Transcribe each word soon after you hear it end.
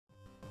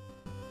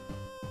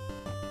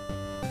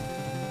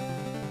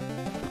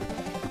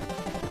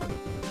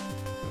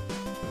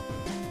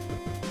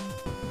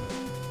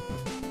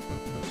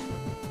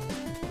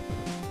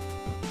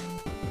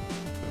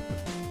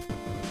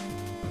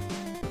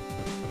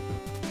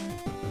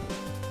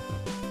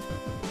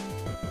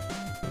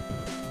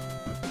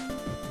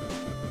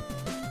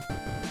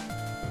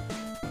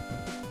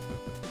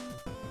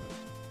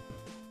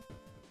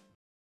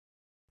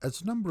As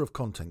the number of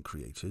content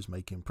creators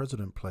making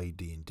President Play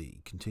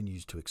D&D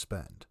continues to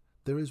expand,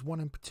 there is one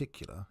in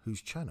particular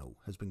whose channel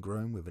has been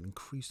growing with an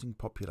increasing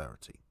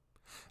popularity.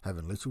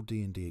 Having little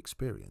D&D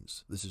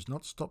experience, this has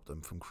not stopped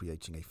them from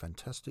creating a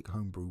fantastic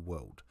homebrew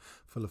world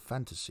full of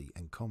fantasy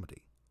and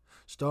comedy,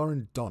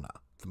 starring Donna,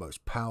 the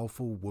most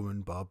powerful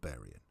woman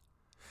barbarian.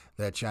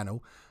 Their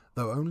channel,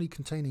 though only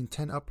containing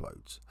 10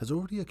 uploads, has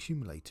already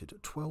accumulated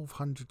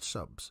 1,200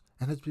 subs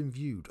and has been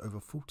viewed over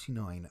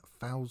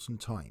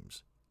 49,000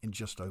 times in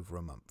just over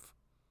a month.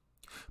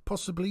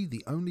 Possibly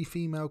the only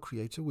female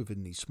creator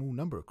within the small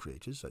number of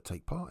creators that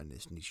take part in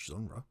this niche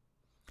genre,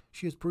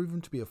 she has proven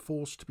to be a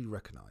force to be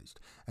recognised,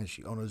 and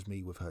she honours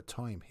me with her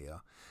time here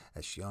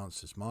as she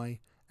answers my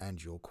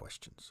and your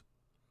questions.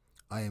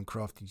 I am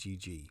Crafty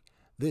GG.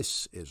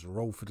 This is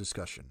Roll for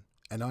Discussion,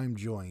 and I am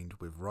joined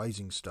with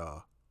rising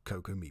star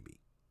Kokomimi.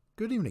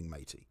 Good evening,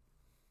 matey.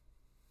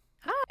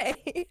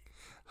 Hi.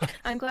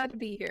 I'm glad to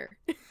be here.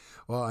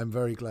 Well, I'm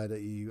very glad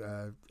that you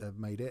have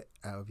made it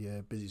out of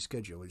your busy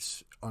schedule.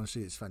 It's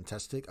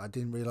fantastic. I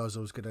didn't realise I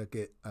was going to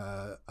get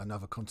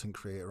another content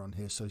creator on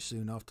here so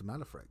soon after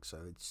Malifrex, so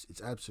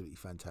it's absolutely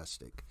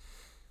fantastic.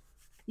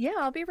 Yeah,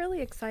 I'll be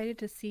really excited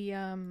to see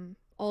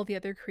all the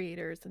other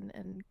creators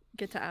and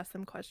get to ask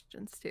them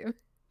questions too.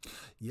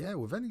 Yeah,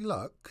 with any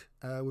luck,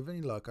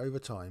 over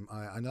time,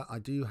 I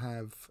do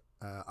have.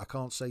 I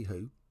can't say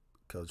who,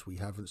 because we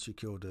haven't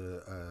secured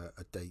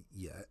a date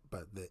yet,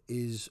 but there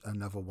is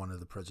another one of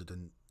the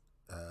President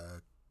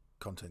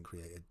content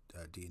created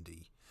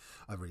D&D.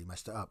 I've really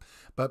messed it up.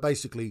 But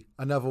basically,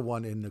 another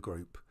one in the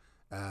group.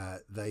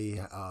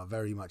 They are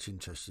very much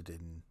interested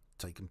in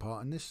taking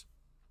part in this.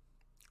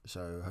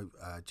 So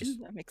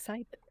I'm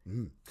excited.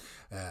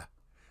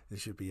 There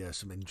should be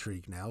some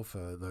intrigue now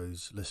for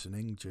those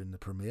listening during the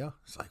premiere.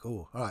 It's like,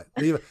 oh, all right,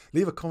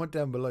 leave a comment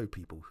down below,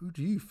 people. Who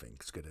do you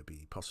think is going to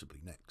be possibly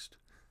next?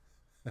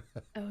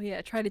 Oh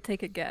yeah, try to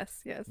take a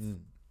guess. Yes.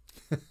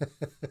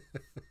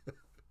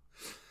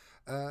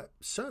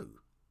 So,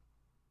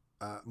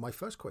 my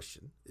first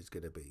question is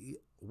going to be,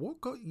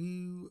 what got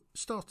you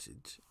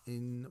started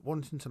in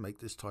wanting to make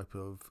this type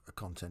of a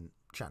content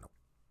channel?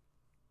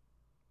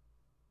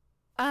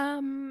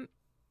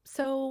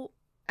 So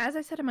as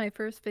I said in my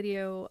first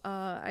video,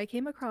 I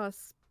came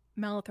across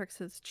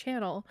Malathrix's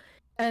channel,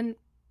 and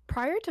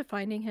prior to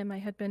finding him, I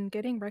had been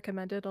getting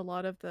recommended a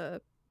lot of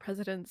the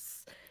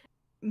President's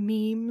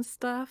meme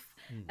stuff,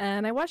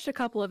 and I watched a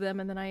couple of them,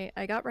 and then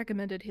I got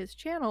recommended his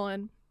channel,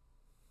 and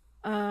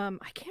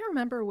I can't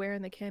remember where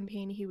in the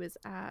campaign he was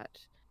at.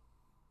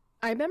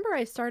 I remember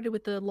I started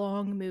with the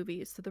long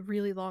movies, so the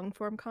really long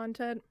form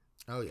content.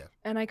 Oh yeah.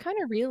 And I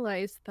kind of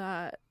realized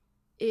that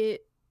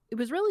it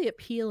was really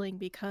appealing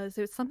because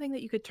it was something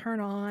that you could turn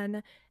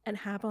on and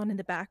have on in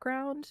the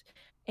background,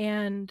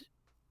 and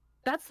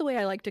that's the way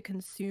I like to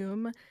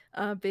consume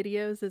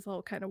videos, is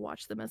I'll kind of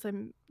watch them as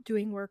I'm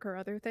doing work or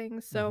other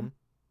things. So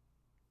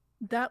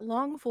that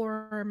long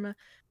form,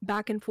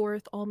 back and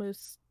forth,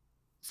 almost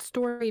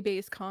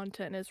story-based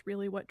content is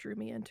really what drew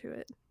me into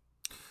it.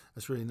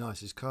 That's really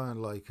nice. It's kind of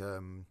like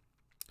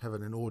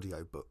having an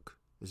audio book,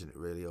 isn't it,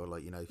 really? Or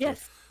like, if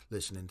Yes. you're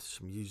listening to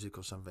some music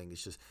or something,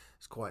 it's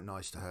quite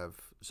nice to have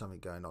something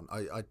going on.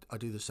 I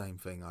do the same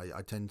thing.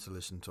 I tend to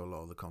listen to a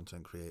lot of the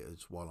content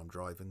creators while I'm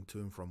driving to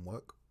and from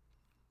work.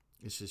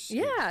 It's just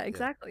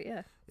Exactly.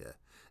 Yeah.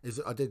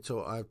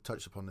 I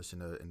touched upon this in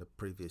the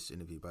previous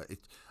interview, but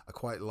I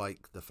quite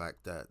like the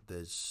fact that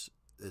there's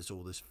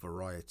all this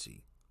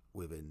variety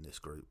within this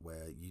group,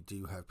 where you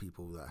do have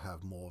people that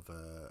have more of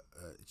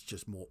it's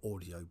just more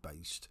audio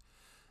based,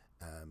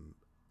 and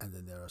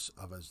then there are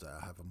others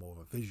that have a more of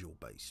a visual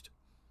based,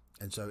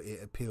 and so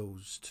it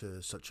appeals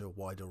to such a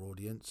wider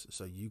audience.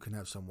 So you can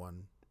have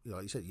someone,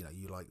 like you said,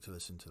 you like to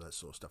listen to that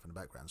sort of stuff in the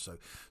background. So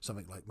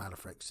something like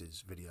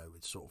Malifrex's video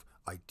is sort of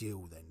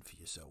ideal then for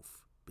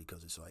yourself,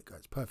 because it's like,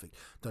 it's perfect.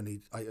 Don't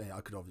need.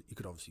 You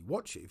could obviously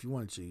watch it if you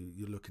wanted to.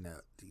 You're looking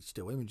at the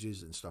still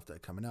images and stuff that are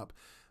coming up,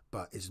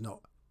 but it's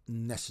not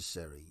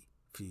necessary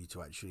for you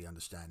to actually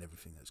understand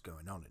everything that's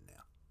going on in there.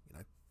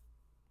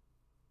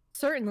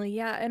 Certainly,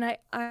 yeah. And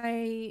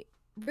I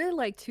really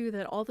like too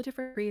that all the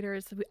different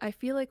creators, I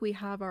feel like we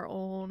have our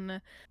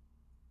own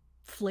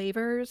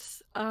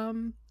flavors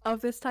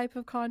of this type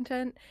of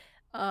content.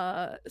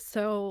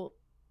 So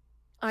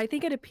I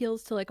think it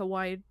appeals to like a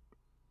wide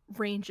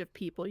range of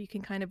people. You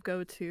can kind of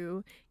go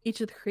to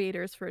each of the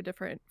creators for a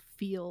different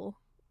feel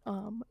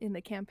in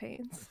the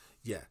campaigns.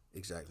 Yeah,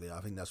 exactly. I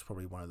think that's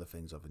probably one of the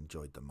things I've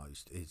enjoyed the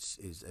most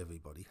is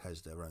everybody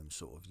has their own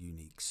sort of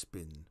unique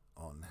spin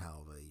on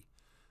how they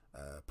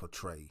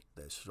portray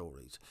their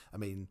stories. I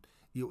mean,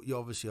 you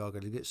obviously are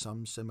going to get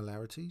some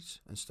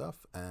similarities and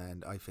stuff,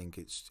 and I think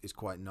it's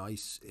quite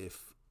nice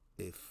if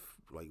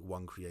like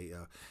one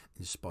creator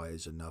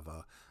inspires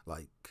another.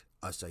 Like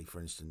I say,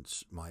 for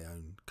instance, my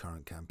own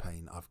current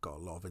campaign, I've got a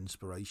lot of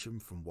inspiration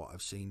from what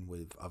I've seen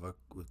with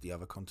the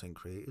other content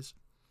creators.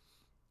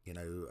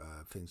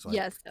 Things like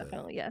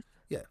Definitely, yes.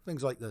 Yeah,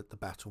 things like the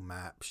battle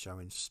map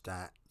showing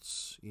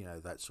stats,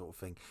 that sort of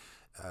thing.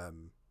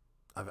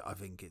 I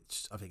think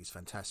it's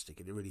fantastic,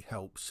 and it really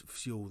helps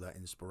fuel that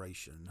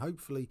inspiration.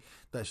 Hopefully,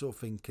 that sort of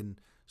thing can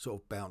sort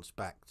of bounce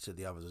back to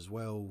the others as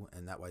well,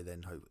 and that way,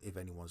 then hope if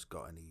anyone's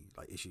got any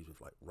like issues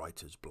with like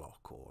writer's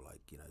block, or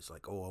like, you know, it's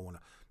like, oh, I want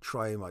to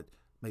try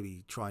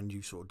maybe try a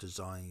new sort of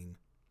design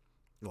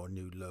or a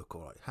new look,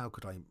 or like, how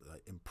could I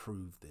like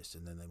improve this?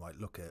 And then they might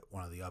look at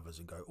one of the others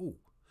and go, oh,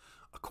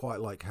 I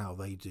quite like how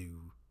they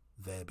do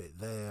their bit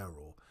there,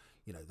 or,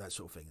 you know, that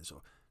sort of thing, and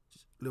sort of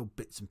just little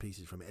bits and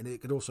pieces from it. And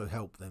it could also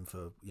help them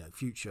for, you know,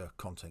 future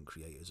content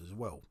creators as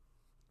well.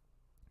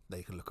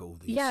 They can look at all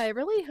these. Yeah, it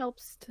really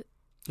helps to...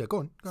 Yeah, go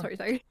on.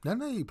 Sorry.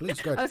 No, please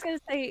go ahead. I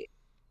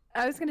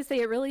was gonna say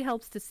it really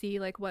helps to see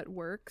like what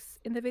works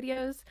in the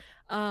videos.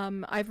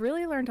 I've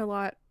really learned a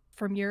lot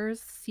from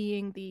yours,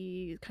 seeing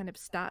the kind of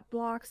stat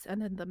blocks and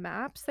then the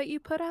maps that you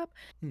put up.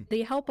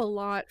 They help a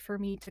lot for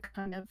me to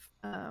kind of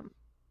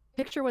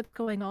picture what's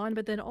going on,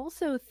 but then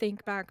also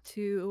think back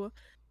to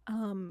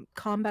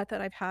combat that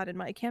I've had in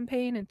my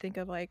campaign and think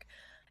of like,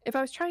 if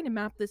I was trying to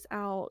map this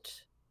out,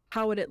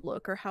 how would it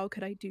look, or how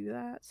could I do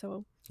that?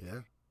 So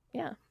yeah,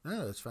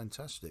 no, that's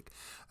fantastic.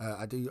 So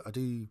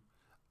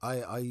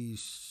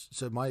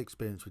my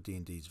experience with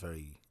D&D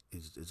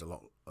is a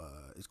lot,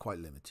 is quite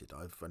limited.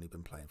 I've only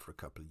been playing for a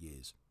couple of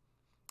years,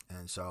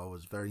 and so I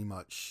was very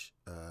much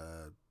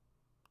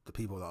the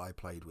people that I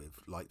played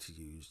with liked to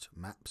use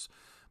maps,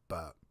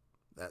 but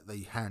they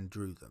hand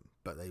drew them,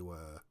 but they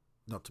were,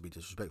 not to be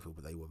disrespectful,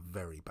 but they were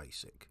very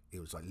basic. It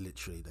was like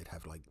literally they'd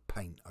have like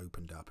paint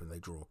opened up and they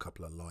draw a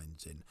couple of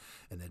lines in,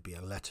 and there'd be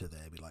a letter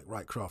there, be like,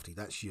 right, Crafty,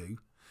 that's you.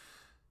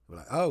 We're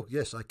like, oh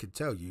yes, I could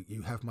tell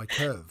you have my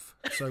curve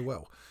so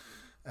well.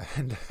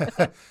 And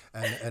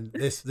and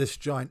this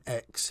giant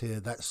X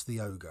here, that's the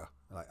ogre.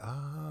 Like,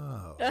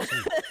 oh,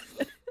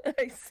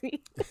 I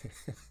see.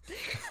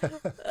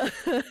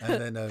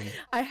 And then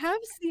I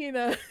have seen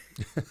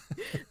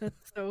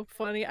that's so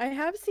funny. I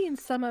have seen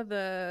some of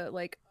the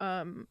like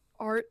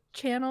art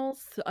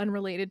channels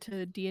unrelated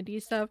to D&D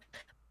stuff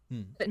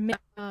that make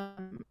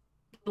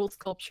little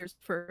sculptures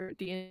for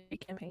D&D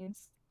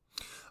campaigns.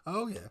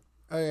 Oh yeah.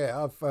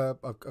 I've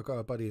got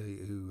a buddy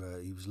who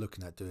he was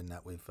looking at doing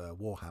that with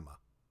Warhammer,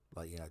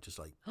 like, you know, just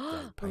like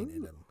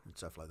painting them and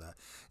stuff like that.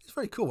 It's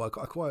very cool. I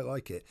quite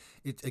like it.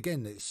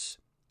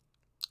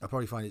 I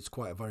probably find it's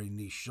quite a very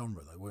niche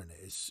genre though, wouldn't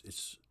it?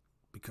 It's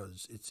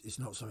because it's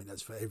not something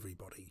that's for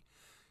everybody.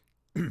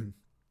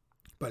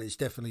 But it's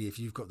definitely, if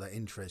you've got that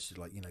interest,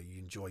 like, you know, you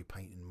enjoy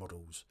painting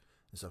models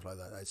and stuff like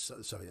that, that's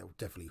something that will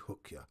definitely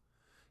hook you,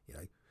 you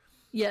know.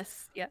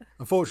 Yes, yeah.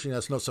 Unfortunately,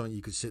 that's not something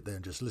you could sit there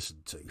and just listen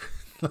to.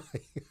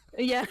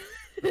 Yeah,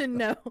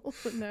 no.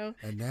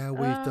 And now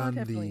we've done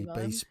the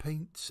base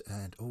paint,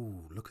 and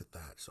oh, look at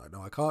that. So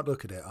no, I can't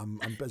look at it. I'm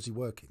busy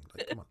working.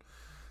 Like, come on,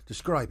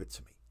 describe it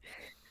to me.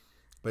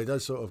 But it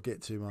does sort of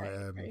get to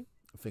my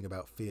thing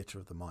about theatre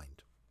of the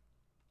mind,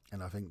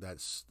 and I think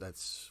that's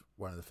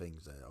one of the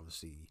things that,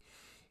 obviously,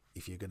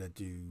 if you're going to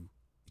do,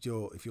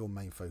 if your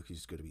main focus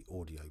is going to be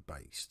audio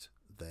based,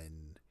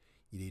 then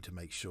you need to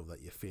make sure that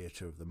your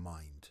theatre of the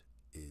mind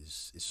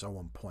is so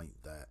on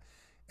point that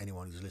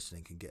anyone who's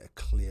listening can get a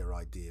clear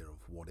idea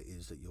of what it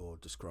is that you're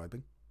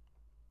describing.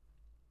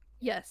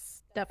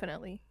 Yes,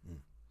 definitely.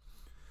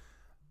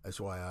 That's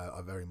why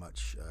I'm very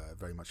much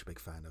a big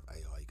fan of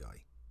AI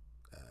Guy.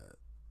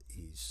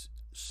 He's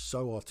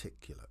so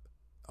articulate.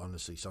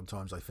 Honestly,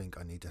 sometimes I think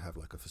I need to have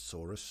like a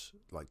thesaurus,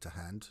 like to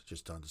hand,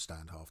 just to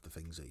understand half the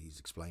things that he's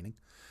explaining,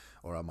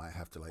 or I might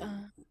have to like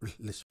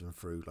listen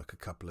through like a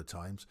couple of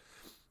times.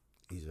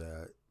 He's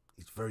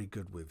very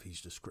good with his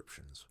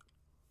descriptions,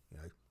 you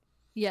know.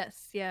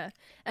 Yes, yeah,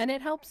 and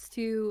it helps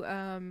to.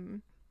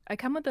 I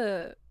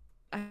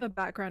have a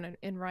background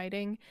in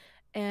writing,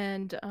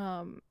 and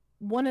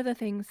one of the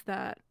things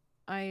that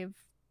I've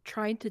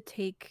tried to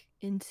take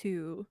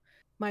into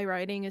my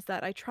writing is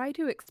that I try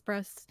to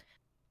express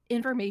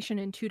information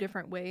in two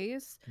different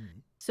ways.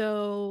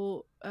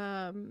 So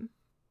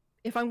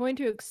if I'm going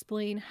to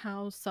explain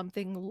how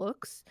something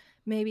looks,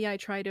 maybe I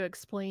try to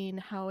explain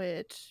how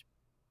it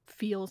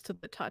feels to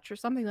the touch or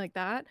something like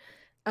that,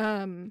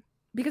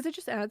 because it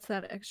just adds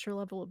that extra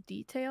level of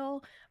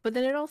detail. But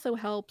then it also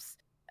helps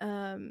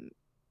not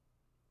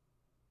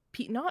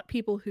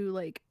people who,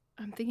 like,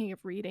 I'm thinking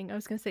of reading, I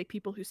was gonna say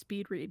people who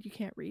speed read. You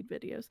can't read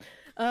videos.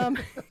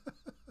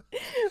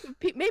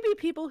 Maybe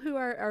people who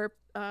are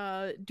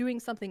doing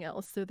something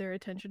else, so their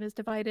attention is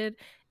divided.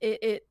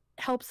 It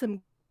helps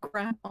them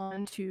grab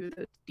onto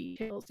the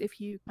details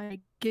if you kind of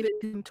give it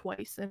to them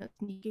twice in a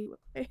sneaky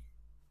way.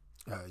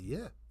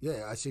 Yeah,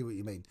 I see what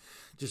you mean.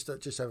 Just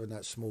having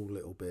that small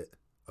little bit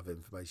of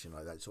information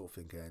like that sort of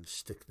thing can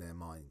stick in their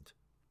mind.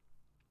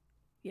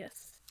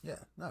 Yes.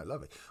 Yeah, no,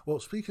 lovely. Well,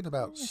 speaking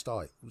about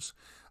styles,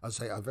 I'd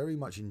say I very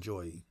much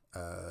enjoy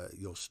the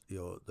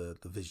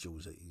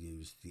visuals that you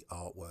use, the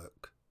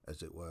artwork,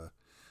 as it were.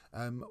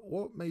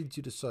 What made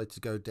you decide to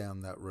go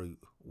down that route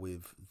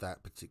with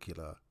that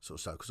particular sort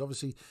of style? Because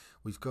obviously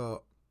we've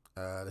got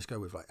let's go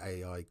with like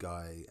AI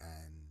Guy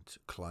and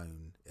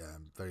Clone.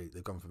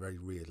 They've gone for very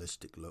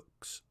realistic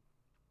looks,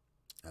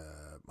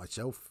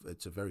 Myself,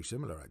 it's a very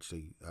similar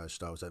actually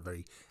styles, that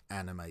very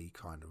anime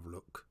kind of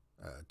look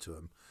to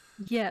them.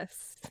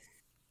 Yes.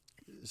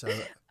 So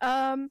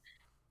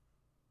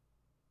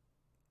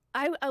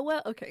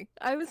Well, okay.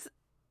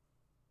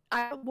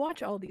 I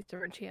watch all these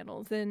different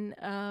channels, and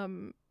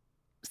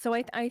so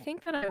I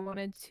think that I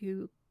wanted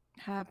to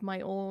have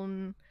my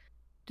own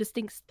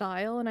distinct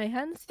style, and I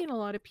hadn't seen a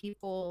lot of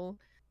people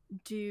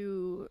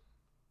do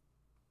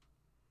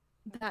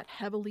that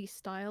heavily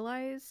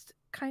stylized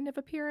kind of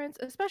appearance,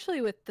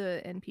 especially with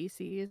the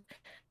NPCs.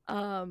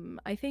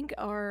 I think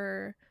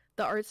the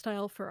art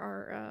style for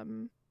our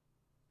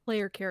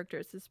player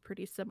characters is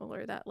pretty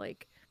similar. That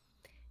like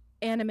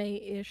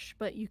anime-ish,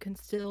 but you can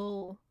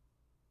still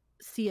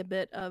see a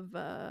bit of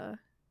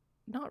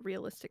not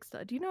realistic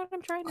stuff. Do you know what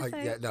I'm trying to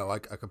say? Yeah, no, I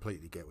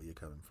completely get where you're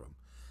coming from.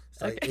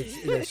 It's like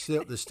Okay.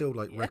 they're still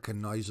like Yeah.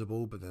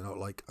 recognizable, but they're not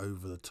like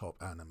over the top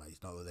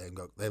animes. Not that they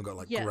haven't got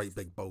like Yes. great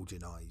big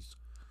bulging eyes.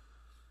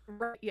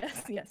 Right.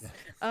 Yes. Yes.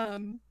 Yeah.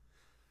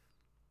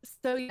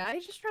 So yeah, I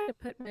just try to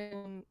put my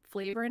own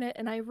flavor in it,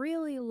 and I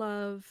really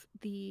love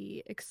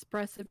the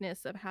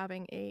expressiveness of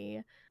having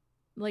a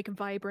like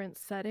vibrant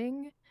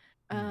setting.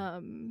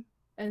 And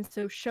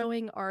so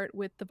showing art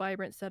with the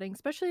vibrant setting,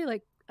 especially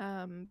like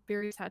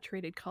very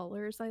saturated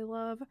colors, I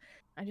love.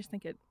 I just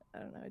think I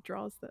don't know, it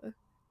draws the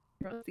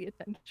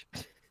attention.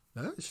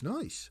 No, it's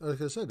nice.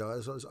 Like I said,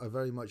 I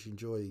very much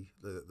enjoy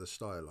the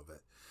style of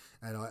it,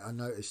 and I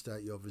noticed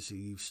that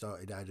you've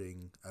started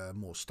adding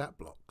more stat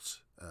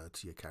blocks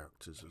to your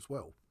characters as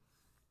well.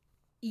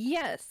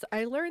 Yes,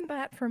 I learned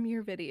that from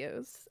your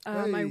videos.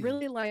 I Hey,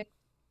 really like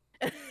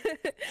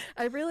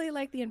I really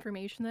like the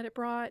information that it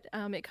brought.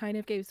 It kind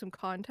of gave some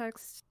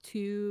context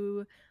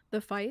to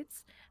the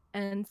fights.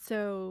 And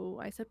so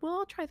I said, well,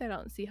 I'll try that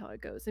out and see how it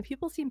goes. And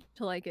people seem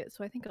to like it,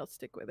 so I think I'll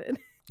stick with it.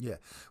 yeah.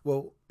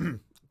 Well,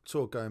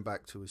 sort of going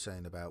back to what we were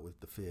saying about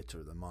with the theatre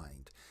of the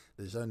mind,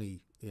 there's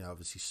only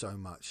obviously so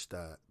much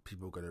that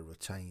people are going to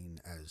retain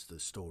as the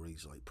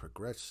stories like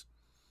progress.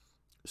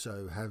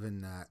 So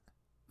having that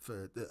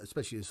for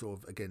especially sort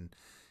of again,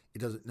 it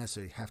doesn't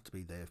necessarily have to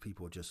be there if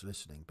people are just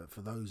listening, but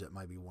for those that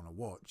maybe want to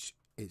watch,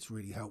 it's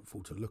really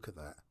helpful to look at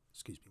that.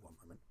 Excuse me one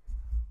moment.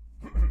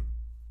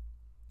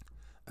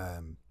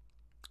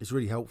 It's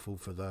really helpful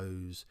for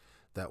those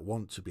that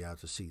want to be able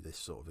to see this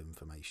sort of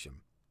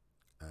information.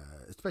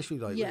 Especially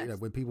like Yes.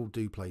 when people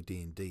do play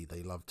D&D,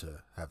 they love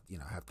to have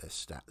their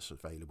stats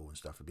available and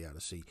stuff and be able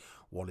to see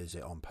what is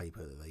it on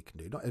paper that they can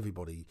do. Not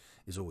everybody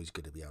is always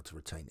going to be able to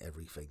retain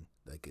everything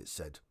that gets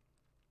said.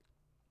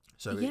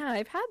 So Yeah,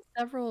 I've had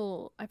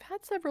several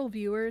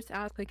viewers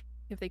ask like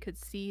if they could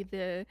see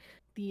the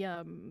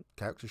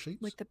character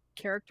sheets. like the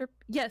character.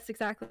 Yes,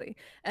 exactly.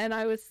 And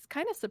I was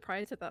kind of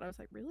surprised at that. I was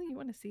like, really? You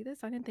want to see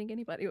this? I didn't think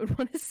anybody would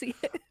want to see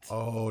it.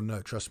 Oh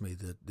no, trust me,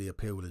 the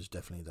appeal is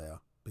definitely there,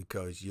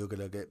 because you're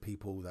gonna get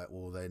people that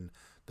will then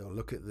they'll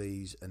look at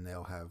these and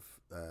they'll have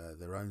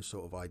their own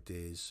sort of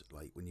ideas.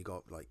 Like when you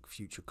got like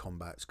future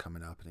combats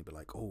coming up, and they'll be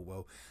like, oh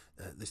well,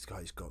 this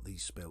guy's got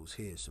these spells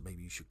here, so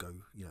maybe you should go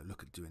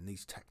look at doing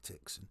these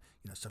tactics and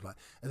stuff like.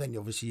 And then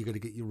obviously you're gonna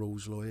get your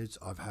rules lawyers.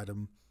 I've had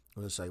them.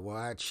 I'm going to say, well,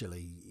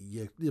 actually,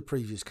 your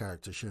previous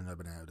character shouldn't have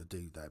been able to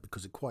do that,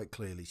 because it quite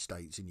clearly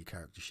states in your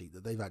character sheet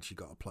that they've actually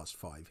got a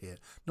 +5 here,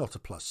 not a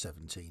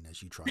 +17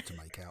 as you tried to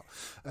make out.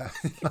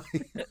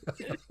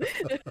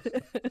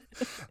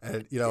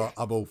 And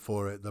I'm all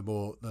for it. The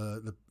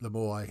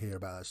more I hear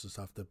about that sort of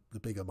stuff, the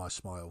bigger my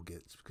smile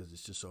gets, because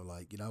it's just sort of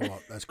like, you know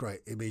what, that's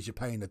great. It means you're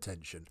paying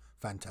attention.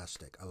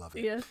 Fantastic. I love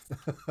it. Yes.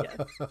 Yes.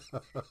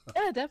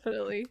 Yeah,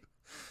 definitely.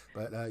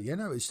 But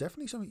it's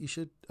definitely something you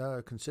should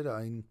consider.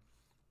 I mean,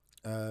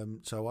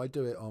 so I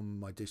do it on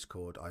my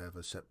Discord. I have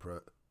a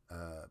separate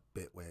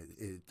bit where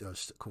it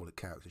does call it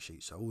character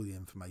sheet, so all the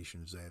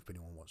information is there if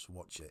anyone wants to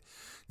watch it.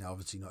 Now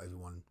obviously not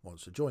everyone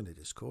wants to join the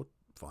Discord,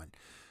 fine.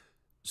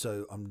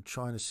 So I'm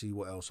trying to see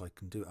what else I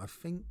can do. I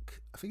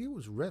think it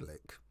was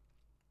Relic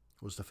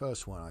was the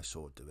first one I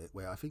saw do it,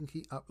 where I think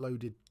he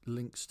uploaded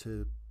links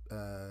to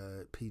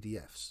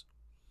PDFs,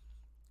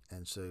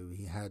 and so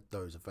he had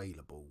those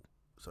available,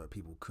 so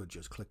people could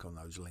just click on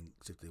those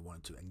links if they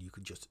wanted to, and you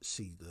could just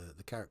see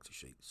the character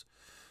sheets.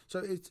 So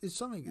it's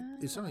something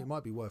it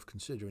might be worth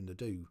considering to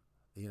do.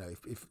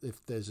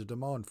 If there's a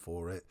demand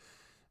for it,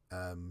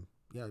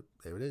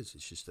 there it is.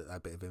 It's just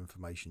that bit of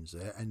information's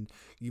there, and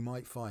you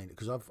might find,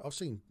 because I've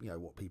seen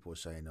what people are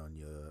saying on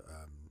your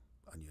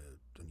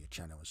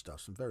channel and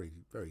stuff. Some very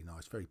very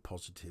nice, very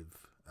positive,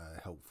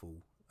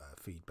 helpful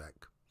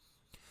feedback.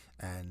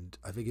 And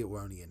I think it will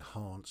only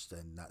enhance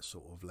then that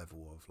sort of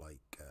level of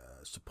like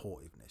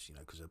supportiveness,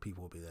 because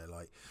people will be there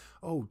like,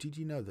 oh, did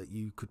you know that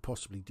you could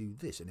possibly do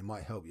this? And it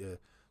might help you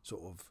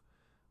sort of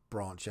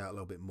branch out a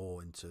little bit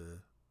more into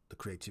the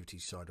creativity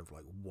side of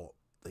like what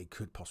they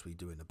could possibly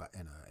do in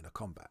a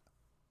combat.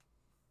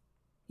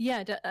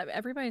 Yeah,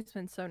 everybody's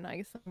been so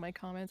nice in my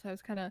comments.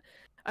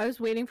 I was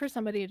waiting for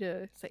somebody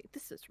to say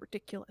this is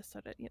ridiculous,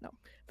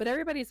 but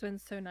everybody's been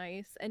so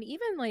nice, and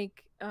even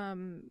like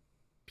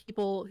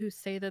people who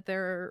say that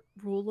they're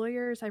rule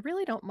lawyers, I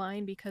really don't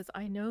mind because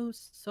I know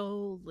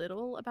so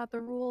little about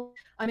the rule.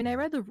 I mean, I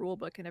read the rule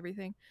book and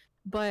everything,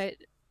 but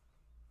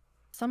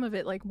some of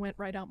it like went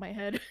right out my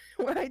head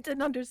where I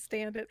didn't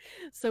understand it.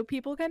 So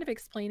people kind of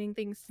explaining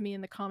things to me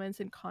in the comments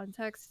in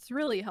context, it's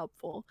really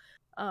helpful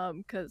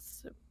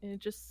because it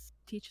just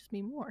teaches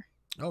me more.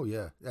 Oh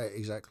yeah,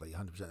 exactly,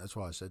 100%. That's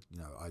why I said,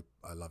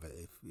 I love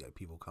it if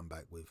people come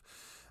back with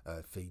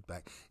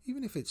feedback,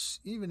 even if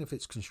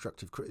it's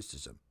constructive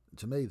criticism.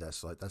 To me,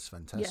 that's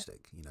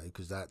fantastic,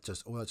 because that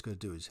just all that's going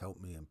to do is help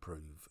me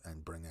improve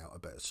and bring out a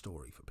better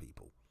story for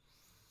people.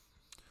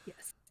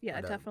 Yes, yeah,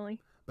 definitely.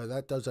 But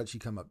that does actually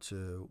come up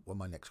to what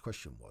my next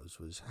question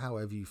was how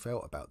have you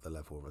felt about the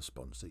level of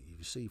response that you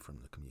received from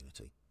the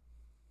community?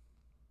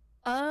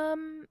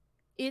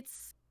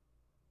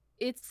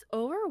 It's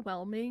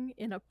overwhelming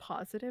in a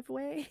positive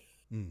way.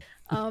 Mm.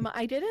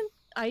 I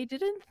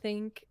didn't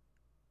think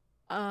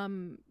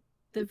the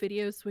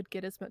videos would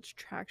get as much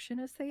traction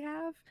as they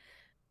have.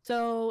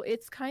 So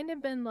it's kind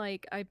of been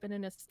like I've been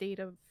in a state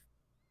of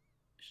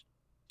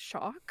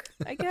shock,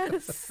 I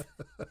guess.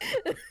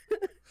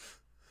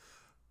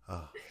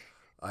 Oh,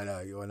 I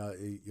know.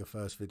 When your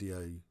first few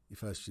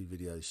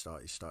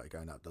videos started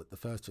going up, the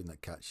first thing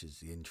that catches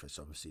the interest,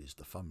 obviously, is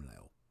the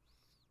thumbnail.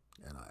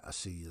 And I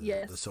see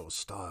the sort of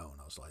style,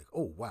 and I was like,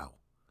 oh, wow.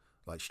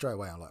 Like, straight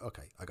away, I'm like,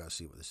 okay, I got to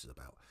see what this is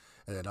about.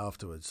 And then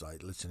afterwards,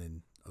 like, I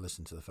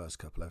listened to the first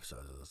couple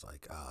episodes, I was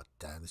like, ah,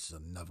 damn, this is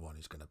another one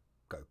who's going to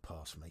go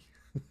past me.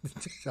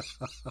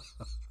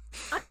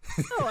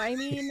 I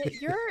mean,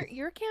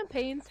 your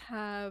campaigns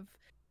have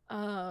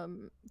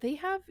they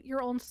have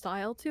your own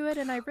style to it,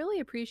 and I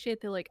really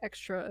appreciate the like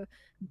extra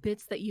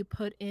bits that you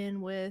put in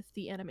with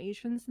the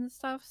animations and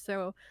stuff.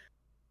 So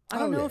I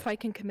don't know if I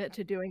can commit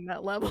to doing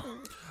that level.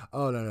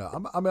 Oh no,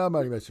 I'm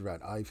only messing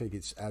around. I think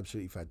it's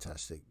absolutely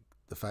fantastic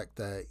the fact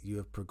that you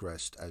have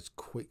progressed as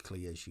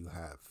quickly as you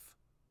have,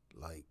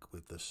 like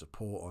with the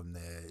support on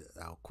there,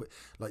 how quick,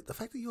 like the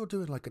fact that you're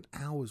doing like an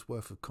hour's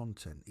worth of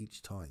content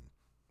each time.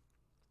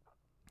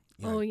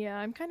 Oh yeah,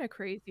 I'm kind of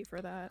crazy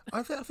for that.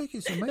 I think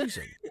it's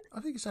amazing.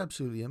 I think it's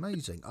absolutely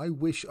amazing. I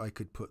wish I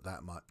could put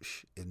that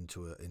much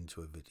into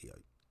a video.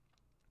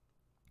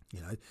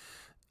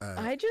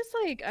 I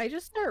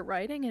just start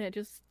writing and it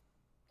just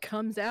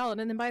comes out,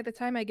 and then by the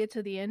time I get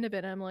to the end of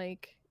it, I'm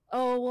like,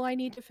 oh well, I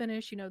need to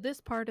finish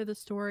this part of the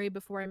story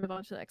before I move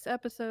on to the next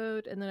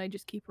episode, and then I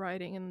just keep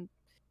writing, and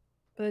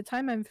by the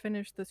time I'm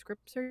finished, the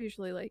scripts are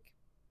usually like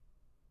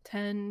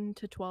 10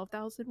 to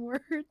 12,000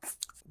 words.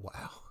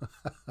 Wow.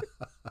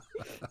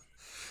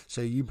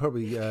 So you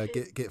probably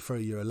get through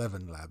your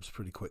 11 labs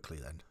pretty quickly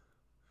then.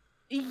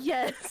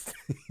 Yes.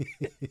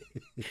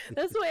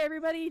 That's why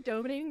everybody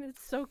donating is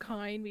so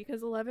kind,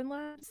 because 11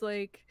 labs,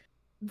 like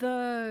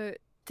the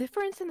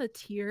difference in the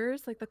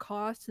tiers, like the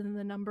cost and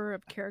the number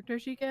of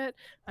characters you get,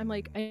 I'm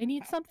like, I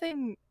need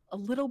something a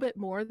little bit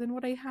more than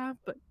what I have,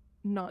 but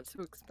not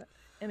so expensive.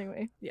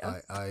 Anyway,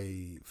 yeah.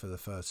 I for the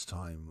first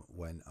time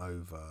went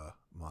over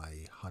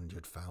my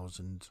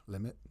 100,000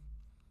 limit.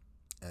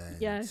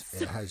 And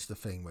it has the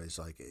thing where it's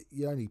like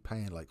you're only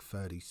paying like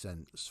 30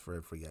 cents for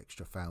every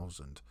extra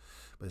 1,000,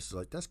 but it's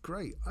like that's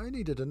great. I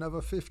needed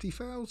another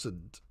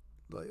 50,000.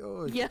 Like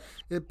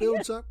it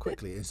builds up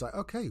quickly. It's like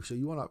okay, so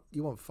you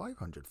want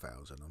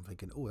 500,000. I'm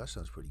thinking, oh, that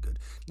sounds pretty good.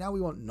 Now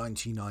we want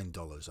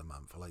 $99 a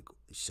month. Like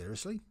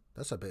seriously,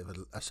 that's a bit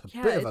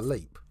of a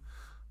leap.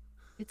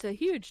 It's a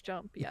huge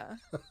jump, yeah.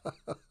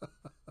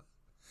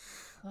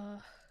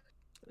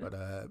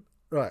 But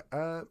right,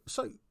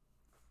 so.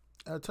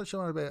 Touch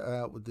on it a bit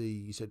with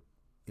you said,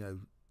 a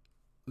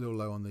little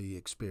low on the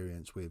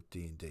experience with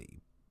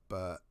D&D,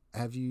 but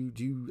have you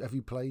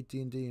played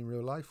D&D in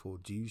real life, or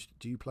do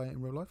you play it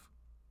in real life?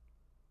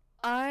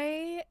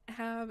 I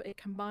have a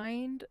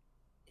combined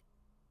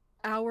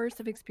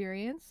hours of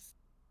experience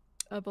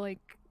of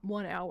like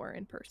 1 hour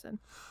in person.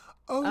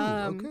 Oh,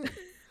 okay.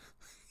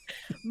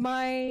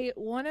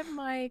 One of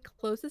my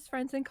closest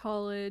friends in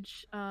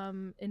college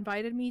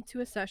invited me to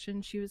a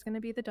session. She was going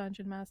to be the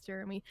dungeon master,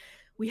 and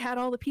we had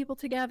all the people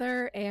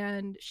together,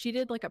 and she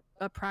did like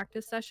a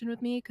practice session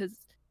with me,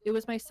 because it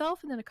was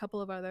myself and then a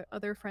couple of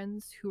other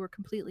friends who were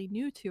completely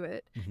new to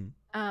it.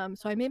 Mm-hmm.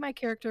 So I made my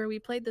character, we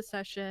played the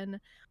session,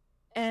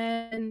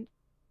 and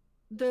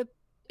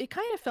it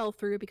kind of fell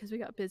through because we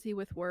got busy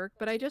with work.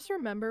 But I just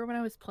remember when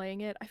I was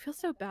playing it, I feel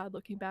so bad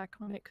looking back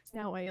on it, because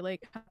now I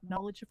like have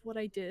knowledge of what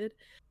I did.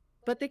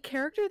 But the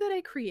character that I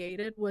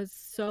created was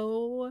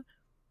so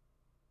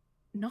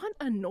not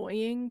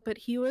annoying, but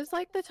he was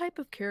like the type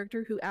of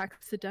character who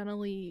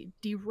accidentally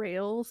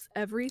derails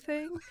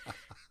everything.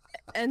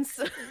 And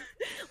so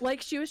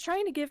like she was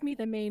trying to give me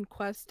the main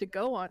quest to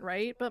go on,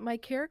 right? But my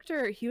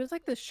character, he was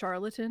like the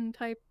charlatan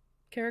type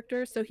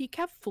character, so he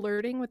kept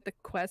flirting with the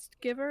quest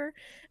giver,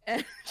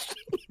 and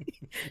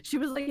she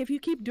was like, if you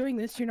keep doing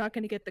this, you're not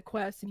going to get the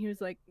quest. And he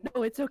was like,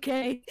 no, it's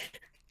okay.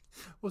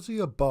 Was he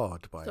a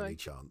bard by any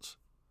chance?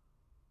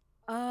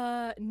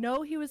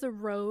 No, he was a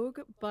rogue,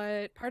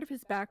 but part of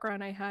his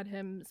background, I had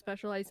him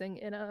specializing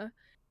in a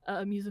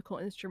musical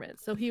instrument.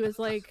 So he was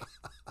like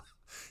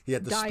He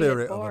had the diet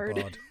spirit bard. of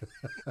a bard.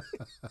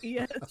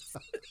 Yes.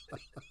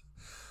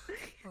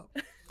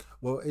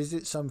 Well, is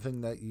it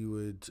something that you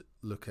would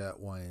look at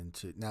wanting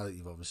to, now that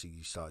you've obviously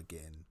you started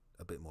getting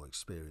a bit more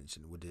experience,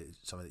 and would it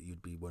something that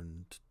you'd be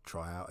willing to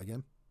try out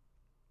again?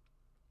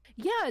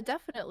 Yeah,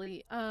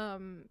 definitely.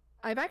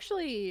 I've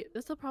actually,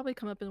 this will probably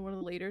come up in one of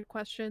the later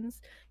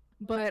questions,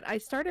 but I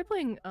started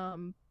playing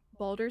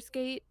Baldur's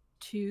Gate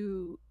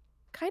to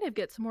kind of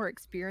get some more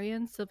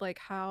experience of like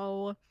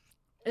how,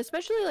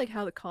 especially like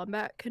how the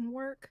combat can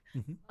work.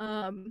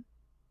 Mm-hmm.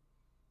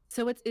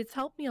 So it's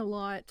helped me a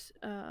lot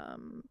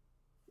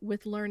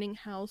with learning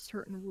how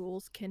certain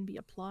rules can be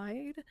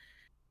applied.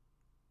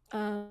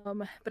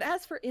 But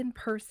as for in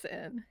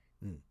person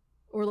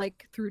or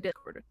like through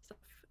Discord and stuff,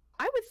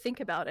 I would think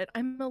about it.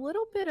 I'm a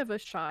little bit of a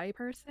shy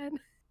person.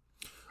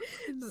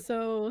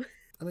 So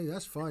I mean,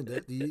 that's fine.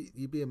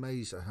 You'd be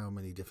amazed at how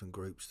many different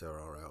groups there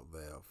are out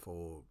there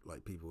for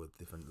like people with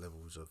different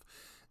levels of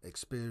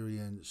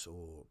experience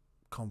or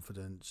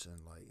confidence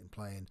and like in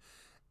playing.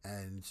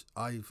 And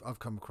I've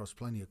come across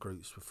plenty of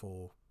groups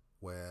before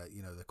where,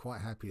 you know, they're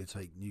quite happy to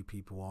take new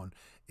people on.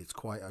 It's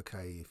quite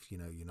okay if, you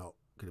know, you're not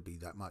going to be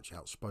that much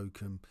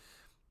outspoken.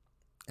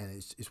 And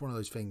it's one of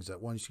those things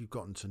that once you've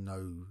gotten to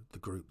know the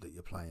group that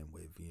you're playing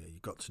with, you know,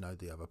 you've got to know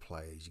the other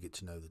players, you get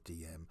to know the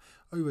DM.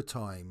 Over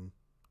time,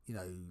 you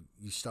know,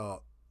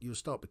 you'll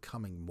start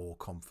becoming more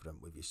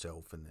confident with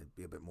yourself and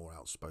be a bit more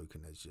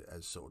outspoken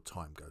as sort of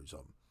time goes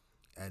on.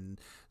 And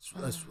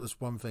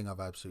that's one thing I've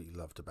absolutely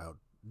loved about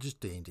just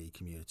D&D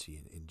community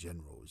in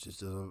general. Is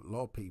just a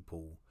lot of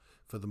people,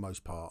 for the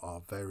most part,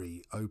 are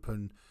very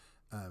open.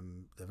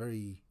 They're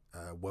very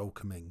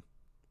welcoming.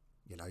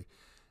 You know,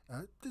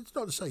 it's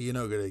not to say you're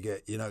not going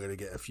to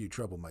get a few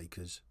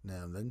troublemakers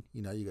now and then.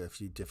 You know, you get a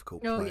few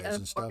difficult players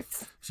and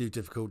stuff, a few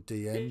difficult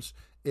DMs.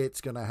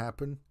 It's going to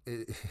happen,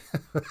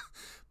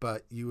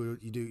 but you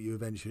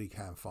eventually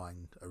can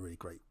find a really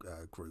great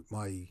group.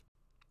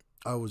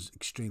 I was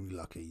extremely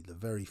lucky. The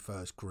very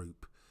first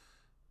group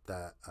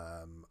that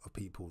of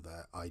people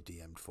that I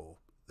DM'd for,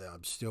 that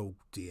I'm still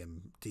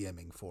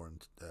DMing for them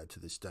to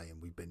this day,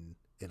 and we've been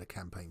in a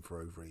campaign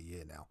for over a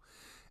year now,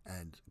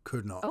 and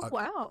could not. Oh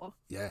wow!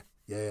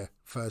 Yeah.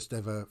 First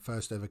ever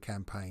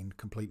campaign,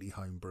 completely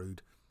homebrewed,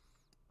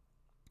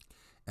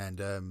 and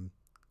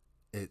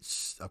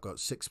I've got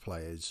 6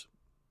 players.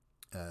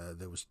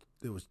 There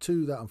was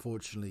 2 that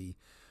unfortunately,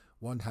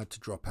 one had to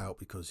drop out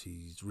because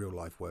his real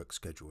life work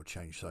schedule had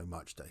changed so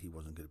much that he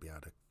wasn't going to be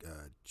able to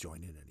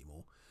join in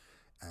anymore,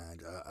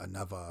 and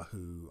another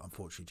who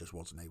unfortunately just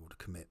wasn't able to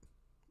commit.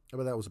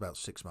 But that was about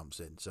 6 months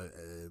in. So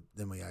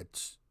then we had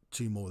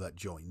 2 more that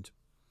joined,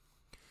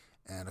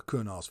 and I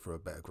couldn't ask for a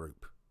better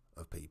group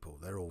of people.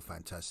 They're all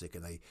fantastic,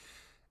 and they,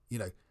 you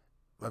know,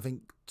 I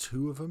think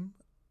 2 of them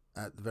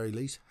at the very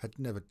least had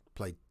never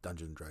played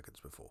Dungeons and Dragons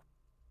before,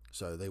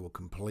 so they were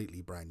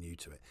completely brand new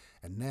to it.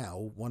 And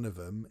now one of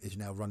them is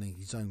now running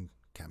his own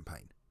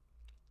campaign.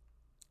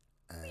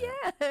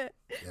 Yeah,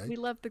 we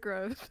love the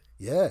growth.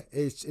 Yeah,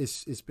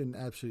 it's been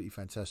absolutely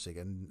fantastic.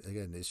 And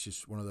again, it's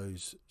just one of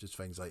those just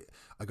things. Like,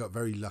 I got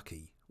very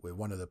lucky where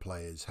one of the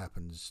players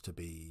happens to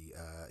be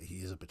he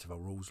is a bit of a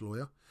rules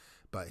lawyer,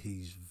 but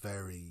he's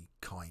very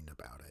kind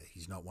about it.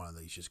 He's not one of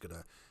these he's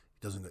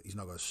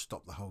not going to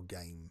stop the whole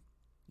game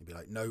and be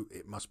like, no,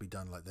 it must be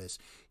done like this.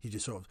 He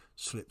just sort of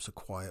slips a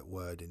quiet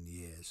word in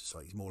the ears. It's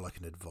like he's more like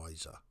an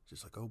advisor,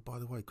 just like, oh, by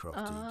the way,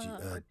 Crafty,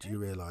 do you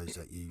realise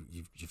that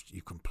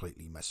you've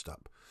completely messed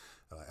up?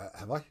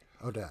 Have I?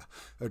 Oh dear.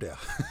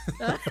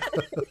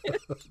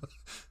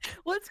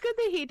 Well, it's good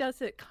that he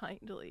does it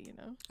kindly, you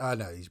know. I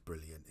know, he's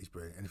brilliant.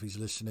 And if he's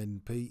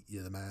listening, Pete,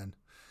 you're the man.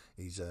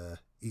 He's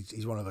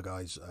one of the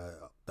guys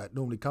that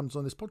normally comes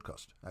on this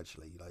podcast.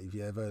 Actually, like, if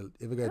you ever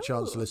get a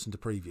chance to listen to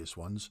previous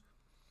ones,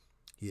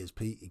 he is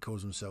Pete. He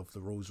calls himself the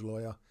rules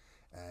lawyer,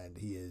 and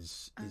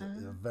he's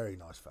a very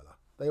nice fella.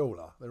 They all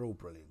are. They're all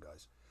brilliant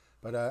guys.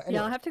 But anyway.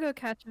 Yeah, I'll have to go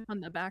catch up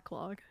on the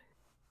backlog.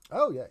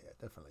 Oh yeah,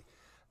 definitely.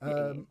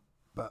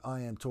 But I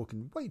am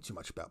talking way too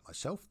much about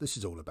myself. This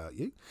is all about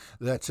you.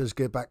 Let us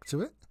get back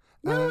to it.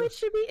 No, it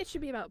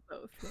should be about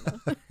both.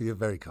 You know? You're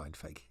very kind,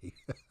 Fakey.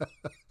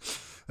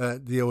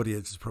 The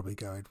audience is probably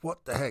going,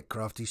 "What the heck,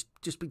 Crafty?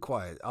 Just be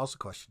quiet. Ask the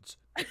questions."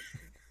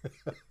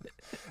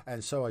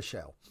 And so I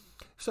shall.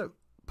 So,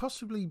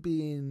 possibly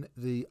being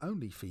the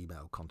only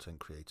female content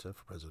creator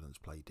for President's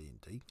Play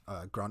D&D.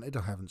 Granted,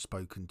 I haven't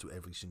spoken to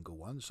every single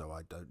one, so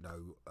I don't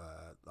know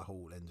the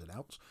whole ins and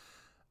outs.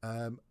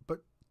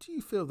 But do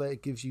you feel that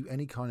it gives you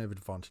any kind of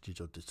advantages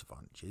or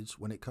disadvantages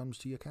when it comes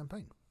to your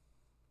campaign?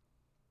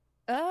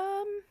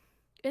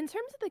 In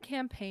terms of the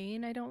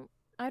campaign, I don't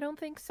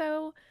think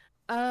so.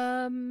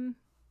 I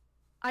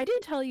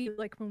did tell you,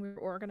 like, when we were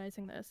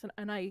organizing this,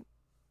 and I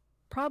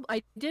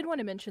did want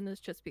to mention this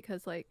just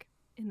because, like,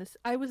 in this,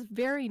 I was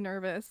very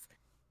nervous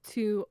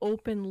to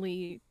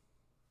openly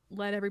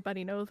let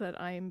everybody know that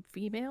I'm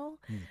female.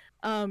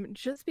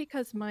 Just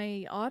because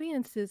my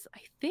audience is,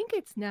 I think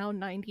it's now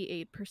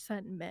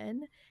 98%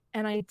 men,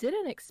 and I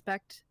didn't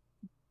expect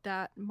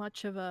that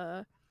much of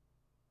a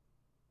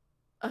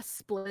a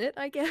split,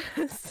 I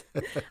guess.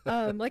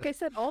 Like I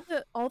said, all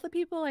the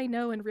people I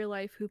know in real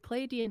life who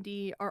play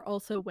D&D are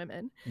also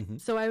women. Hmm.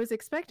 So I was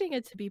expecting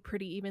it to be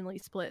pretty evenly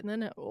split, and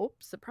then oh,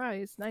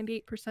 surprise,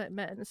 98%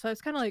 men. So I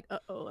was kind of like,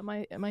 uh-oh,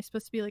 am I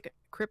supposed to be like a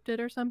cryptid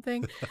or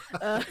something?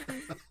 Uh,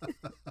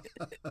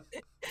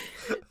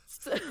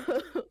 so,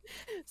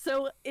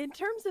 so in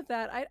terms of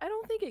that, I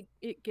don't think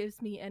it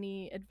gives me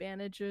any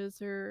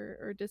advantages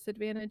or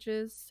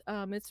disadvantages.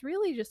 It's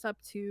really just up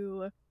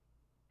to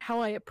how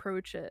I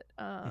approach it.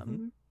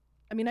 Hmm.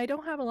 I mean, I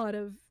don't have a lot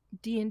of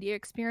D&D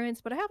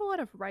experience, but I have a lot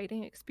of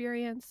writing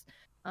experience.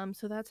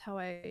 So that's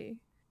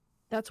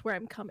where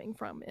I'm coming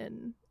from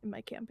in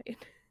my campaign.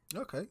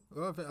 Okay.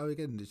 Well,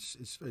 again,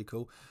 it's very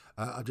cool.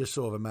 I'm just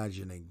sort of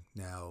imagining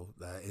now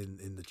that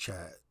in the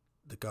chat,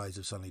 the guys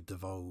have suddenly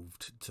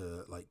devolved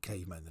to like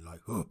cavemen. They're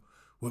like, oh,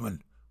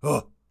 woman,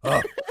 oh,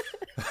 oh.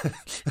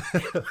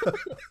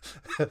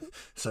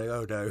 Say,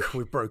 oh no,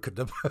 we've broken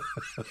them.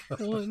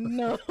 Oh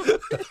no.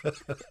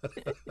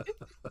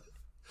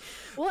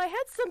 Well, I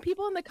had some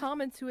people in the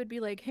comments who would be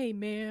like, "Hey,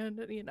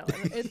 man, you know,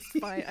 it's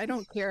fine. I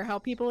don't care how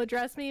people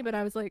address me," but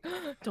I was like,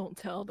 "Don't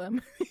tell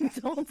them.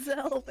 Don't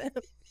tell them."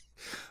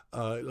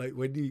 Like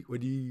when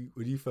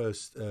you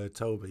first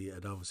told me,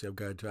 and obviously I'm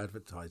going to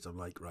advertise, I'm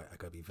like, right, I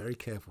gotta be very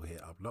careful here.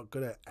 I'm not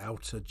gonna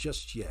out her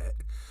just yet.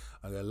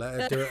 I'm gonna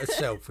let her do it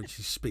herself when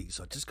she speaks.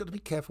 I just gotta be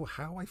careful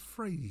how I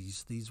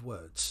phrase these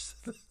words.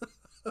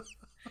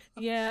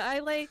 Yeah,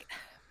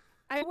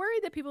 I worry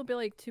that people be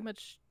like too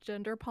much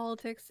gender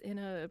politics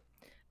in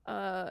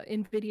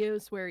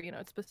videos where, you know,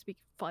 it's supposed to be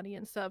funny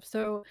and stuff.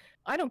 So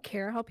I don't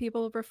care how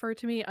people refer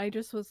to me. I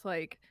just was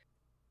like,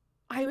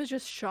 I was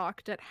just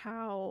shocked at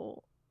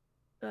how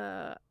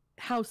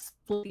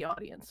split the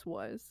audience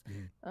was.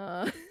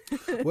 Mm.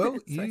 So Well,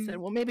 I said,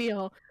 well, maybe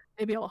I'll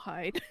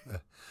hide.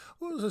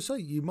 well, as I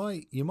say, you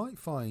might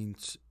find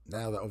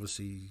now that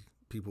obviously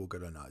people are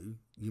going to know,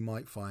 you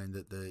might find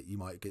that you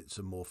might get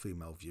some more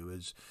female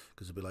viewers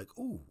because they'll be like,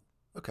 oh,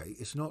 okay,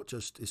 it's not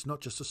just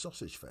a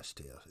sausage fest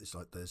here. It's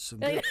like there's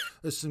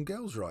some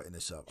girls writing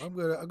this up. I'm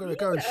gonna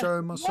go and show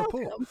them my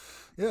support. Welcome.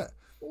 Yeah.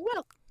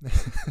 Well,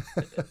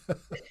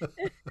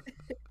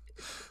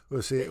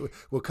 We'll see.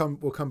 We'll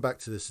come back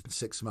to this in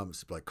 6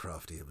 months. Like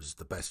Crafty, it was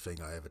the best thing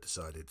I ever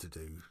decided to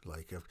do.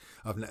 Like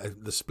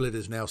the split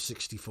is now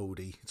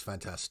 60-40. It's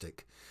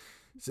fantastic.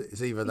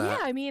 It's either that.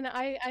 yeah, I mean,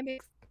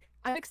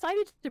 I'm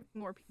excited to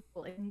bring more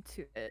people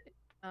into it.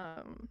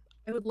 I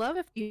would love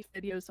if these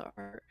videos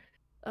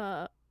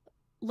are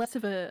less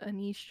of a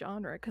niche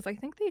genre, because I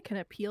think they can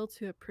appeal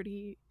to a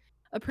pretty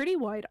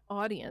wide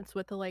audience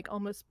with the like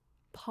almost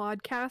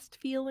podcast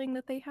feeling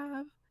that they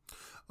have.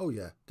 Oh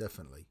yeah,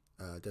 definitely.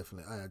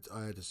 Definitely.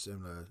 I had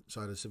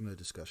a similar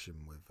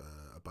discussion with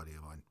a buddy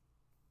of mine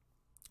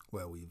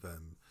where we've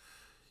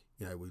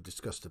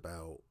discussed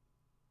about,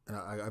 and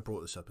I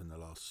brought this up in the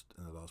last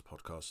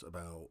podcast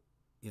about,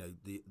 you know,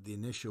 the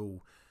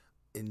initial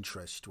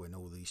interest when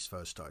all these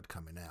first started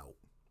coming out,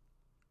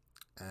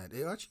 and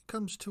it actually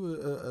comes to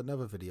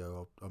another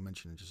video I'll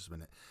mention in just a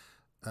minute,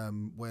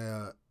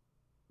 where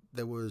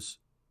there was,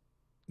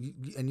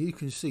 and you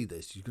can see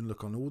this, you can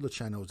look on all the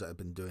channels that have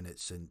been doing it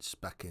since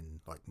back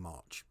in like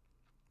March.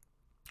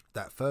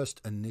 That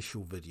first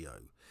initial video,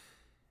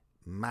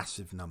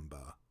 massive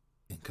number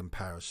in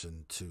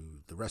comparison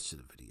to the rest of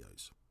the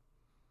videos.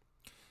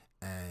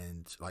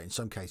 And like in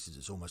some cases,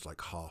 it's almost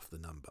like half the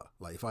number.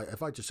 Like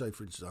if I just say,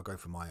 for instance, I'll go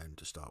for my own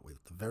to start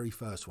with. The very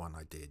first one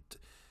I did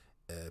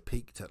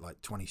peaked at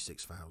like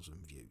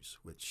 26,000 views,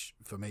 which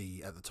for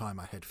me at the time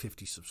I had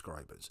 50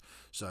 subscribers.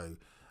 So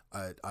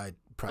I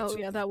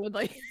practically... Oh yeah, that would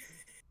like...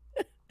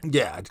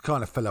 Yeah, I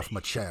kind of fell off my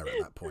chair at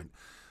that point.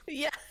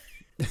 Yeah.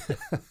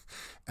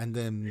 And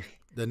then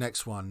the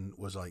next one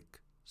was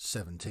like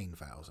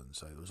 17,000,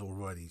 so it was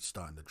already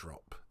starting to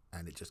drop,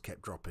 and it just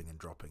kept dropping and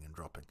dropping and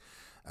dropping.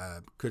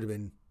 Could have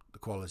been the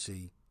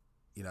quality,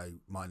 you know,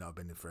 might not have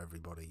been for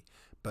everybody,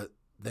 but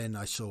then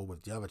I saw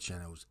with the other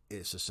channels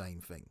it's the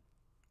same thing.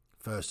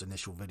 First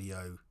initial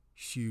video,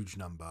 huge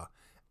number,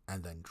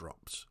 and then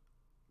drops,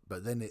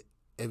 but then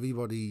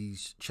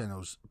everybody's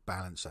channels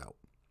balance out.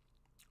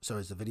 So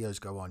as the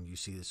videos go on, you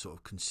see this sort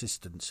of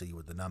consistency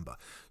with the number.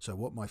 So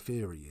what my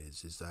theory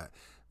is that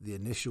the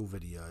initial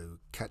video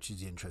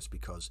catches the interest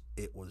because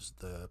it was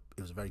a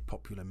very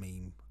popular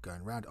meme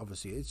going around.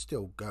 Obviously, it's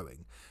still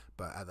going,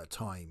 but at that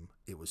time,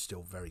 it was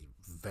still very,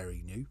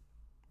 very new.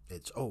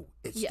 It's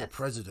Yes. the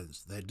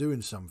presidents. They're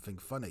doing something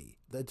funny.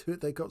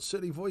 They got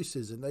silly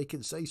voices and they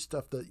can say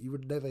stuff that you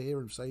would never hear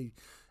them say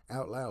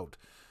out loud.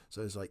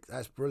 So it's like,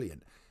 that's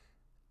brilliant.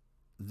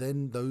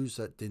 Then those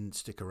that didn't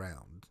stick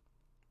around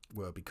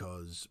were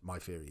because my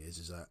theory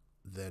is that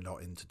they're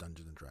not into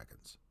Dungeons and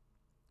Dragons.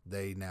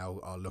 They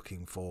now are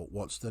looking for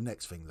what's the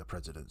next thing the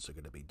presidents are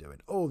going to be doing.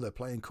 Oh, they're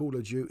playing Call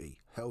of Duty.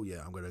 Hell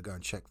yeah, I'm going to go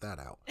and check that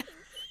out.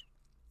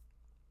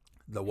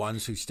 The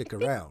ones who stick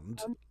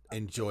around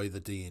enjoy the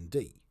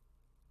D&D,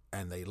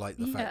 and they like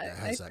the fact that it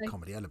has that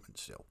comedy element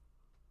still.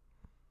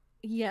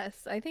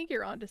 Yes, I think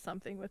you're onto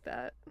something with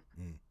that.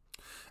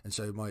 And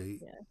so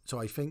so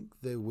I think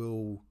there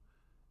will,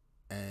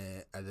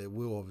 And there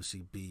will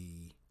obviously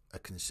be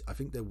I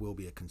think there will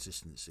be a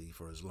consistency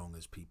for as long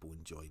as people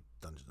enjoy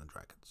Dungeons and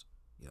Dragons,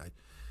 you know.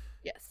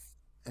 Yes.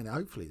 And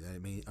hopefully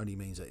that only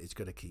means that it's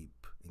going to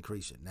keep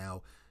increasing.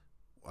 Now,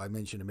 I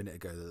mentioned a minute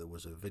ago that there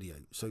was a video.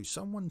 So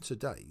someone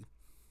today,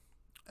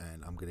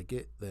 and I'm going to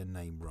get their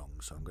name wrong,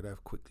 so I'm going to have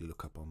to quickly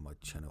look up on my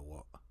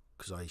channel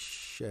because I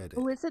shared it.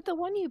 Oh, is it the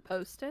one you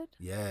posted?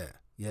 Yeah.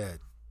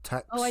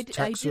 I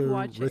did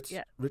watch it.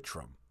 Yeah.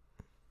 Ritram.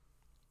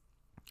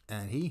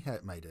 And he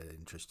had made an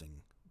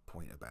interesting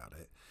point about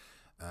it,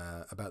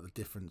 about the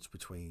difference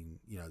between,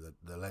 you know,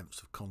 the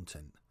lengths of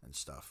content and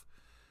stuff.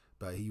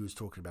 But he was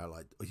talking about,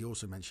 like, he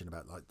also mentioned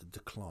about, like, the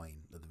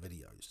decline of the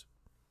videos.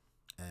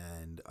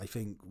 And I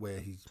think where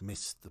he's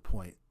missed the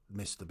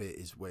bit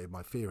is where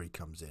my theory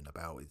comes in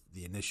about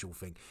the initial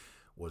thing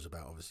was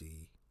about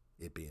obviously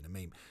it being a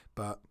meme.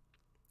 But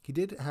he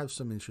did have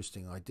some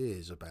interesting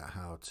ideas about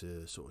how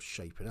to sort of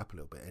shape it up a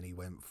little bit. And he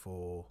went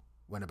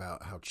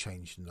about how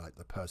changing, like,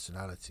 the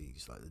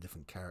personalities, like the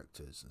different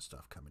characters and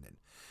stuff coming in.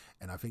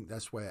 And I think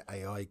that's where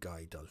AI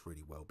Guy does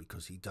really well,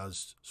 because he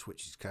does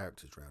switch his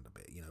characters around a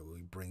bit, you know,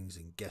 he brings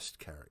in guest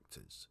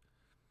characters.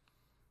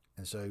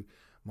 And so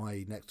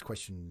my next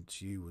question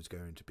to you was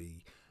going to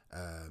be,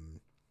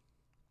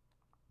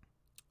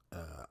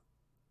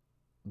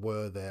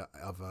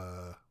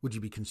 would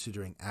you be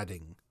considering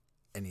adding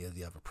any of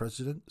the other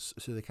presidents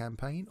to the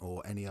campaign,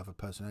 or any other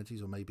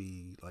personalities, or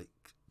maybe like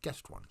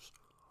guest ones?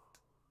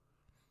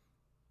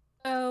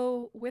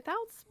 So,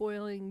 without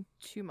spoiling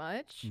too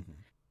much,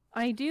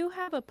 I do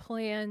have a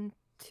plan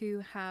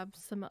to have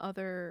some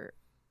other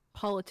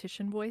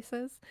politician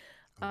voices.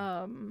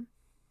 I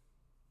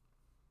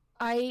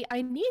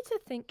need to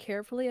think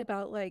carefully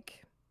about,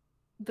 like,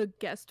 the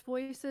guest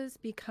voices,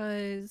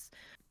 because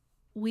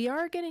we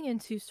are getting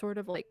into sort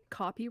of like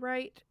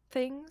copyright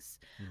things.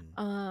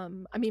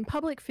 I mean,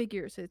 public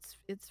figures,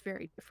 it's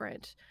very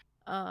different.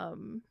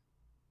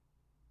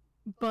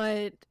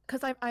 But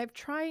because I've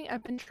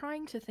been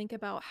trying to think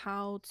about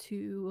how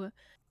to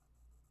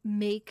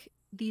make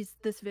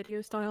this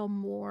video style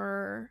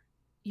more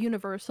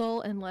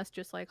universal and less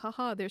just like,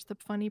 haha, there's the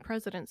funny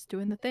presidents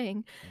doing the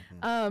thing.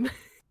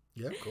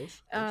 Yeah, of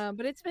course.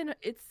 But it's been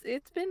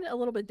a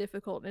little bit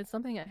difficult, and it's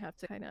something I have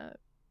to kind of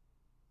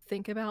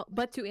think about.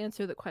 But to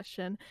answer the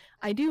question,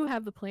 I do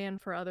have the plan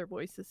for other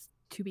voices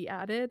to be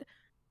added.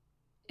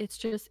 It's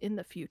just in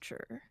the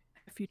future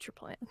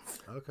plans.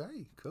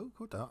 Okay, cool.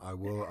 I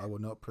will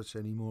not push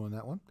any more on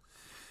that one.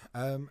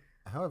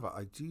 However,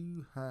 I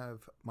do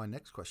have, my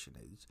next question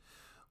is,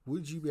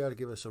 would you be able to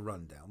give us a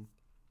rundown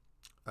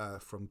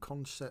from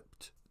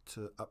concept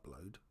to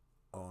upload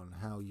on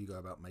how you go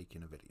about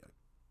making a video?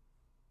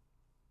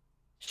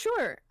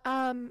 Sure.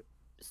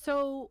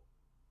 So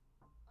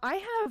I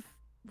have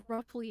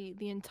roughly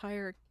the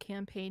entire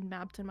campaign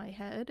mapped in my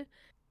head.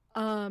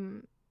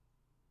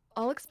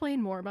 I'll explain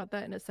more about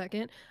that in a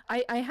second.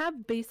 I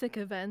have basic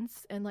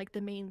events and like the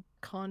main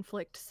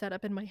conflict set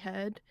up in my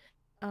head.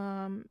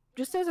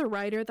 Just as a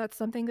writer, that's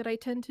something that I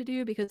tend to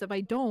do, because if I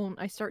don't,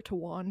 I start to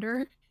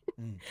wander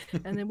and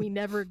then we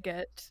never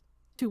get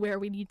to where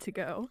we need to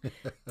go.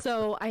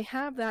 So I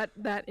have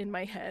that in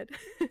my head.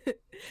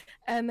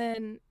 And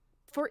then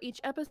for each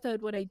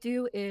episode, what I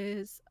do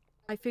is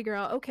I figure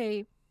out,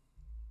 okay,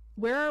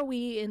 where are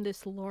we in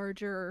this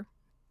larger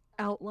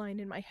outline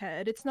in my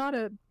head? It's not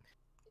a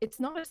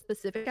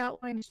specific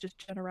outline, it's just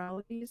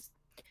generalities.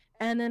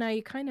 And then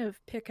I kind of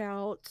pick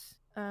out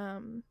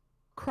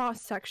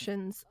cross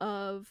sections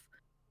of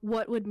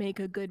what would make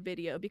a good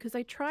video, because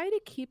I try to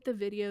keep the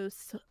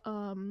videos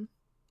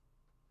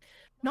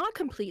not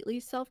completely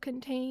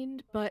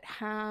self-contained, but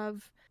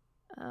have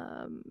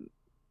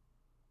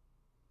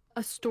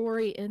a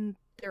story in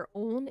their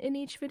own in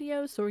each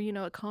video. So, you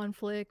know, a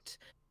conflict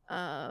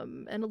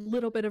and a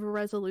little bit of a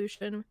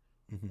resolution,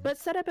 but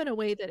set up in a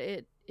way that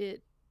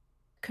it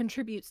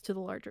contributes to the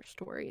larger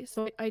story.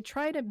 So I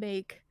try to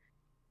make,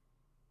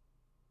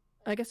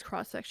 I guess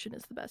cross-section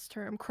is the best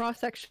term,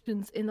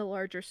 cross-sections in the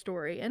larger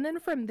story. And then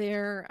from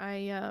there,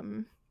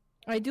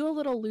 I do a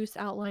little loose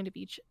outline of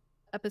each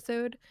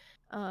episode,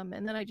 and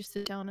then I just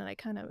sit down and I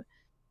kind of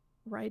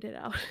write it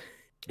out.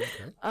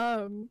 Okay.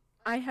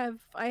 I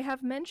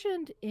have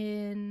mentioned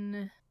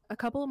in a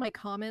couple of my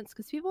comments,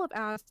 because people have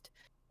asked,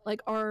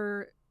 like,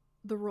 are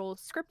the roles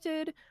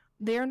scripted?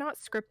 They are not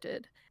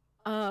scripted.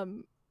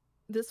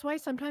 This is why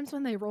sometimes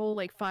when they roll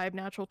like 5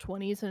 natural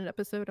 20s in an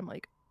episode, I'm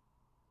like,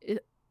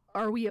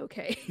 are we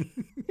okay?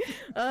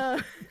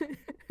 But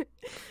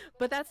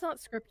that's not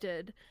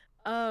scripted.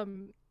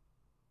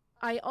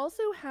 I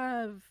also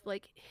have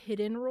like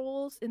hidden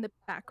roles in the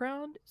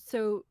background.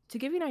 So to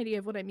give you an idea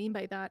of what I mean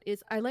by that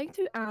is, I like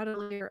to add a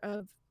layer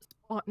of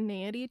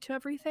spontaneity to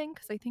everything,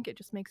 because I think it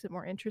just makes it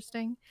more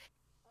interesting.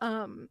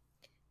 So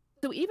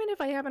even if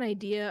I have an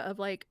idea of,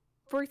 like,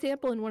 for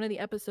example, in one of the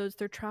episodes,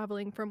 they're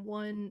traveling from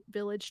one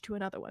village to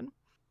another one,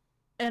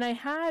 and I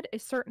had a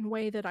certain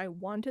way that I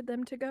wanted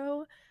them to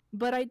go,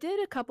 but I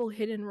did a couple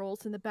hidden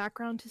roles in the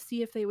background to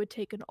see if they would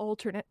take an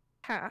alternate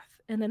path,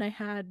 and then I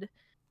had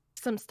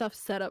some stuff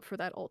set up for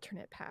that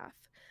alternate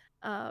path.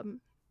 So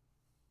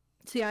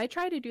yeah, I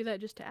try to do that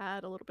just to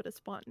add a little bit of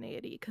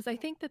spontaneity, because I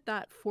think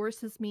that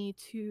forces me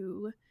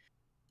to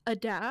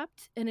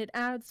adapt and it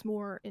adds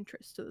more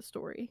interest to the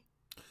story.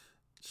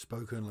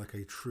 Spoken like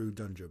a true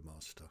dungeon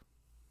master.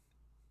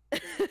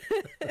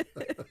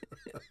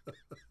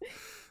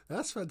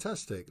 That's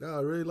fantastic. No,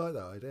 I really like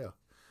that idea.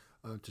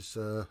 I'm just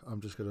going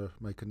to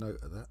make a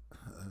note of that.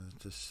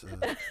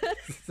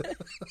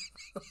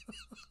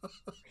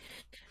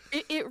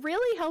 It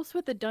really helps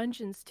with the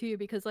dungeons too,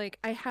 because like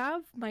I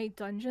have my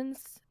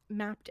dungeons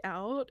mapped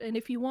out, and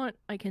if you want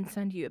I can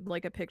send you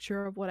like a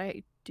picture of what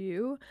I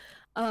do.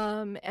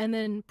 And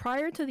then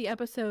prior to the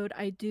episode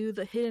I do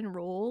the hidden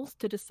roles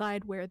to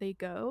decide where they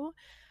go.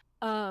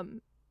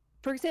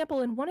 For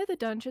example, in one of the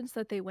dungeons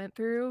that they went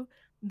through,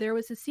 there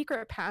was a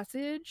secret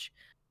passage.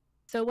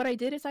 So what I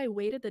did is I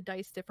weighted the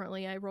dice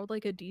differently. I rolled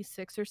like a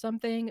d6 or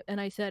something,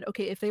 and I said,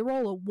 okay, if they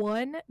roll a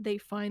 1, they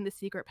find the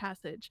secret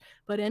passage,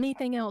 but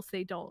anything else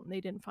they don't. They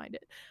didn't find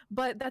it.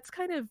 But that's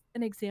kind of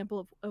an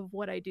example of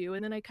what I do,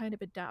 and then I kind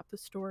of adapt the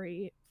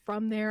story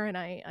from there, and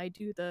I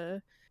do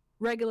the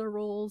regular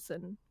rolls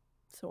and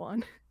so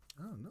on.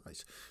 Oh,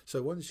 nice.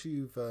 So once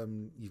you've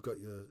got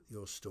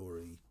your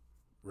story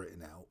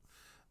written out,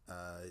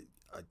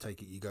 I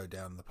take it you go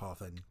down the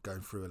path and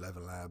going through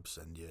 11 labs,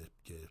 and you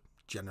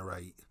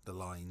generate the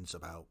lines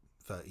about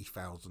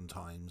 30,000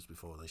 times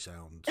before they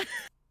sound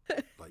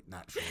like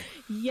natural.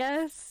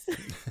 Yes.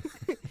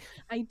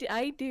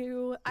 I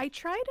do. I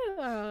try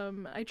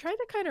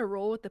to kind of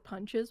roll with the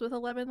punches with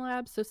 11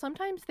 labs. So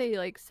sometimes they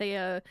like say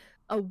a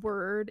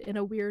word in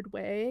a weird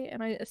way,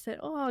 and I said,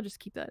 "Oh, I'll just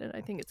keep that in."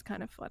 I think it's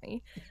kind of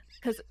funny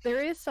because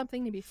there is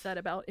something to be said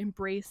about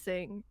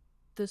embracing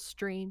the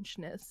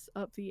strangeness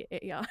of the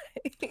AI.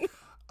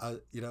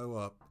 You know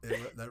what?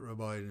 That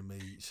reminded me.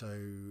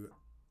 So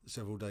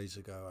several days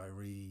ago, I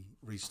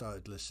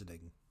restarted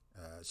listening.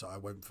 So I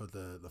went for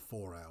the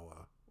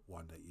 4-hour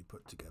one that you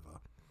put together.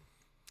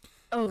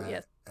 Oh,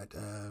 yes.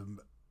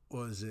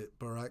 What is it?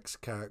 Barack's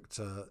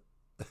character.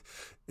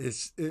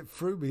 It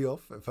threw me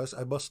off at first.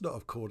 I must not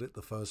have caught it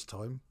the first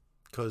time,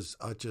 because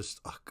I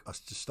just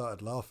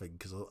started laughing,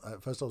 because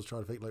at first I was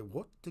trying to think, like,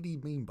 what did he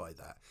mean by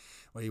that?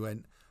 When he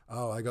went,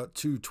 "Oh, I got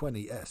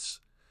 220s,"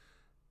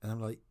 and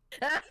I'm like,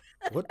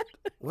 what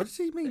does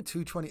he mean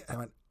 220? I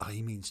went, oh,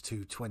 he means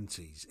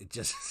 220s. It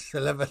just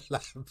 11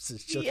 labs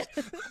is just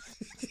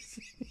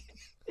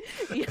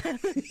yeah.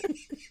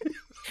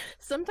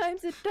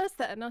 Sometimes it does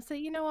that, and I'll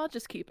say, I'll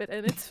just keep it,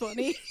 and it's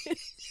funny.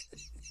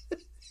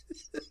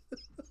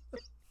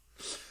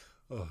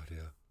 Oh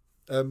dear.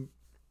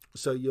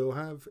 So we'll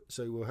have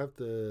say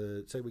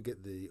we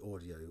get the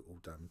audio all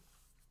done.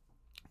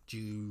 Do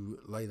you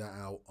lay that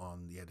out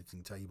on the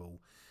editing table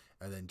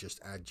and then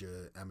just add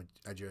your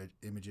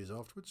images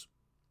afterwards?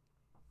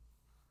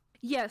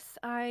 Yes,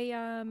 I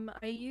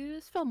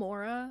use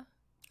Filmora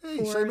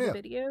for the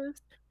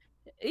videos.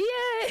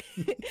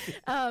 Yay!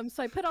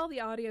 So I put all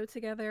the audio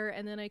together,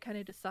 and then I kind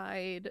of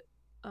decide,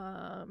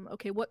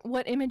 okay,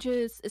 what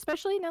images,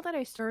 especially now that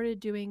I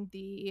started doing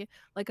the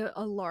like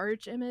a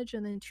large image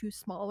and then 2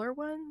 smaller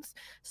ones.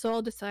 So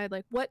I'll decide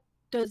like what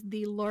does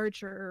the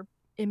larger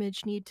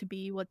image need to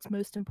be, what's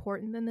most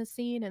important in the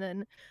scene, and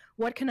then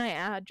what can I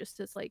add just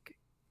as like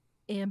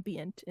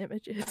ambient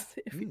images,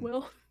 if you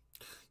will.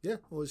 Yeah,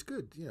 well, it's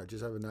good,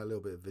 just having that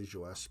little bit of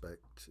visual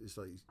aspect. It's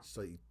like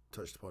you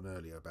touched upon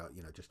earlier about,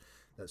 just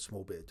that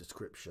small bit of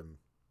description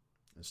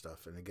and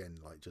stuff. And again,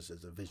 like just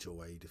as a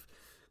visual aid,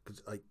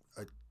 because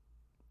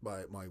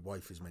my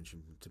wife has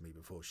mentioned to me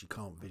before, she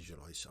can't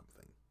visualize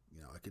something.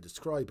 I could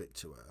describe it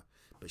to her,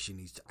 but she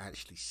needs to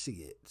actually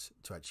see it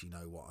to actually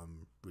know what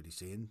I'm really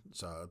seeing.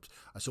 So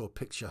I sort of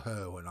picture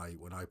her when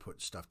I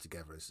put stuff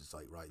together. It's just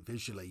like, right,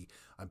 visually,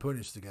 I'm putting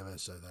this together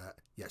so that,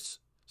 yes,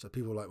 so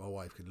people like my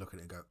wife can look at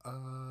it and go,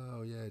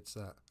 oh, yeah, it's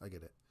that. I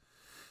get it.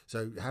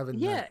 So having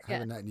that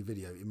in your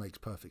video, it makes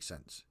perfect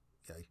sense.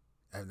 Okay,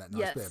 having that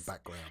nice bit of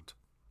background.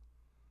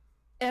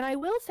 And I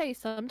will say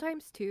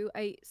sometimes too,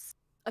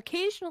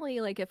 occasionally,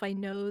 like if I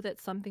know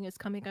that something is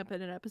coming up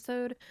in an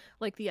episode,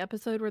 like the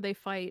episode where they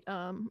fight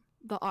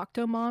the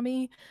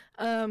Octomommy,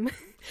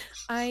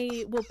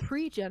 I will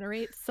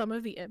pre-generate some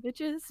of the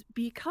images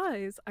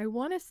because I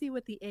want to see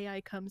what the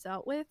AI comes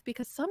out with,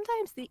 because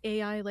sometimes the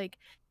AI like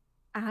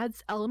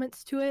adds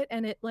elements to it,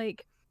 and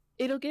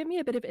it'll give me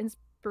a bit of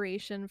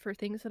inspiration for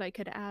things that I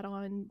could add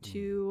on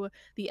to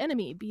the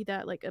enemy, be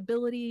that like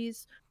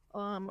abilities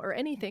or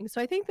anything.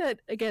 So I think that,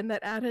 again,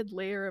 that added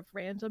layer of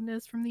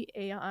randomness from the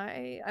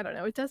AI, I don't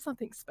know, it does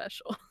something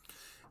special.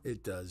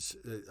 It does.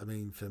 I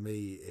mean, for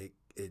me,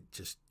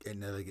 it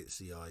never gets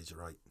the eyes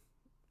right.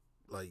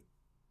 Like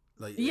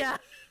yeah,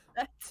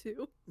 that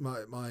too.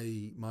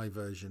 My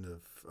version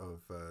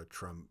of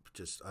Trump,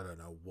 just, I don't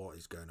know what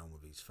is going on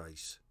with his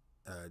face.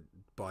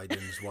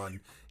 Biden's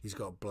one, he's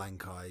got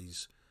blank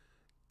eyes.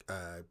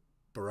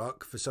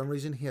 Barack, for some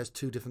reason, he has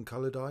 2 different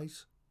coloured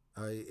eyes.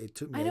 It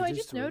took me ages. I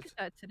just noticed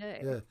that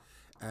today. Yeah,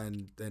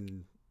 and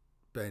then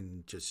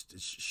Ben just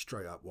is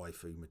straight up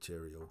waifu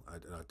material. I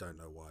don't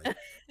know why.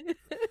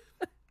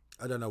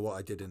 I don't know what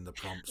I did in the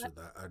prompts with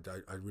that.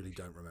 I really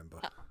don't remember.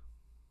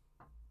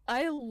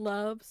 I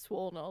love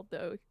Swolnald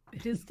though.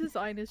 His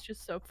design is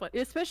just so fun,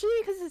 especially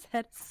because his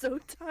head is so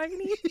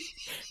tiny. It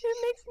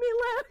makes me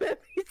laugh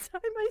every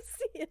time I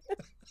see it.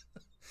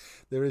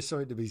 There is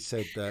something to be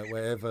said that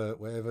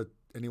wherever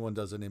anyone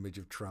does an image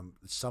of Trump,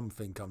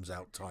 something comes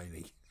out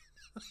tiny.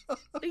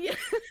 Yeah.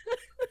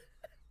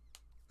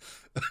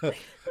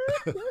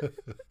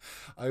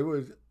 I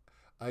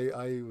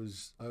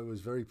was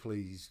very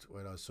pleased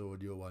when I saw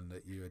in your one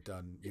that you'd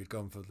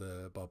gone for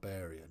the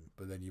barbarian,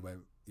 but then you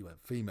went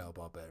female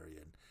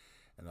barbarian,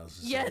 and I was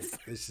just yes,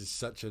 like, this is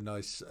such a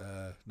nice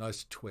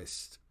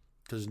twist,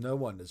 because no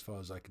one, as far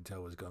as I can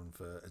tell, has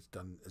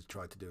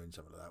tried to do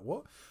something like that.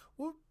 What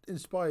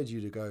inspired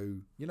you to go,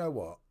 you know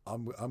what,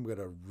 I'm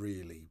gonna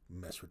really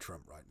mess with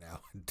Trump right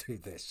now and do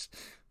this.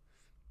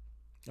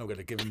 I'm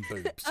gonna give him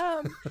boobs.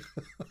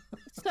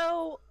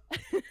 So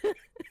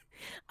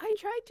I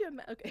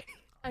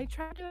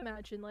tried to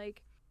imagine,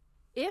 like,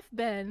 if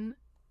Ben,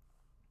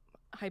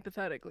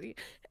 hypothetically,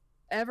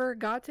 ever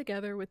got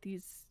together with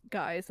these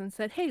guys and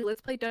said, hey,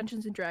 let's play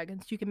Dungeons and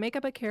Dragons. You can make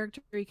up a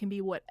character, you can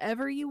be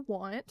whatever you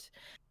want.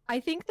 I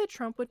think that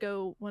Trump would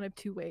go one of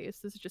two ways.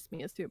 This is just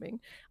me assuming.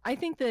 I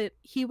think that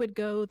he would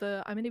go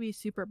the I'm going to be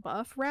super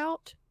buff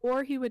route,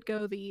 or he would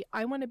go the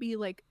I want to be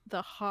like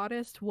the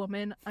hottest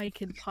woman I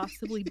can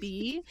possibly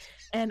be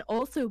and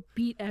also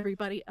beat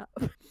everybody up.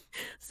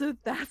 So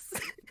that's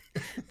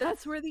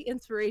where the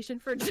inspiration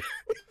for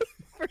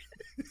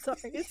sorry,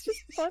 it's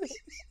just funny.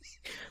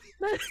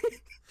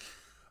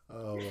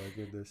 Oh my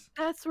goodness.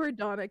 That's where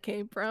Donna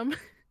came from.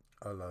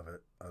 I love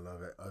it.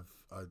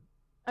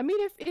 I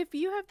mean, if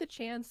you have the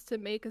chance to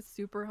make a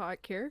super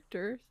hot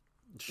character,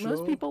 sure,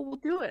 most people will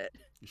do it.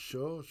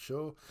 Sure.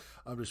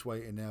 I'm just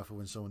waiting now for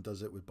when someone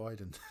does it with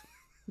Biden.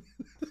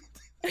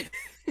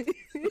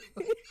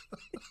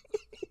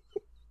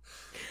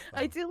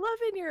 I do love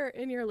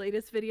in your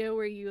latest video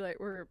where you like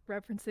were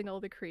referencing all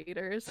the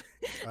creators,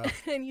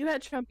 and you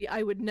had Trumpy.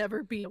 I would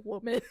never be a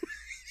woman.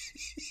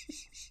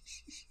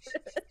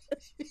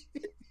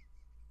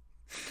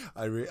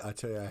 I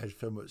tell you, I had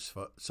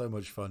so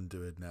much fun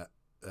doing that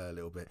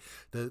little bit.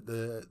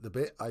 The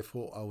bit I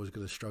thought I was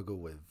going to struggle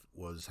with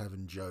was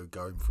having Joe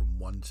going from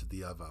one to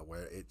the other,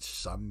 where it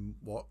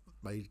somewhat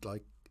made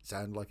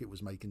sound like it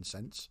was making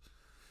sense.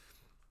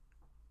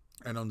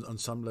 And on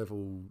some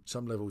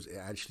levels, it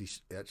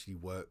actually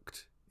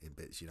worked in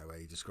bits. You know, where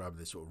you describe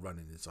this sort of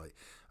running. It's like,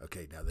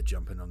 okay, now they're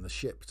jumping on the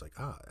ship. It's like,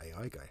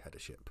 AI guy had a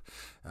ship.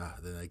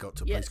 Then they got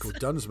to a place called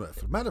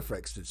Dunsmouth.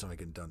 Manifrex did something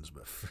in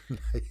Dunsmouth.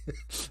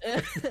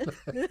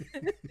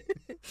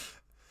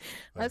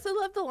 I also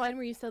love the line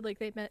where you said like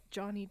they met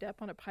Johnny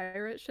Depp on a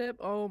pirate ship.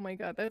 Oh my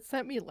god, that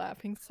sent me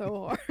laughing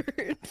so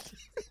hard.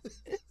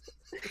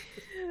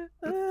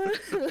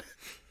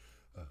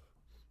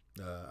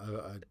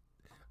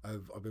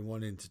 I've been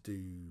wanting to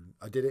do.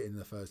 I did it in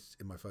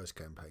my first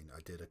campaign.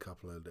 I did a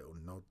couple of little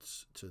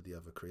nods to the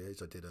other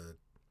creators. I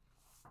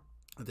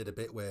did a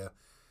bit where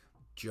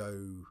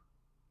Joe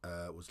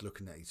was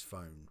looking at his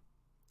phone,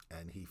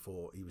 and he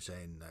was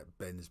saying that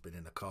Ben's been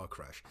in a car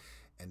crash.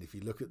 And if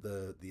you look at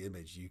the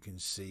image, you can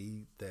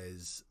see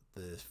there's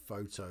the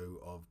photo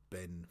of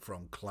Ben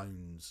from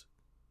Clone's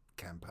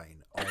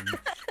campaign on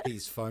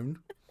his phone.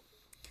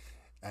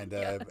 And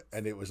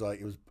and it was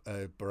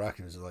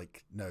Barack was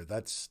like, no,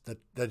 that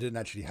didn't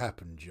actually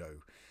happen, Joe.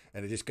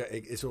 And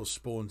it sort of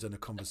spawns in a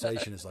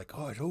conversation. It's like,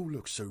 oh, it all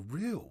looks so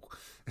real.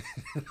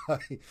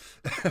 And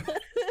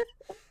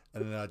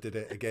then I did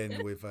it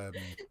again with I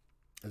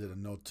did a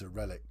nod to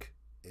Relic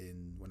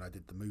when I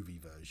did the movie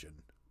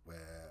version,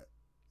 where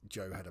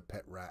Joe had a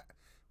pet rat,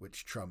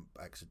 which Trump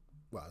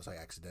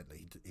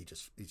accidentally, he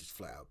just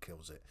flat out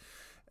kills it,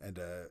 and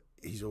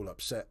he's all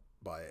upset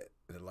by it.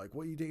 And they're like,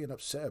 what are you getting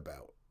upset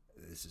about?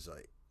 This is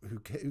like, who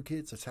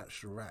kids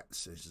attached to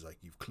rats? This is like,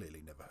 you've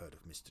clearly never heard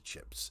of Mr.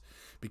 Chips,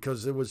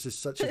 because there was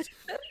just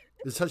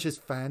there's such a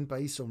fan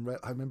base on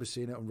I remember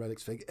seeing it on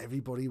Relic's thing.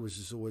 Everybody was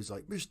just always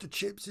like, Mr.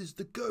 Chips is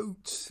the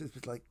goat. It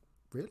was like,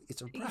 really?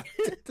 It's a rat.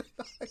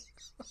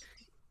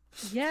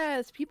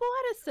 Yes, people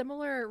had a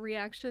similar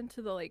reaction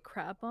to the like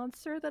crab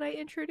monster that I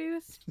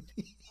introduced.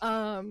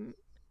 And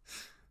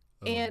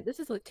this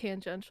is like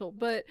tangential,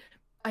 but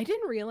I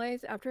didn't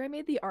realize after I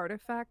made the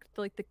artifact,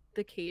 like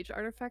the cage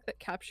artifact that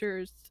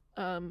captures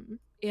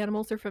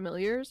animals or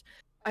familiars,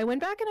 I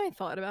went back and I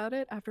thought about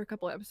it after a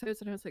couple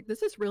episodes, and I was like,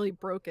 this is really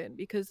broken,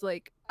 because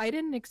like I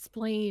didn't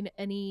explain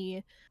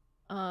any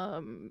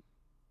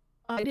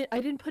I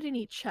didn't put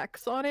any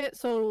checks on it.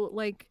 So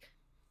like,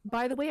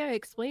 by the way I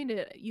explained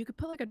it, you could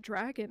put like a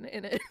dragon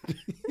in it.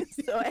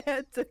 So I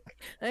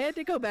had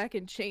to go back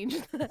and change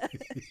that.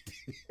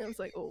 I was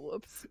like, oh,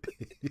 whoops.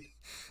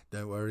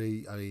 Don't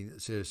worry. I mean,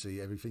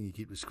 seriously, everything you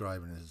keep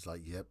describing is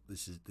like, yep,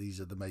 these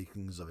are the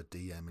makings of a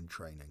DM in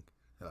training.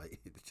 Like,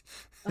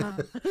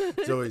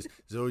 there's always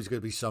going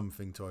to be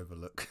something to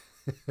overlook.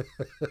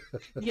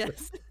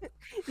 Yes.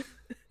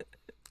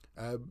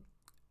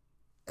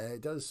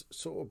 It does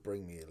sort of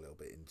bring me a little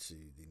bit into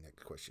the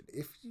next question.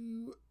 If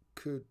you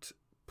could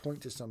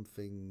point to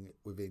something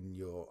within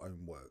your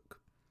own work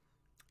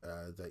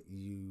that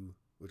you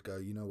would go,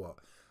 you know what,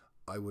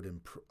 I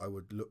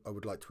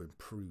would like to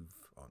improve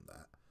on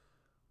that,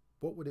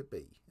 what would it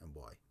be and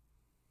why?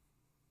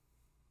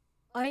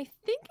 I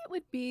think it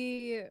would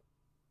be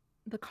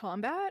the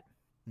combat.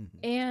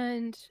 Mm-hmm.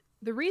 And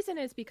the reason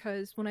is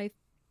because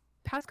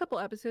past couple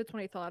episodes,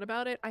 when I thought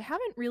about it, I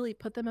haven't really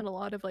put them in a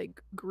lot of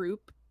like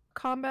group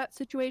combat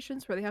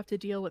situations where they have to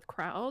deal with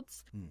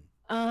crowds.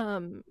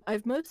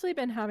 I've mostly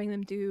been having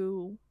them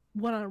do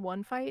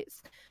one-on-one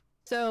fights.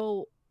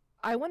 So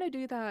I want to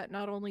do that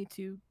not only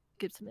to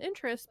get some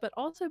interest, but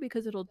also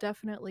because it'll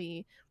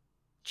definitely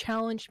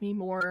challenge me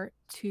more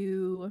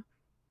to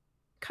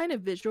kind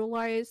of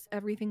visualize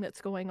everything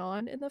that's going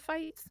on in the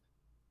fights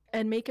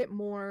and make it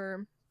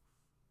more,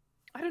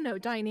 I don't know,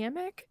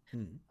 dynamic.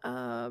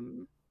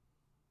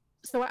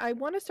 So I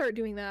want to start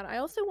doing that. I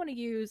also want to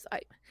use,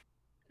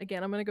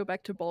 again, I'm going to go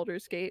back to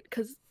Baldur's Gate,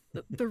 because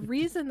the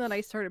reason that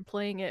I started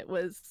playing it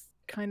was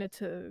kind of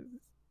to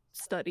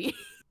study,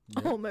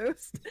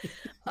 almost.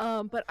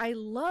 But I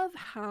love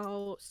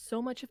how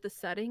so much of the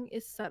setting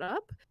is set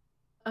up.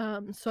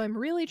 So I'm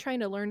really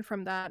trying to learn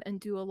from that and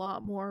do a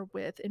lot more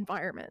with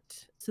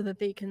environment so that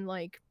they can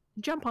like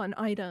jump on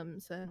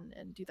items and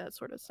do that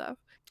sort of stuff.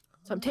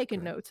 So I'm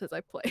taking notes as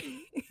I play.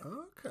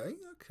 Okay.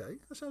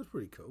 That sounds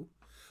pretty cool.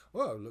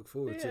 Well, I look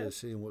forward to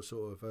seeing what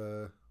sort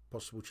of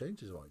possible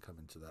changes might come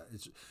into that.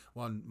 It's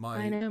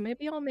I know,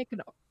 maybe I'll make an...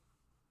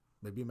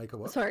 Maybe you make a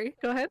what? Sorry,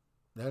 go ahead.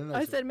 No.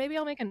 I said maybe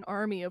I'll make an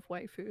army of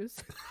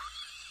waifus.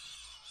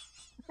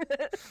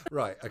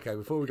 Right, okay,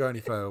 before we go any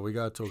further, we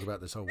got to talk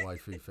about this whole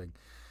waifu thing.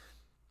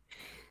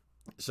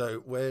 So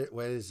where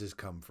does this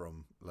come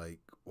from? Like,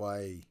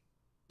 why...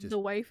 The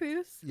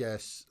waifus?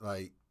 Yes,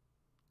 like...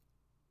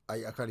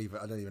 I don't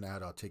even know how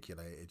to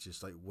articulate it. It's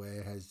just like,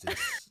 where has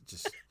this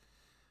just...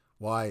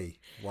 Why?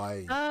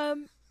 Why?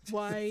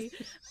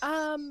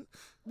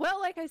 Well,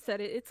 like I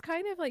said, it's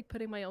kind of like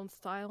putting my own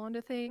style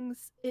onto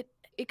things. It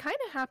kind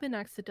of happened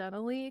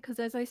accidentally, because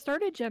as I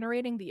started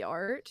generating the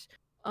art,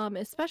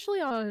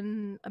 especially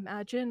on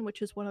Imagine,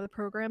 which is one of the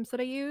programs that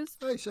I use.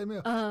 Hey, same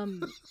here.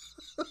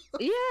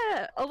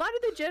 Yeah, a lot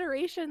of the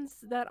generations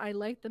that I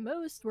liked the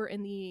most were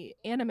in the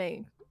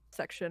anime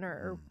section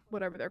or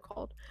whatever they're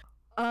called.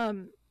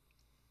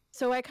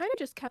 So I kind of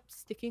just kept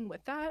sticking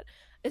with that,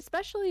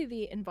 especially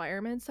the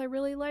environments I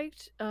really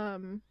liked. I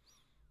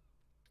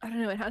don't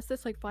know, it has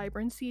this like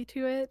vibrancy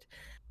to it.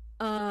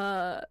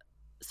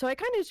 So I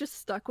kind of just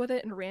stuck with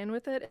it and ran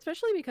with it,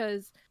 especially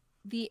because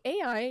the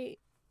AI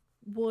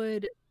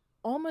would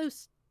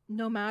almost,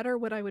 no matter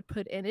what I would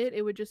put in it,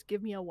 it would just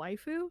give me a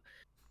waifu.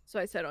 So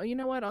I said, oh, you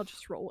know what? I'll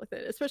just roll with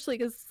it, especially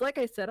because, like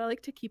I said, I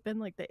like to keep in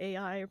like the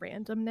AI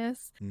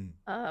randomness.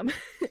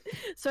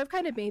 So I've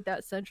kind of made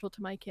that central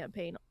to my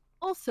campaign.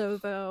 Also,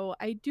 though,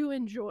 I do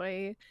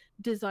enjoy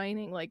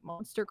designing like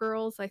monster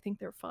girls. I think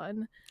they're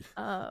fun.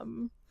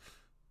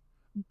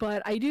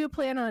 But I do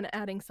plan on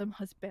adding some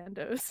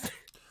husbandos.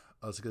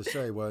 I was going to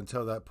say, well,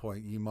 until that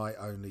point, you might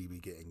only be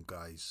getting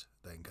guys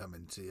then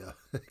coming to your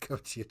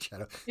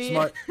channel.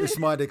 This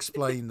might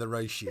explain the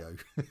ratio.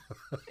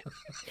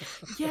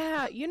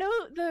 Yeah, you know,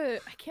 I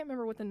can't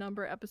remember what the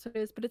number episode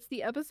is, but it's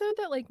the episode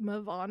that like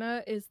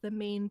Mavana is the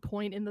main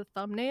point in the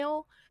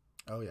thumbnail.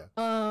 Oh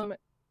yeah.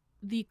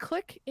 The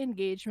click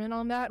engagement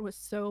on that was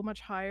so much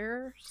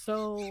higher,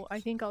 so I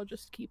think I'll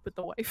just keep with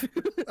the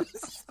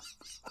waifus.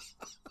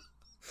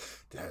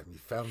 Damn,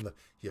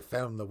 you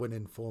found the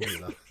winning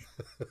formula.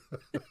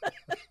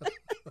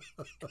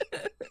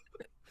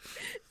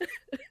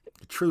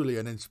 Truly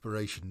an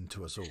inspiration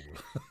to us all.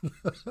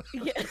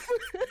 Yeah.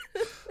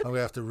 I'm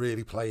gonna have to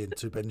really play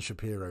into Ben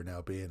Shapiro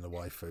now being the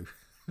waifu.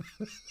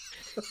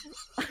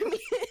 I mean,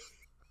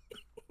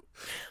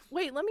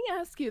 wait, let me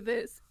ask you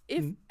this: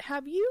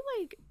 have you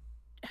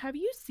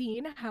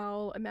seen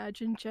how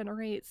Imagine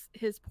generates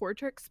his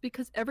portraits?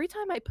 Because every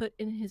time I put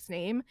in his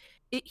name,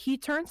 he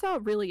turns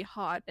out really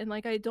hot, and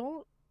like I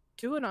don't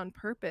do it on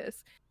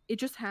purpose. It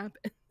just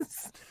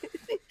happens.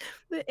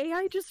 The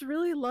AI just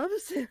really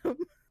loves him.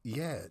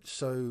 Yeah,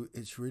 so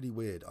it's really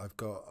weird. I've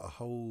got a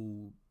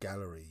whole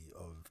gallery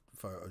of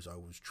photos I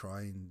was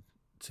trying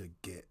to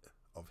get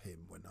of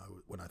him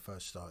when I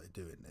first started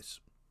doing this,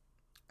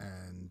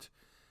 and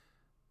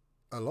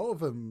a lot of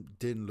them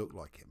didn't look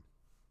like him.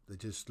 They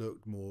just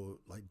looked more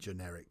like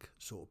generic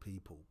sort of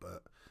people.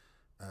 But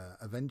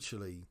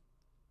eventually,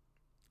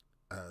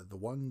 the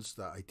ones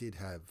that I did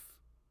have,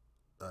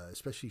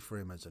 especially for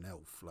him as an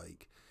elf,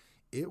 like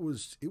it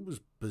was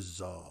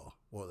bizarre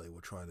what they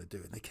were trying to do,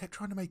 and they kept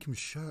trying to make him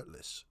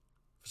shirtless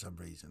for some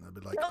reason. I'd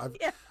be like,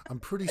 I'm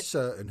pretty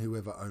certain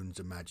whoever owns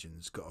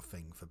Imagine's got a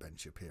thing for Ben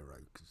Shapiro,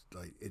 because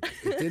like it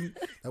didn't.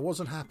 That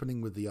wasn't happening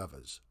with the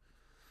others.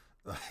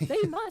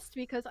 They must,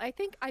 because I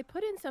think I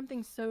put in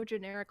something so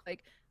generic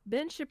like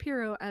Ben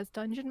Shapiro as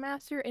Dungeon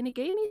Master, and it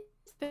gave me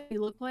they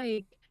look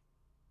like,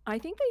 I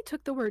think they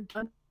took the word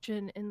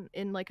dungeon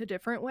in like a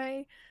different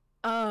way.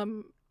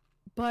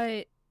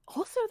 But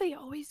Also, they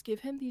always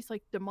give him these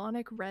like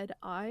demonic red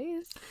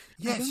eyes.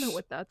 Yes. I don't know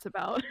what that's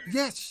about.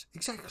 Yes,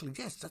 exactly.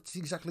 Yes, that's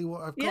exactly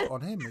what I've got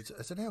on him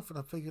as an elf. And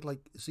I figured,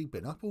 like, has he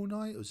been up all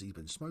night? Or has he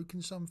been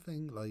smoking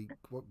something? Like,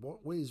 what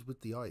is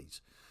with the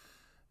eyes?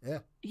 Yeah.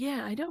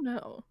 Yeah, I don't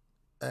know.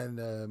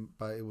 And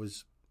but it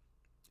was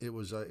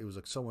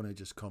like someone who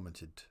just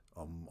commented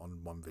on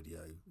one video.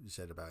 He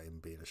said about him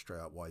being a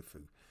straight up waifu,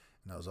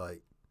 and I was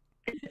like,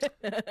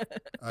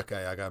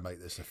 okay, I gotta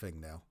make this a thing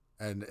now.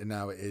 And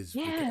now it is.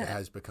 Yeah. It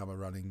has become a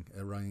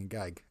running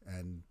gag,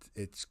 and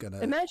it's gonna.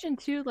 Imagine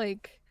too,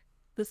 like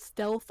the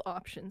stealth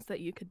options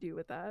that you could do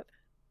with that.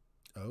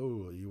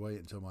 Oh, you wait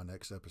until my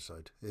next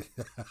episode.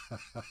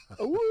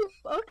 Oh,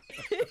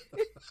 okay.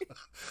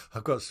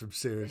 I've got some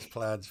serious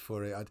plans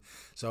for it.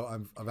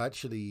 I'm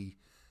actually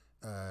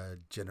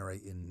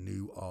generating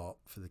new art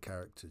for the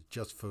characters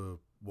just for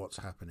what's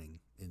happening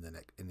in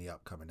the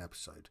upcoming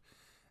episode,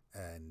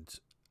 and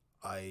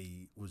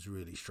I was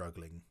really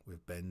struggling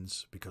with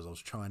Ben's because I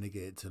was trying to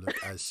get it to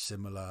look as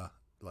similar,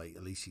 like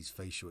at least his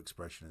facial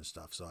expression and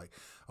stuff. So I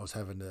was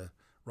having to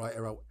write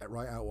out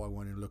what I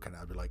wanted to look at.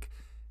 I'd be like,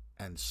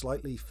 and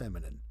slightly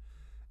feminine,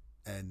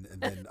 and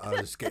then I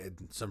was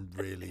getting some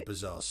really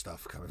bizarre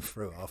stuff coming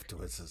through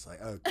afterwards. I was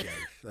like, okay,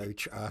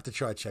 I have to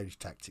try to change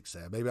tactics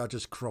there. Maybe I'll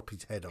just crop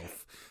his head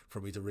off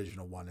from his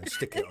original one and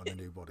stick it on a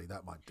new body.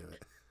 That might do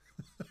it.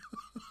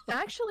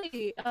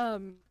 Actually,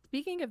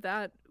 speaking of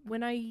that,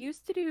 when I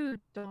used to do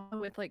Dawn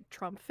with like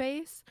Trump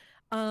face,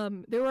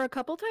 there were a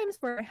couple times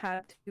where I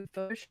had to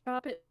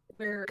Photoshop it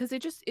because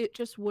it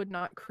just would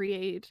not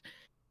create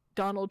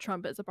Donald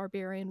Trump as a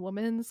barbarian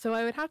woman. So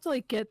I would have to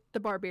like get the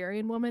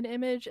barbarian woman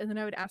image, and then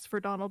I would ask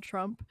for Donald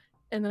Trump,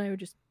 and then I would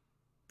just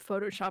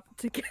Photoshop it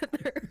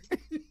together.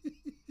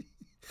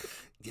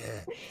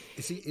 Yeah,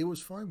 you see, it was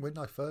fine when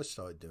I first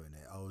started doing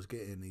it. I was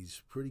getting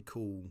these pretty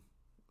cool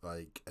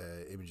like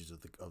images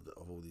of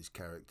all these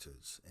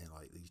characters in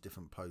like these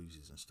different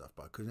poses and stuff,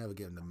 but I could never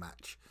get them to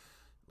match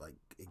like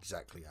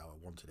exactly how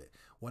I wanted it.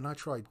 When I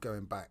tried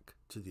going back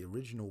to the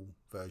original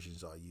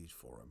versions I used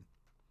for them,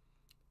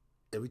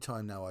 every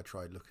time now I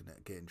tried looking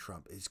at getting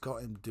Trump, it's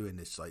got him doing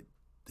this like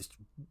this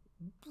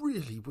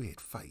really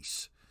weird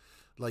face,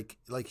 like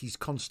he's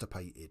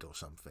constipated or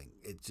something.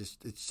 It's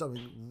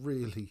something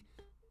really.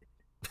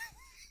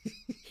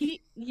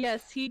 He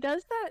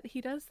does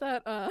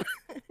that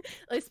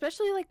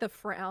especially like the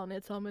frown,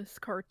 it's almost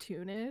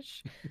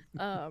cartoonish.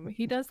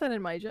 He does that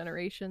in my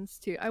generations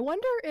too. I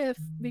wonder if,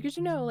 because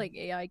like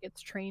AI gets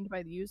trained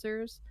by the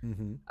users,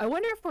 I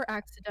wonder if we're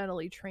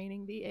accidentally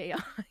training the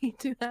AI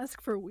to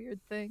ask for weird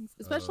things,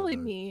 especially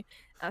me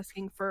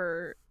asking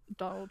for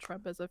Donald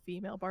Trump as a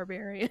female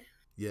barbarian.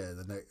 Yeah,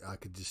 I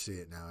could just see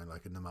it now, and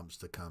like in the months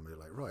to come, they're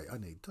like, right, I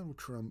need Donald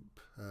Trump,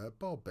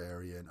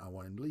 barbarian. I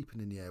want him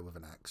leaping in the air with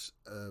an axe.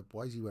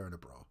 Why is he wearing a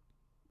bra?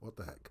 What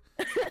the heck?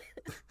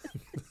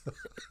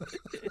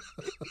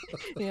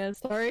 Yeah,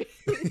 sorry.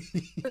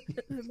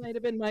 It might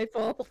have been my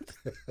fault.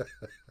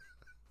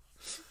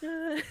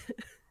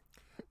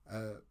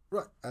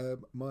 Right.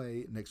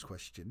 My next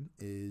question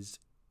is: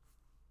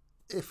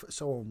 if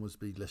someone was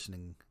be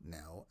listening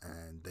now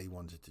and they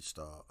wanted to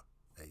start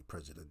a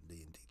President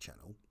D&D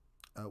channel,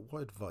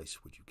 what advice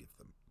would you give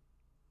them?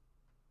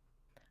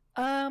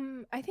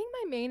 I think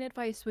my main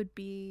advice would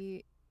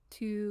be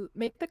to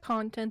make the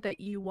content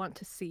that you want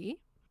to see.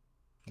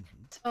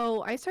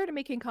 So I started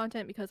making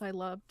content because I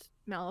loved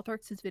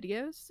Malatharx's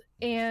videos,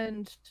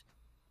 and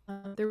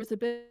there was a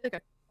bit like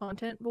a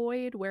content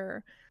void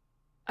where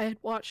I had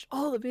watched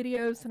all the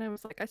videos and I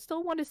was like, I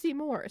still want to see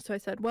more. So I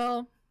said,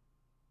 well,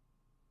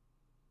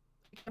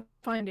 I can't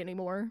find any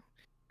more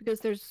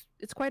because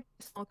it's quite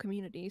a small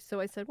community. So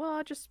I said, well,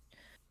 I'll just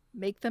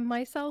make them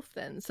myself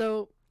then.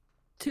 So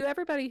to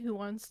everybody who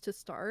wants to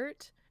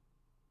start,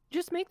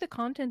 just make the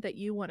content that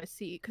you want to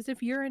see, because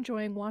if you're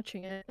enjoying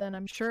watching it, then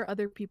I'm sure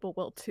other people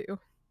will too.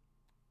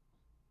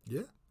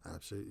 Yeah,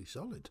 absolutely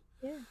solid.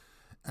 Yeah.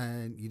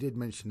 And you did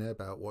mention there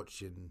about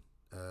watching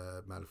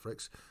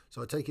Malatharx.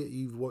 So I take it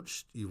you've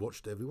watched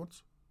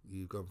everyone's.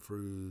 You've gone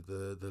through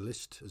the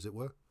list, as it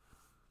were.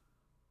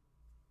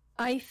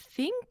 I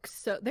think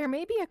so. There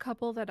may be a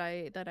couple that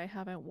I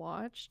haven't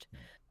watched,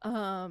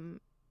 but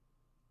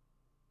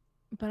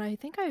I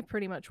think I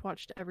pretty much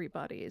watched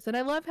everybody's. And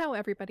I love how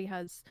everybody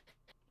has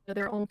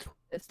their own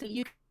twist.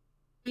 You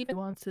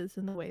nuances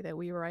in the way that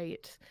we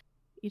write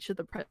each of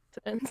the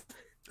presidents.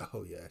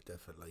 Oh yeah,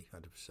 definitely,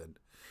 100%.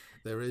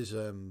 There is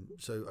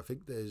so I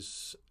think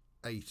there's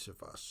 8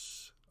 of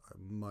us. I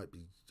might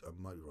be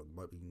wrong.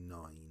 Might be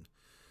 9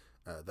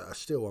 that are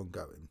still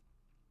ongoing.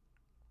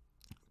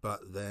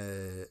 But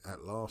there,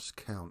 at last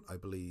count, I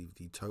believe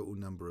the total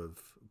number of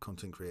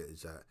content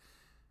creators that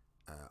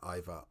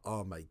either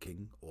are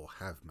making or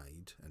have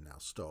made and now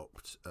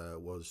stopped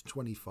was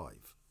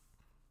 25.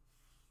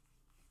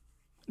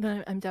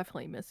 Then I'm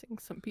definitely missing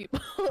some people.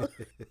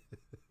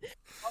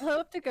 I'll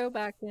have to go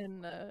back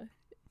and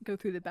go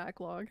through the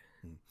backlog.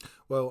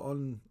 Well,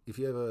 if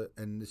you ever,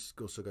 and this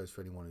also goes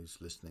for anyone who's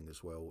listening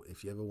as well,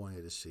 if you ever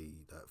wanted to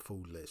see that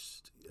full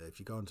list, if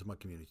you go onto my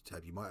community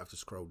tab, you might have to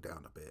scroll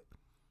down a bit.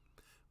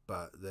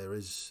 but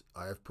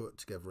I have put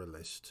together a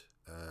list.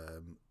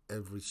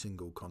 Every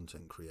single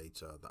content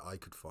creator that I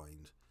could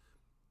find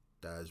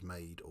that has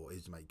made or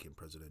is making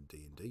President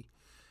D&D,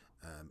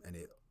 and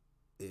it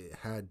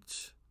had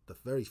the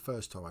very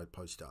first time I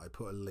posted it, I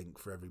put a link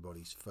for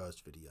everybody's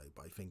first video,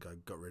 but I think I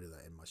got rid of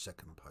that in my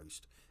second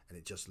post, and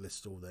it just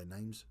lists all their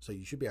names, so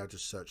you should be able to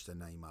search their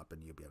name up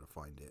and you'll be able to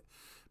find it.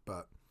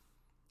 But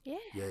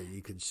yeah,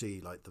 you can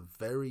see like the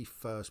very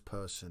first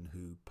person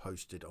who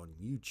posted on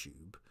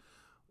YouTube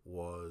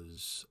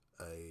was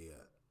it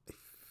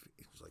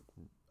was like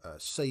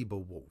Saber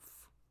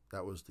Wolf.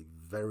 That was the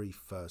very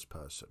first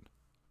person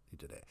who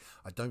did it.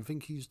 I don't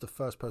think he's the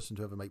first person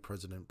to ever make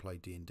President play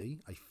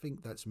D&D. I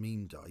think that's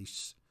Meme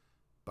Dice,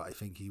 but I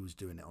think he was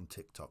doing it on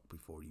TikTok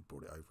before he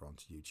brought it over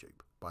onto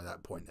YouTube. By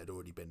that point, there'd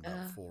already been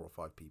about 4 or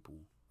 5 people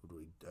who'd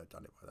already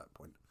done it by that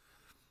point.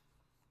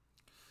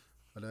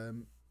 But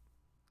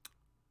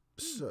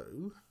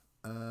so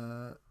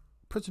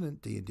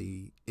President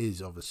D&D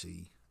is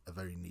obviously a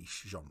very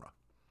niche genre.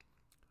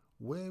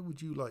 Where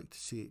would you like to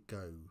see it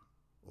go,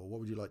 or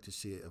what would you like to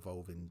see it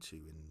evolve into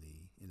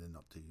in the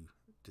not too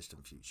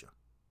distant future?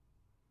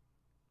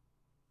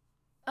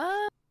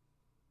 I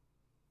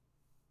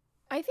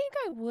think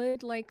I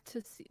would like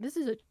to see, this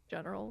is a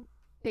general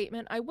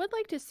statement, I would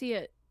like to see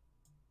it,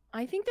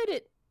 I think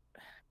that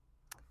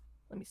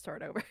let me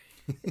start over.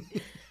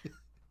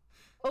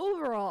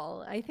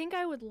 Overall, I think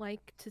I would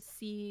like to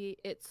see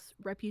its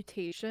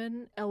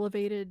reputation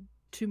elevated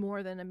to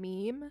more than a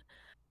meme.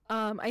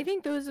 I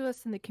think those of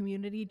us in the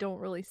community don't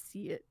really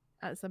see it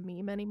as a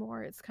meme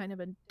anymore. It's kind of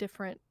a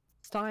different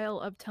style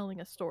of telling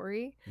a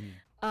story.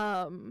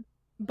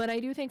 But I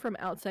do think from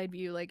outside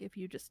view, like if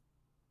you just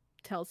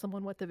tell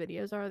someone what the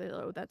videos are, they're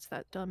like, oh, that's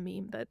that dumb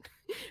meme that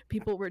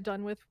people were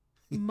done with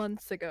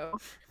months ago.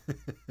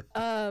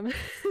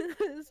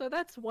 So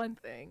that's one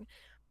thing.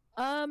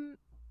 I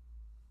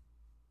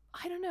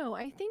don't know.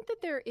 I think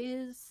that there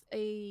is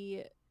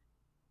a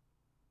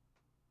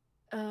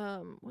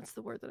what's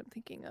the word that I'm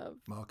thinking of?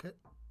 Market?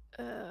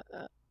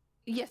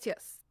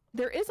 Yes.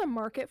 There is a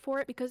market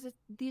for it because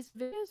these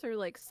videos are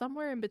like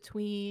somewhere in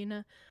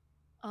between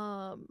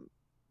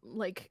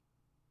like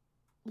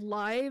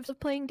lives of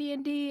playing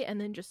D&D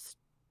and then just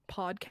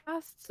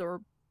podcasts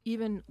or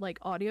even like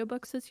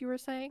audiobooks, as you were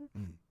saying.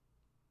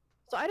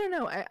 So I don't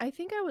know. I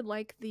think I would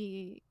like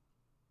the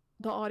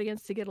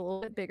audience to get a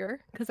little bit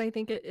bigger because I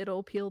think it'll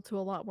appeal to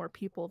a lot more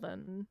people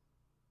than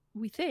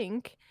we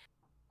think.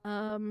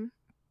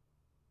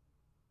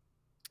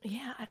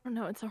 Yeah, I don't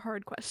know. It's a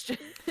hard question.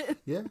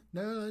 Yeah,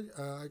 no,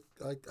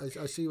 I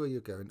see where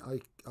you're going.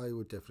 I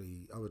would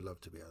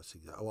love to be able to see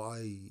that. What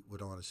I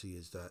would want to see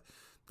is that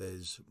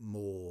there's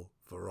more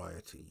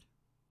variety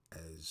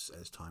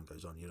as time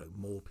goes on. You know,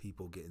 more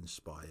people get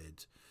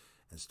inspired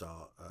and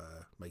start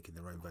making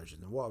their own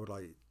versions. And what I would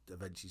like to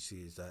eventually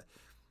see is that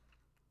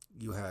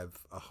you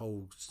have a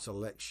whole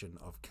selection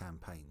of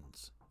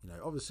campaigns. You know,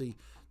 obviously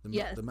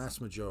the mass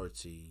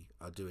majority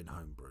are doing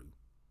homebrew.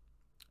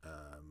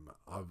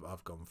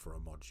 I've gone for a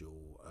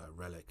module.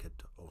 Relic had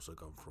also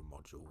gone for a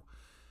module,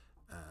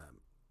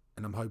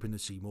 and I'm hoping to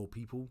see more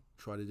people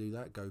try to do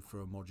that. Go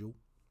for a module.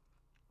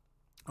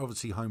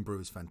 Obviously, homebrew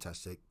is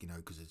fantastic, you know,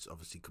 because it's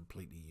obviously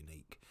completely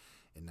unique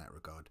in that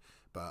regard.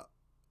 But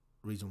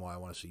the reason why I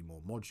want to see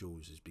more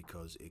modules is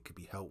because it could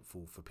be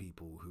helpful for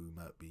people who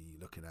might be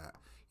looking at,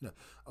 you know,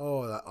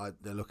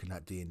 they're looking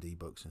at D&D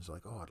books and it's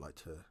like, I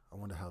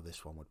wonder how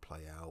this one would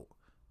play out.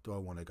 Do I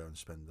want to go and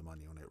spend the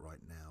money on it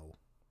right now?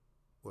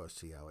 Well,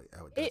 see how it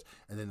does.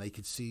 And then they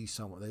could see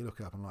they look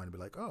it up online and be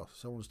like, oh,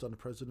 someone's done a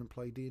President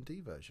Play D&D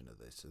version of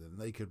this. And then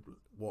they could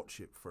watch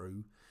it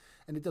through.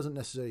 And it doesn't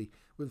necessarily,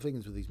 with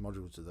things with these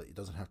modules, that it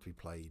doesn't have to be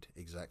played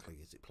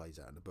exactly as it plays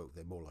out in the book.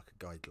 They're more like a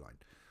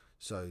guideline.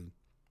 So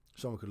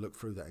someone could look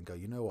through that and go,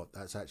 you know what,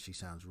 that actually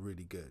sounds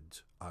really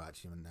good. I'm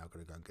actually now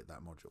going to go and get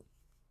that module.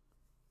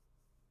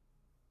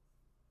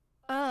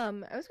 I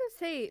was going to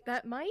say,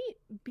 that might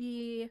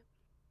be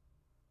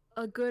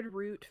a good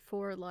route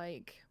for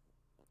like,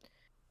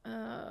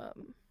 oh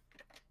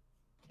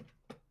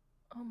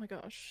my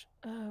gosh,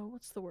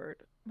 what's the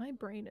word? My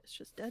brain is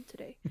just dead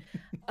today.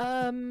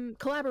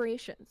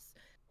 Collaborations.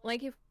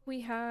 Like if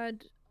we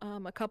had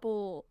a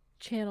couple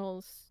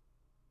channels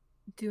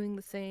doing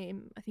the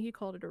same, I think you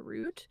called it a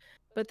route,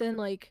 but then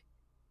like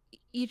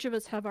each of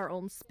us have our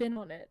own spin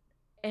on it,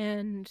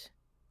 and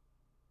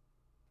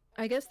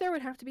I guess there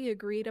would have to be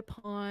agreed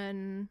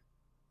upon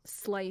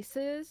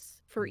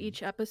slices for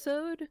each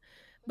episode,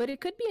 but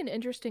it could be an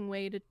interesting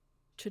way to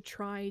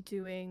try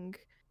doing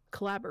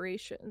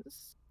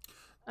collaborations.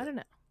 I don't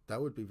know.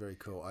 That would be very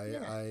cool.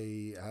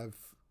 I have,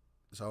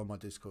 so on my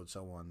Discord,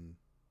 I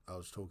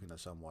was talking to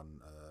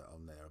someone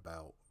on there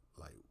about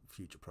like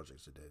future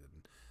projects I did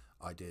and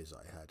ideas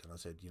I had, and I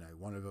said, you know,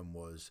 one of them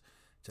was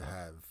to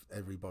have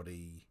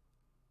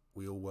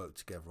we all work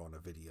together on a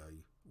video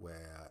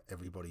where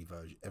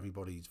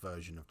everybody's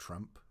version of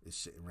Trump is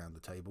sitting around the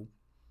table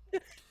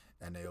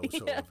and they all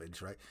sort of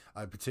interact.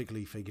 I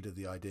particularly figured of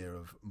the idea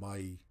of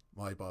my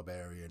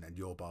barbarian and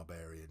your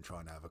barbarian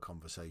trying to have a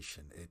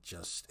conversation. It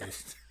just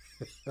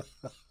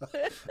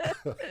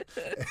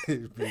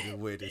It'd be the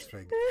weirdest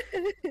thing.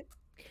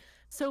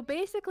 So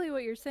basically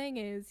what you're saying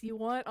is you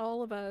want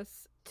all of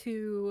us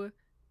to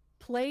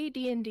play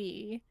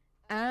D&D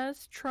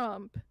as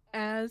Trump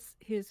as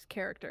his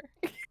character.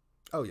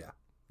 Oh yeah,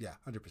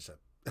 100%.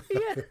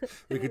 Yeah.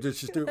 We could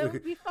just do. That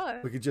would be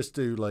fun. We could just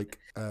do like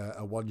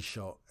a one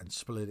shot and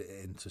split it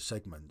into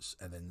segments,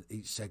 and then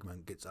each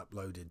segment gets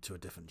uploaded to a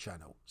different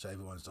channel. So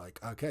everyone's like,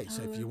 okay,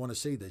 so if you want to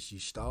see this, you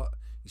start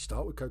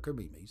with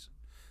Kokomimi's,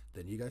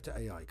 then you go to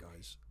AI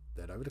guys,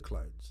 then over to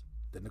clones,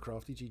 then the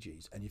Crafty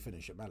GGs, and you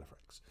finish at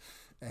Malifrex.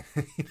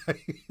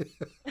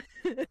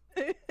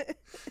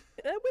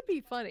 That would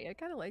be funny. I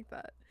kind of like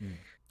that.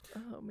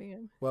 Oh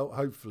man. Well,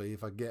 hopefully,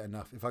 if I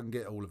can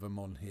get all of them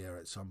on here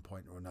at some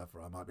point or another,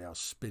 I might be able to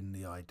spin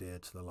the idea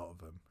to the lot of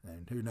them.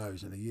 And who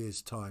knows, in a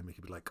year's time, it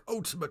could be like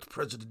Ultimate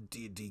President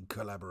D&D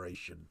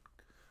collaboration.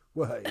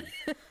 Way.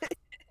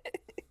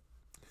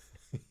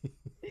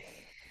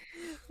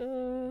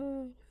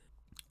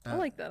 I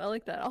like that.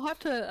 I'll have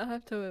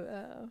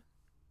to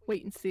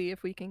wait and see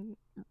if we can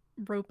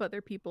rope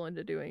other people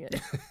into doing it.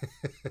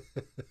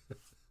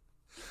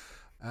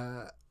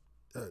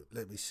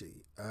 Let me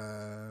see.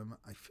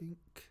 I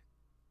think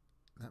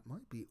that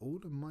might be all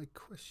of my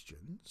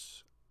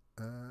questions.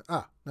 No,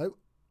 I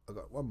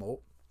got one more.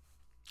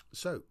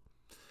 So,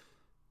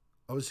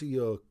 obviously,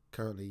 you're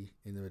currently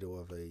in the middle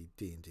of a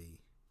D&D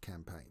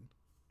campaign,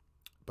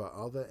 but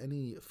are there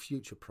any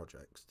future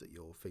projects that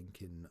you're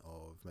thinking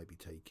of maybe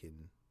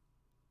taking,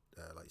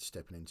 like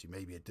stepping into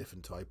maybe a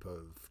different type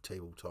of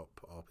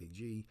tabletop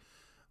RPG,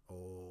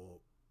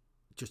 or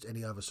just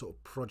any other sort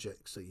of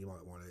projects that you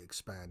might want to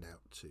expand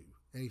out to?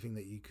 Anything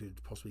that you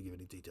could possibly give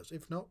any details?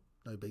 If not,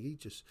 no biggie.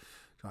 Just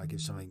try and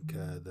give something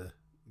the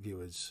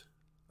viewers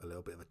a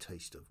little bit of a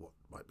taste of what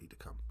might be to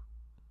come.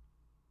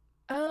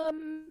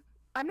 I'm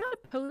not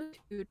opposed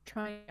to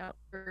trying out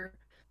for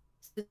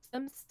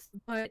systems,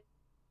 but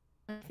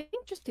I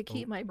think just to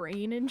keep my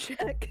brain in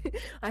check,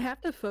 I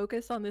have to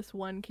focus on this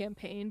one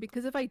campaign,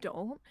 because if I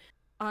don't,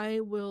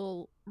 I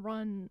will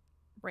run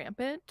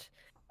rampant.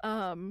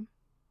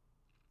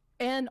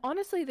 And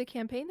honestly, the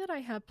campaign that I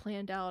have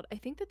planned out, I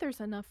think that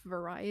there's enough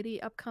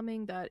variety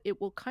upcoming that it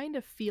will kind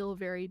of feel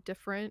very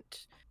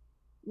different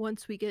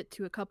once we get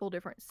to a couple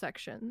different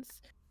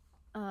sections.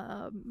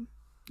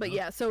 But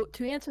yeah, so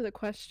to answer the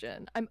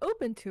question, I'm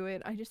open to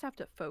it. I just have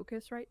to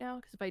focus right now,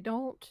 because if I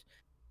don't,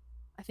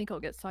 I think I'll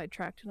get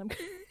sidetracked, and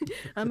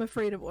I'm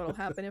afraid of what'll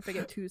happen if I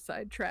get too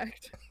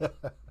sidetracked.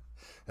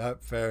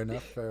 Fair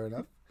enough.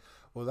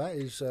 Well, that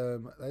is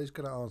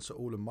going to answer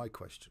all of my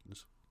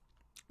questions.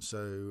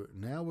 So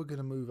now we're going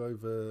to move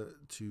over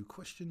to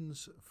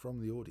questions from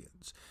the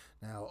audience.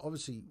 Now,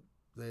 obviously,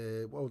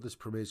 while this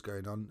premiere is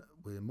going on,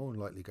 we're more than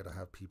likely going to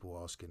have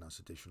people asking us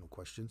additional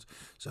questions.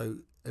 So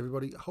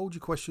everybody, hold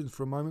your questions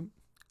for a moment.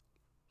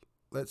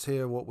 Let's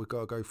hear what we've got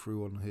to go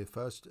through on here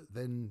first.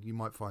 Then you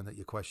might find that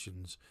your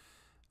questions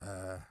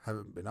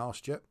haven't been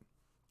asked yet.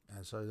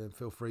 And so then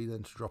feel free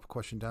then to drop a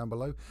question down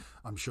below.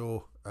 I'm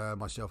sure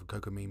myself and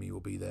Kokomimi will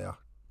be there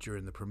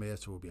during the premiere,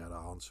 so we'll be able to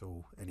answer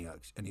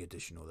any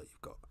additional that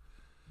you've got.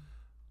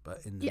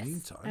 But in the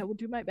meantime, I will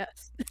do my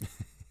best.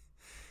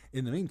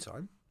 In the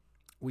meantime,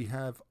 we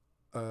have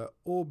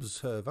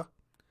Observer.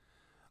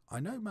 I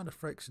know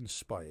Malifrex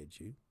inspired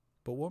you,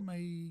 but what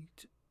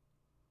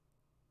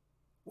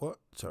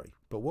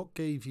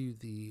gave you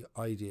the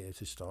idea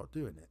to start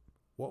doing it?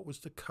 What was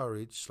the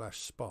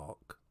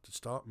courage/spark to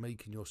start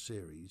making your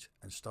series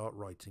and start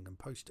writing and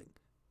posting?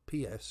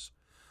 P.S.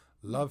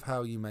 Love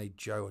how you made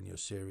Joe on your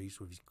series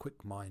with his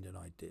quick mind and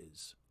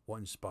ideas. What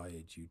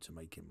inspired you to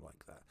make him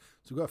like that?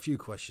 So we've got a few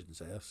questions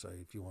there, so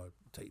if you want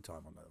to take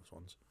time on those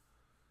ones.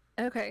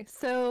 Okay,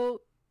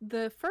 so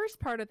the first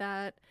part of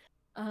that,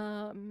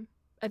 I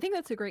think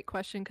that's a great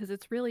question, because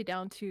it's really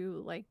down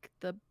to like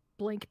the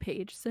blank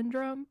page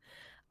syndrome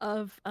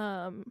of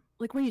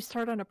like when you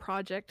start on a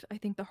project. I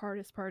think the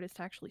hardest part is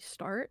to actually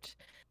start.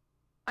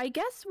 I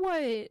guess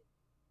what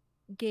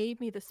gave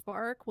me the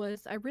spark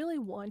was I really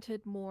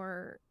wanted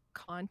more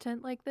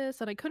content like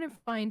this, and I couldn't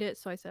find it,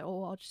 so I said,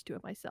 oh, I'll just do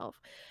it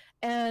myself.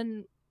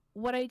 And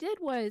what I did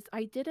was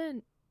I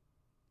didn't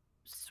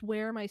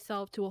swear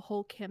myself to a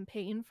whole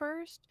campaign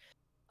first.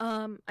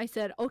 I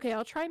said, okay,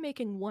 I'll try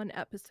making one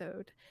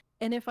episode,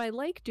 and if I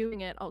like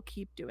doing it, I'll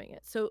keep doing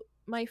it. So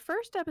my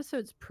first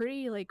episode's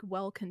pretty like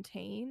well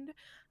contained.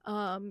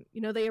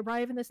 They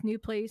arrive in this new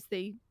place,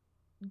 they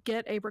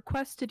get a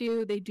request to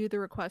do, they do the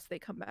request, they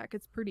come back.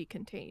 It's pretty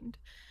contained.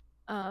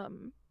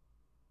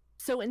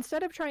 So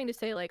instead of trying to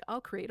say like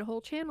I'll create a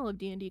whole channel of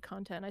D&D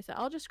content, I said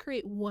I'll just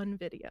create one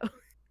video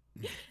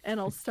and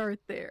I'll start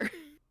there.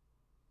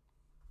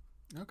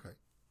 Okay.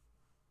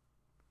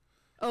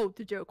 Oh,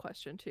 the Joe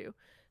question too.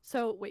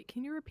 So wait,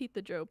 can you repeat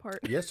the Joe part?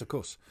 Yes, of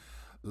course.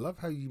 Love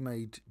how you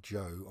made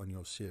Joe on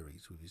your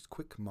series with his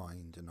quick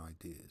mind and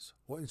ideas.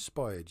 What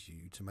inspired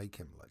you to make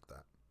him like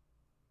that?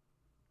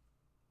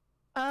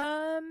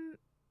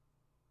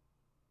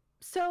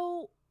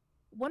 So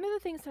one of the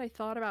things that I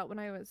thought about when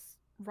I was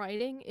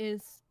writing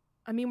is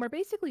I mean, we're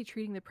basically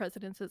treating the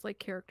presidents as like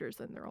characters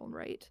in their own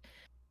right.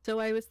 So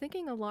I was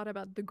thinking a lot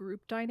about the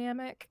group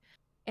dynamic,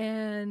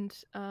 and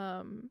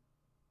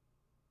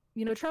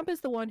you know, Trump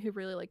is the one who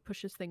really like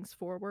pushes things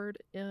forward.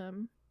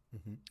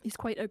 He's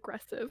quite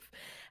aggressive,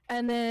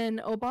 and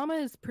then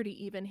Obama is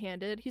pretty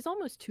even-handed. He's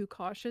almost too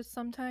cautious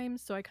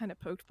sometimes, so I kind of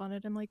poked fun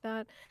at him like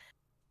that.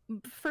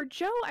 For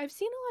Joe, I've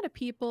seen a lot of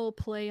people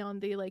play on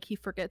the like he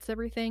forgets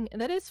everything, and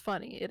that is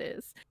funny. It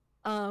is,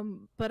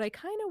 but I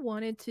kind of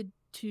wanted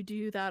to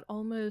do that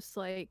almost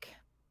like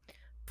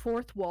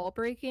fourth wall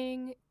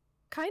breaking,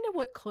 kind of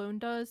what Clone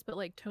does, but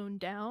like toned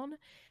down.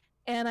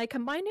 And I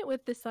combined it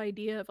with this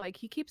idea of like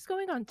he keeps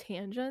going on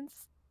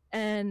tangents,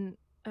 and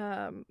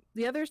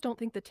the others don't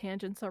think the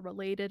tangents are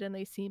related, and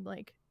they seem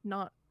like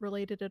not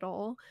related at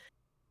all,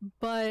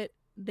 but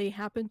they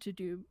happen to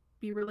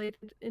be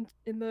related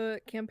in the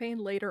campaign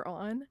later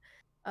on,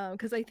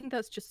 because I think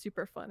that's just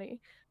super funny.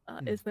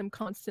 Is them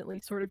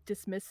constantly sort of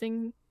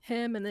dismissing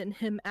him, and then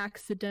him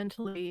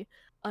accidentally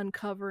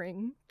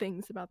uncovering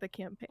things about the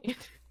campaign.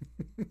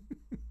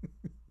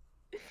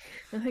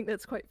 I think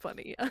that's quite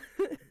funny.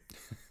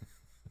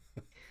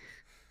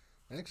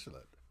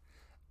 Excellent.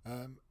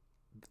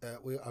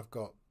 I've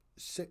got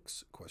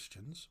 6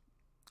 questions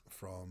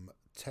from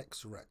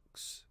Tex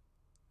Rex.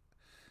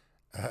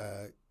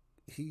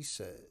 He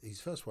said his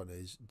first one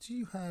is: do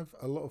you have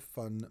a lot of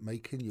fun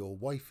making your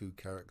waifu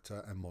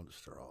character and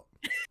monster art?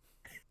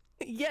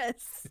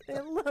 Yes,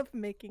 I love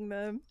making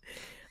them.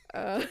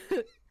 I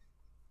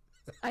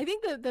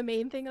think the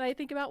main thing that I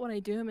think about when I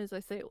do them is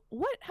I say,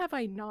 what have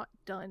I not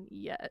done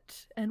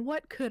yet, and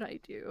what could I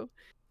do?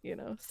 You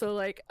know, so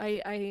like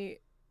I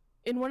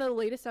in one of the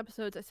latest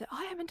episodes I said, oh,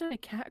 I haven't done a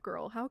cat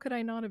girl. How could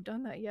I not have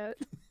done that yet?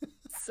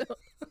 So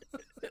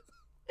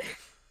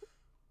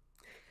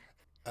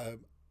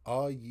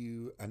are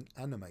you an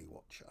anime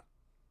watcher?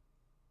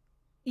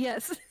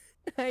 yes,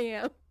 I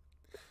am.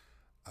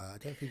 I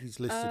don't think he's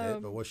listed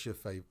it, but what's your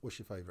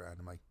favorite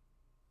anime?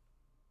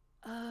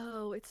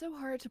 Oh, it's so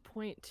hard to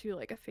point to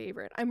like a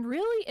favorite. I'm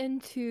really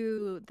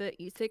into the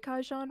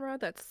isekai genre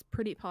that's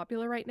pretty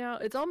popular right now.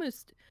 It's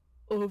almost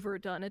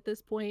overdone at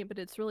this point, but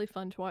it's really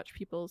fun to watch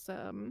people's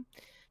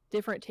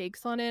different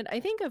takes on it. I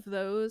think of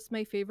those,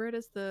 my favorite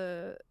is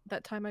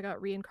that time I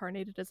got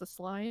reincarnated as a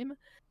slime.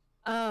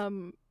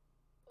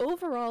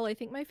 Overall, I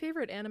think my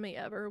favorite anime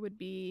ever would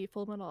be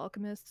Fullmetal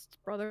Alchemist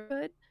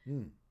Brotherhood.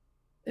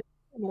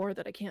 More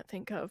that I can't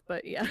think of,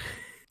 but yeah.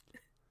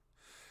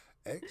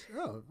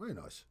 Oh, very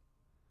nice.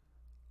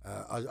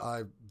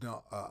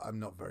 I'm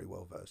not very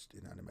well versed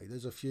in anime.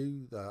 There's a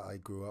few that I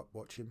grew up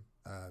watching.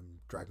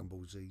 Dragon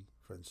Ball Z,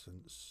 for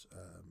instance.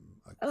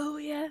 Oh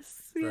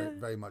yes,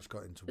 very much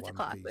got into it's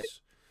One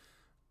Piece.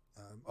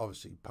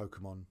 Obviously,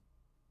 Pokemon.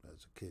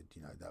 As a kid,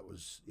 that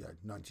was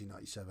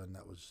 1997.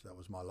 That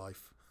was my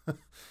life.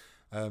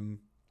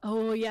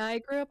 Oh yeah, I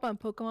grew up on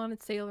Pokemon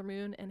and Sailor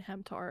Moon and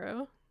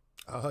Hamtaro.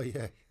 Oh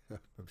yeah, I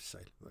remember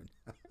Sailor Moon.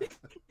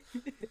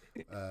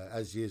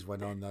 As years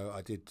went on, though,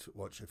 I did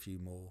watch a few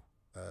more.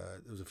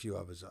 There was a few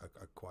others that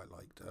I quite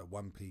liked.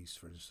 One Piece,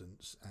 for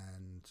instance,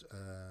 and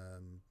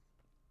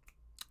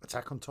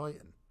Attack on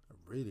Titan. I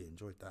really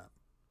enjoyed that.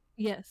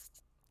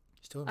 Yes.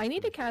 Still, I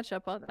need to catch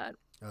up on that.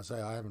 I'll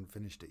say I haven't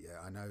finished it yet.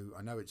 I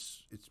know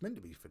it's meant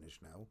to be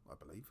finished now, I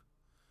believe.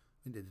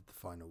 I think they did the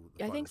final.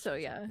 I think so.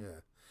 Yeah. Yeah.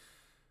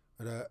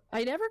 But,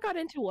 I never got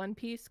into One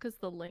Piece because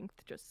the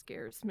length just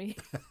scares me.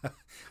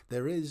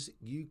 there is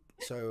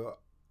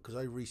because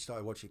I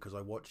restarted watching because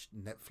I watched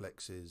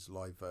Netflix's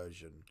live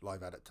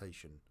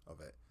adaptation of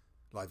it,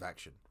 live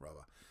action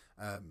rather.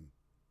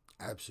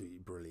 Absolutely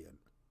brilliant.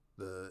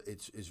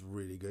 It's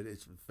really good.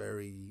 It's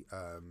very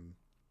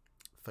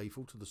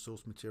faithful to the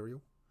source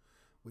material,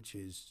 which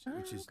is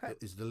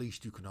the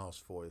least you can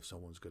ask for if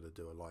someone's going to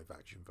do a live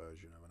action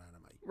version of an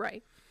anime.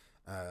 Right.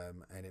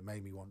 And it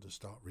made me want to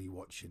start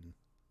rewatching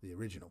the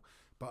original.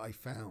 But I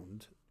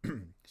found,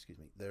 excuse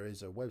me, there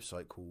is a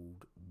website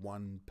called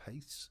One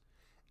Piece,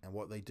 and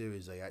what they do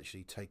is they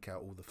actually take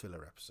out all the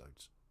filler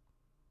episodes,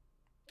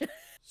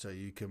 so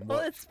you can watch. Well,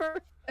 it's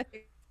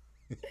perfect.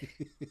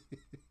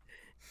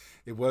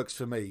 It works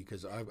for me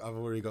because I've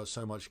already got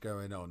so much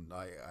going on.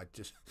 I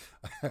just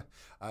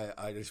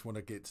I just want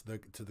to get to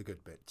the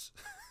good bits.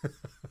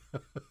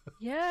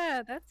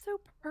 Yeah, that's so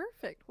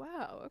perfect.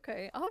 Wow.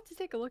 Okay, I'll have to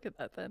take a look at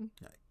that then.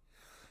 Okay.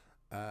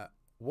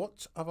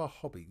 What other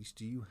hobbies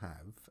do you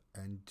have,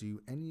 and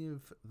do any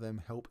of them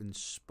help or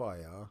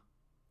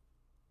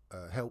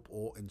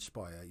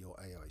inspire your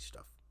AI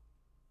stuff?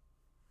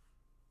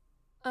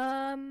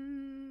 I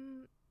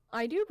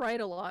do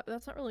write a lot, but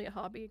that's not really a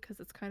hobby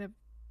because it's kind of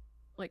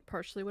like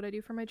partially what I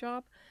do for my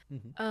job.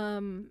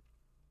 Mm-hmm.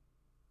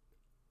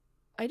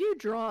 I do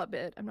draw a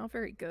bit. I'm not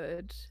very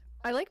good.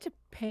 I like to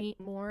paint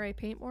more. I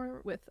paint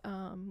more with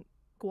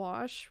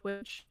gouache,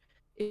 which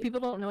if people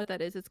don't know what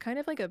that is, it's kind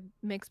of like a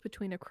mix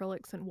between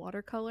acrylics and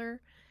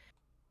watercolor.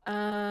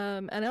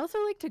 And I also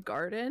like to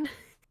garden.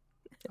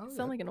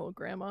 Sound like an old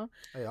grandma.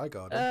 Hey, I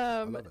garden.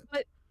 I love it.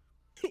 But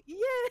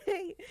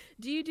yay!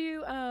 Do you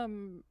do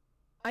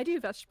I do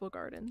vegetable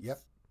gardens. Yep.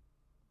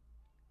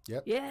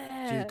 Yep.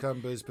 Yeah.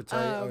 Cucumbers,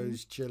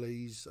 potatoes,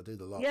 chilies. I do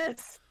the lot.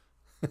 Yes.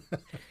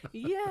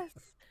 Yes.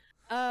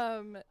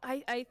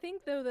 I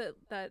think though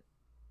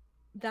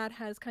that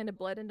has kind of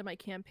bled into my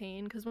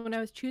campaign, because when I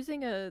was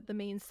choosing the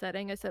main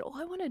setting, I said, "Oh,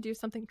 I want to do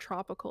something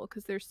tropical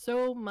because there's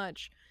so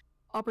much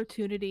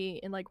opportunity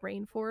in like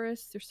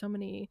rainforests. There's so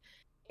many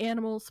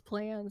animals,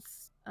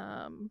 plants.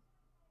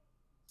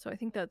 So I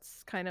think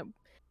that's kind of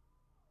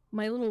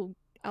my little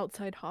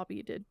outside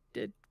hobby did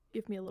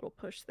give me a little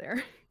push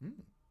there."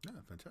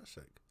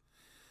 Fantastic.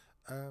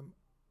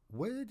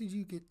 Where did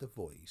you get the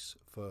voice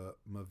for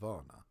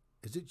Mavana?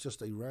 Is it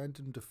just a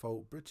random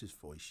default British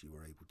voice you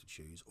were able to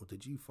choose, or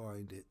did you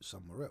find it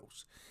somewhere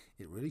else?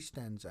 It really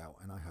stands out,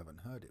 and I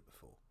haven't heard it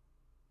before.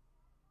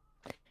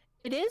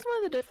 It is one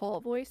of the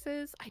default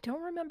voices. I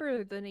don't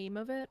remember the name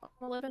of it on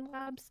 11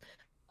 Labs.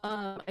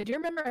 I do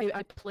remember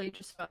I played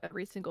just about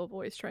every single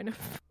voice trying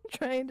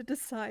to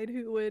decide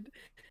who would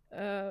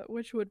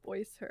which would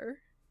voice her.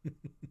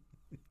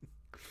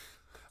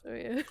 So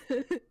yeah.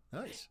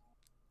 Nice.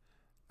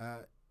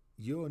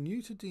 You're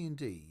new to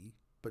D&D,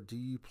 but do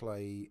you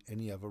play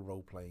any other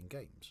role-playing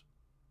games?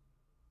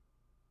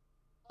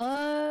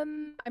 I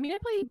mean, I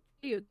play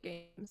video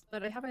games,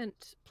 but I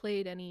haven't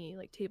played any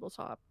like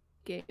tabletop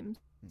games.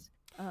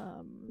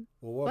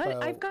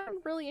 But I've gotten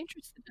really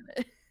interested in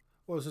it.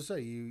 Well, as I say,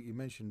 you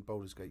mentioned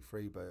Baldur's Gate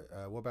 3, but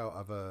what about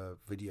other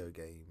video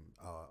game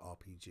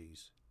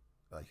RPGs,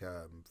 like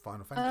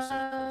Final Fantasy,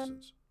 for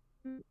instance?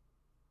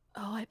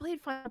 Oh, I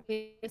played Final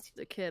Fantasy as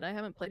a kid. I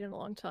haven't played in a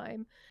long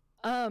time.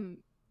 I'm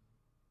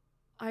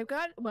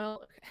going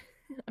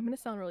to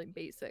sound really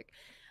basic.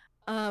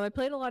 I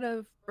played a lot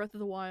of Breath of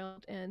the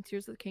Wild and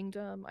Tears of the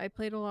Kingdom. I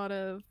played a lot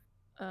of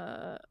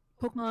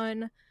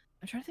Pokemon.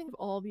 I'm trying to think of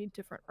all the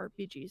different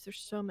RPGs. There's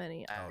so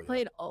many. I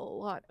played a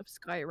lot of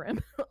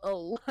Skyrim.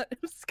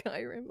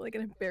 Like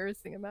an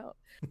embarrassing amount.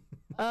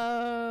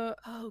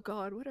 Oh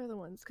god, what are the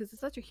ones? Because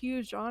it's such a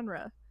huge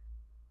genre.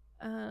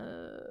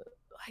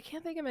 I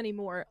can't think of any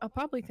more. I'll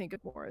probably think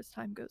of more as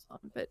time goes on,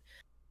 but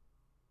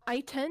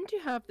I tend to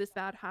have this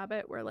bad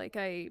habit where like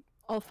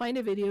I'll find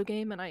a video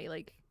game and I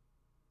like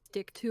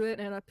stick to it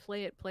and I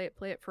play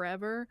it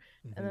forever,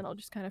 and then I'll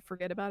just kind of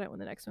forget about it when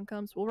the next one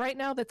comes. Well, right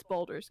now that's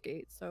Baldur's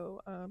Gate,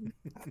 so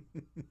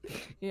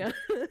yeah.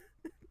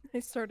 I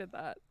started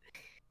that.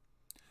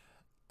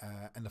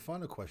 And the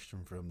final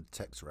question from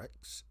Tex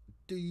Rex: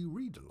 do you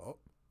read a lot?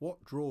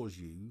 What draws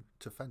you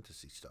to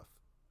fantasy stuff?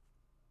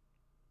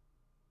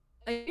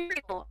 I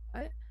read a lot.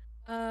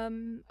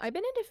 I've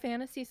been into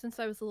fantasy since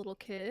I was a little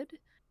kid.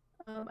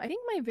 I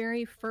think my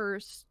very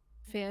first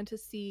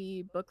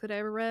fantasy book that I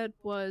ever read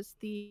was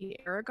the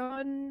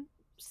Aragon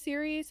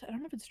series. I don't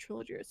know if it's a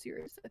trilogy or a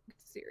series. I think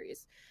it's a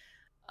series.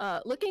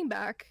 Looking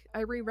back,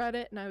 I reread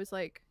it and I was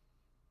like,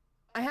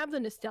 I have the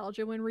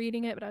nostalgia when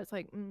reading it, but I was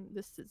like,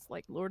 this is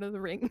like Lord of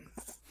the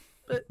Rings,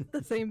 but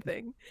the same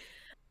thing.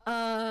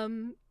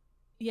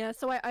 Yeah,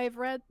 so I've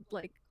read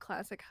like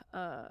classic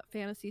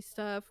fantasy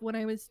stuff. When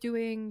I was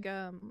doing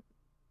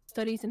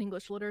studies in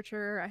English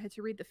literature, I had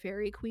to read The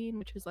Fairy Queen,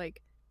 which is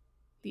like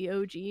the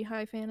OG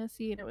high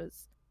fantasy, and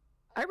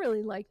I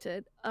really liked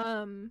it.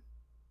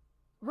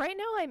 Right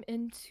now I'm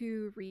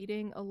into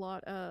reading a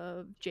lot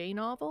of J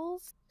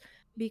novels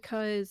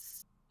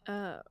because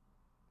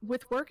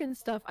with work and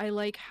stuff, I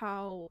like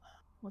how,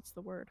 what's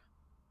the word?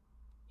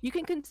 You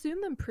can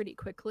consume them pretty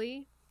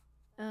quickly.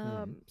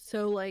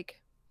 So like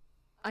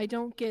I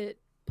don't get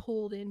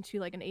pulled into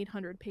like an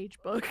 800-page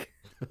book.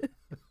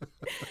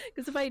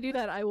 Because if I do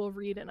that, I will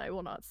read and I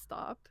will not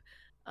stop.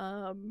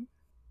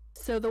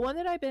 So the one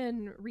that I've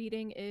been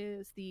reading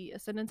is the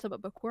Ascendance of a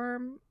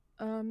Bookworm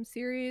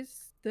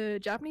series. The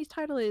Japanese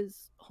title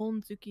is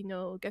Honzuki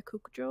no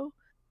Gakujo.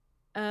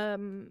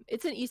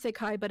 It's an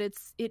isekai, but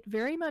it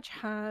very much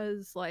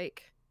has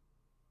like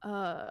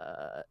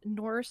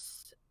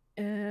Norse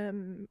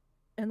and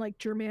like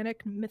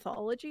Germanic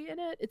mythology in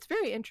it. It's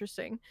very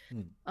interesting.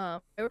 I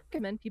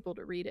recommend people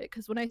to read it,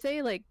 because when I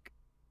say like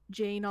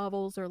J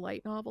novels or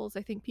light novels,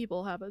 I think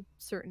people have a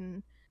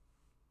certain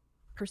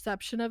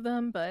perception of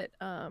them, but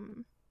I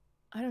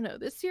don't know,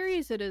 this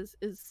series is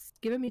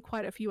giving me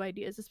quite a few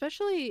ideas,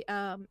 especially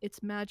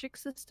its magic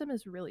system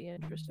is really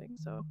interesting.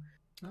 So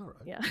all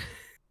right. Yeah.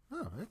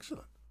 Oh,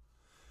 excellent.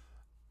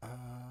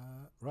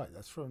 Right,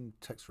 that's from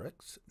Tex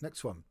Rex.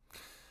 Next one.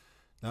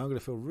 Now I'm going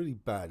to feel really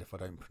bad if I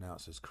don't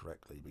pronounce this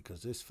correctly,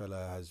 because this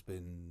fella has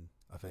been,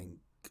 I think,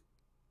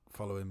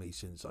 following me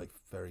since I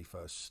very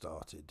first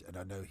started, and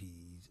I know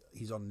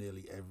he's on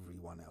nearly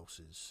everyone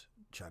else's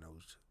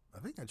channels. I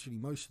think actually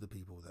most of the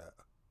people that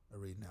are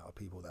reading out are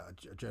people that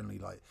are generally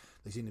like,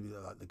 they seem to be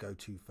like the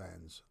go-to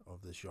fans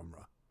of this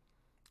genre.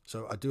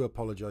 So I do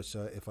apologise,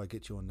 sir, if I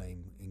get your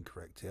name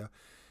incorrect here.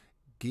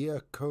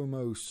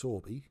 Giacomo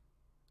Sorbi.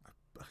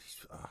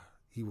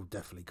 He will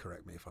definitely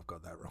correct me if I've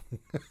got that wrong.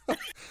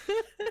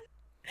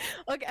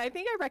 Okay, I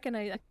think I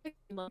recognize.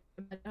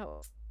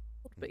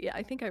 But yeah,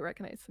 I think I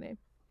recognize the name.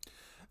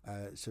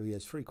 So he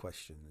has 3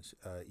 questions.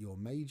 Your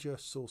major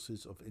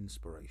sources of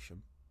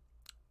inspiration.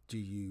 Do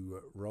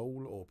you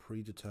roll or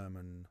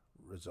predetermine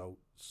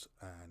results,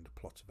 and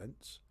plot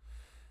events.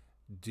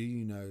 Do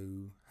you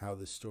know how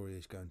this story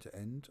is going to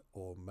end,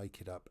 or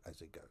make it up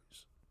as it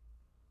goes?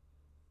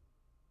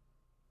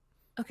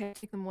 Okay,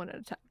 take them one at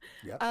a time.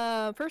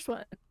 Yeah. First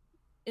one,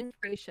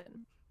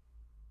 inspiration.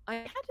 I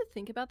had to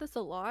think about this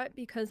a lot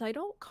because I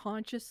don't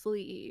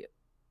consciously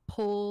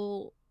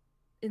pull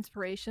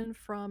inspiration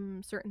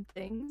from certain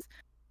things.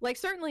 Like,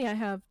 certainly I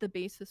have the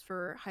basis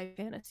for high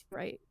fantasy,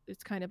 right?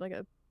 It's kind of like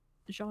a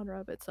genre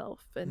of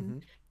itself,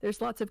 and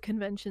there's lots of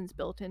conventions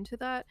built into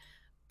that.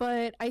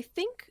 But I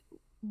think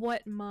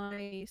what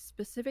my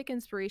specific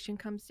inspiration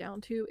comes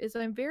down to is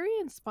I'm very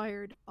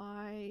inspired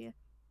by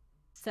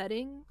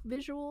setting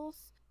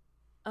visuals.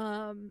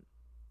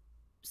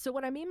 So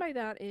what I mean by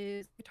that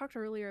is, we talked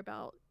earlier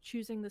about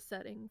choosing the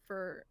setting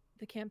for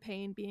the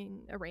campaign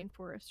being a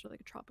rainforest or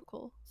like a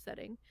tropical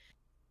setting.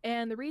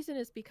 And the reason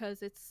is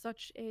because it's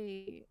such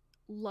a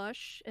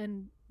lush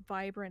and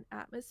vibrant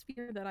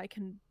atmosphere that I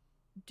can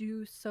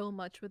do so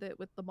much with it,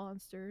 with the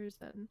monsters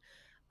and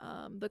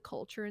the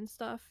culture and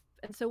stuff.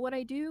 And so what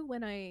I do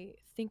when I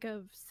think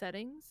of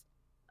settings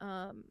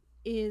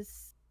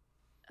is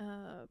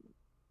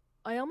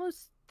I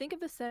almost think of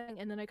the setting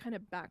and then I kind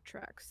of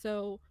backtrack.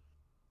 So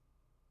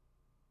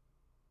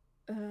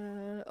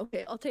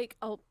okay, I'll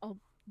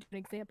do an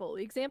example.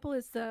 The example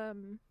is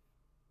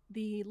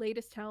the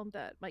latest town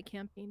that my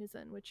campaign is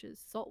in, which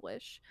is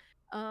Saltwish.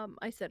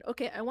 I said,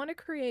 okay, I want to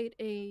create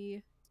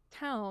a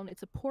town.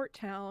 It's a port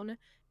town,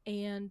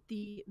 and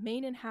the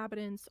main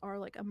inhabitants are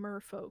like a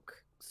merfolk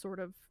sort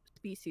of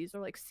species,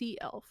 or like sea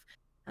elf.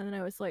 And then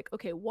I was like,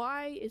 okay,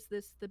 why is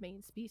this the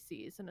main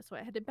species? And so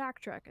I had to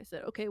backtrack. I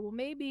said, okay, well,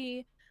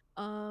 maybe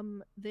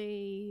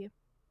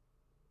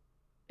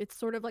it's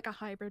sort of like a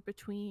hybrid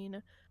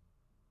between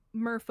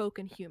merfolk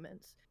and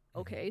humans.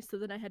 Okay, so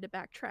then I had to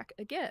backtrack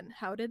again.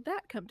 How did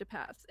that come to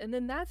pass? And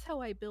then that's how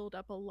I build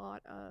up a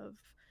lot of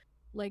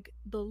like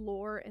the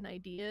lore and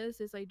ideas,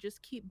 is I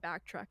just keep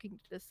backtracking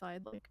to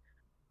decide like,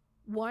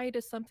 why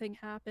does something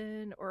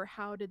happen, or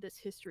how did this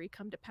history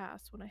come to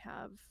pass when I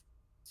have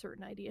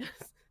certain ideas.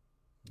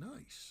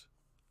 Nice.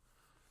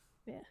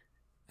 Yeah.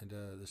 And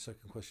the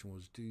second question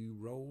was, do you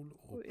roll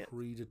or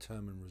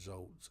predetermine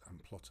results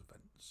and plot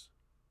events?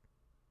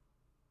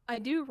 I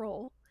do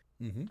roll.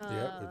 We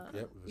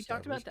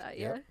talked about that,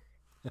 yeah.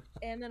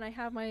 And then I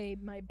have my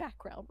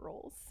background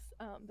rolls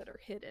that are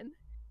hidden.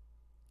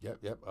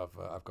 Yep.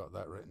 I've got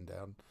that written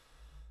down.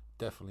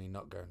 Definitely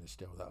not going to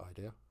steal that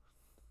idea.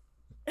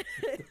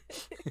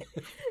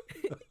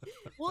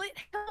 Well, it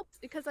helps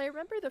because I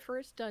remember the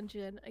first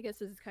dungeon. I guess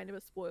this is kind of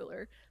a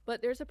spoiler,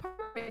 but there's a part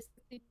where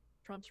basically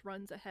Trump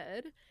runs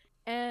ahead,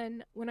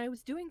 and when I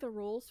was doing the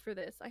rolls for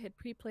this, I had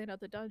pre-planned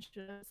out the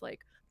dungeon. I was like,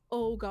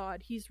 oh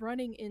god, he's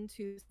running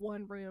into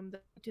one room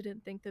that I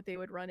didn't think that they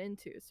would run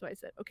into. So I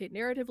said, okay,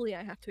 narratively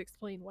I have to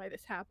explain why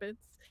this happens.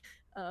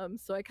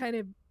 So I kind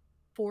of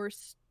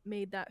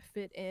made that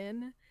fit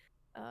in.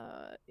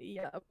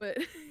 But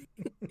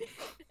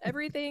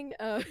everything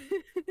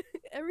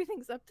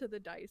everything's up to the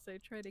dice. I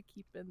try to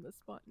keep in the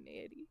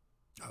spontaneity.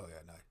 Oh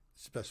yeah, no,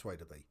 it's the best way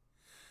to be.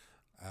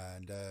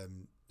 And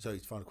so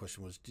his final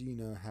question was, do you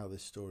know how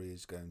this story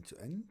is going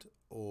to end,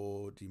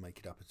 or do you make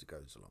it up as it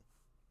goes along?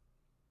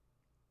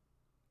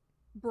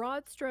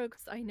 Broad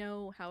strokes, I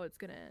know how it's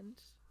going to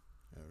end.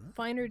 All right.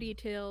 Finer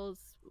details,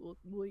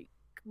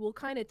 we'll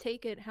kind of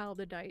take it how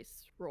the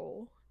dice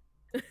roll.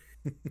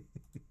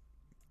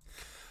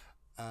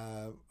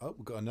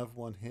 We've got another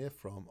one here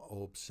from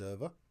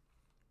Observer.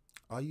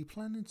 Are you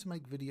planning to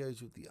make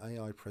videos with the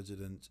AI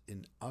president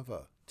in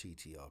other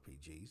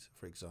TTRPGs,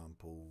 for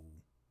example,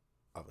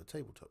 other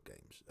tabletop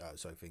games?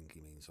 So I think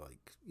he means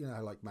like, you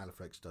know, like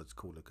Malifex does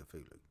Call of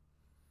Cthulhu.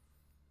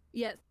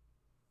 Yes.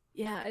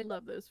 Yeah, I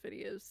love those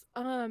videos.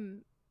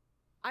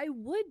 I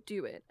would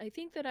do it. I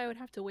think that I would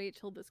have to wait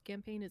till this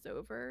campaign is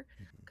over,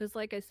 because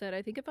like I said,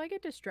 I think if I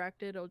get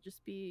distracted,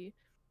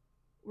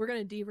 we're going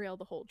to derail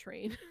the whole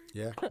train.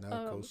 Yeah, no,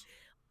 of course.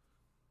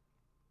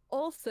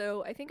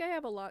 Also, I think I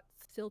have a lot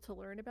still to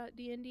learn about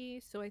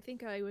D&D, so I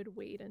think I would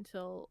wait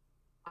until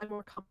I'm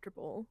more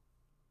comfortable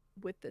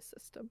with this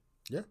system.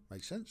 Yeah,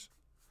 makes sense.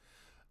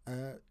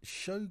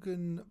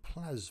 Shogun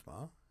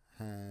Plasma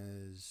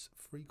has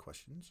 3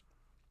 questions.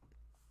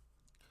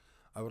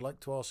 I would like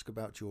to ask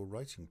about your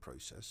writing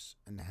process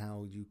and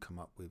how you come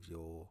up with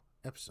your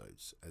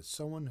episodes. As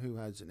someone who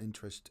has an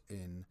interest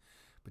in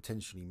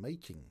potentially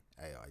making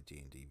AI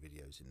D&D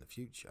videos in the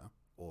future,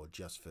 or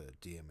just for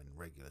DM and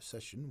regular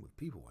session with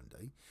people one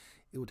day,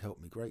 it would help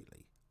me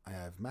greatly. I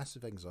have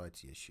massive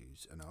anxiety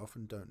issues and I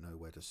often don't know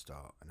where to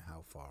start and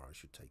how far I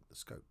should take the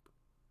scope.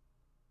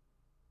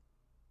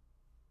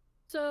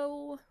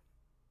 So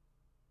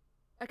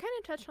I kind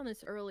of touched on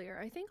this earlier.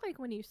 I think like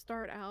when you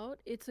start out,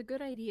 it's a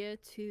good idea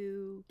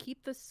to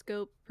keep the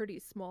scope pretty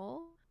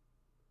small,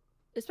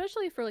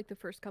 especially for like the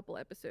first couple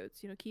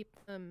episodes. You know, keep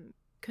them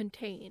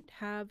contained,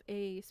 have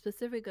a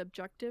specific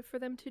objective for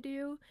them to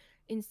do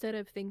instead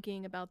of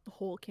thinking about the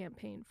whole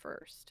campaign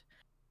first.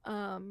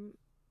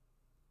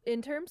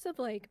 In terms of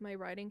like my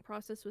writing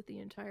process with the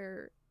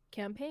entire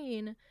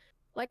campaign,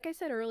 like I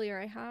said earlier,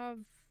 I have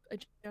a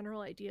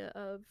general idea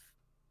of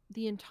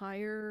the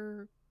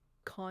entire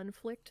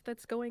conflict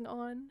that's going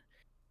on,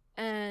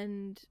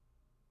 and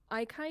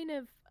I kind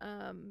of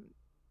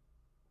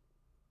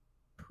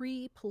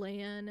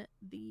pre-plan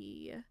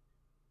the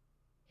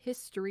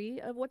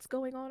history of what's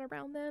going on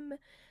around them,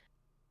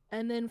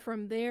 and then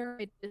from there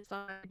I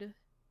decide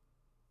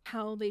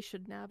how they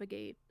should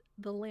navigate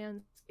the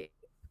landscape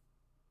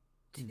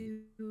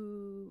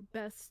to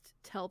best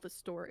tell the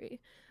story.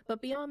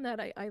 But beyond that,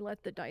 I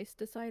let the dice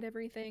decide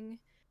everything.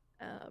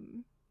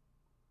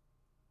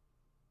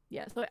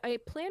 Yeah, so I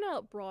plan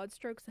out broad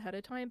strokes ahead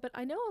of time, but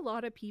I know a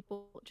lot of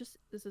people,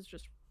 this is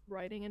just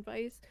writing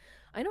advice.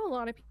 I know a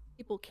lot of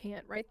people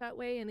can't write that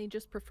way, and they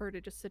just prefer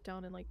to just sit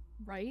down and like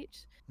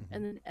write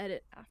and then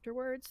edit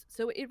afterwards.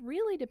 So it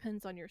really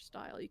depends on your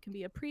style. You can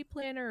be a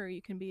pre-planner, or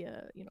you can be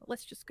a,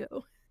 let's just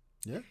go.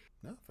 Yeah,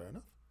 no, fair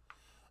enough.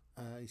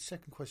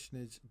 Second question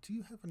is, do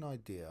you have an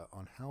idea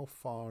on how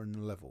far in the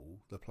level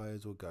the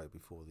players will go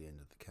before the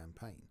end of the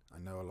campaign? I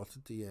know a lot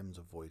of DMs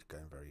avoid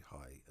going very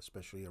high,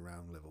 especially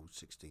around level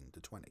 16 to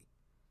 20.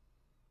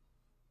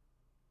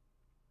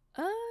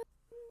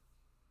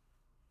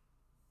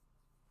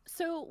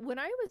 So when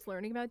I was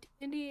learning about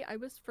D&D, I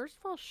was first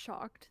of all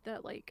shocked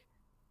that like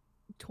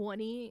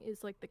 20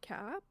 is like the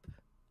cap.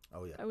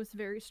 Oh yeah. That was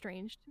very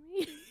strange to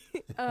me.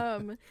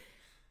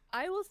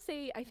 I will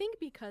say, I think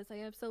because I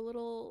have so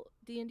little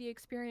D&D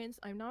experience,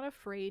 I'm not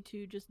afraid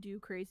to just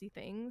do crazy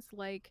things.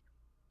 Like,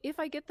 if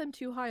I get them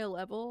too high a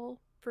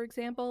level, for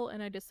example,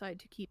 and I decide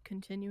to keep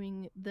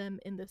continuing them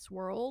in this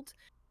world,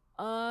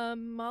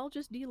 I'll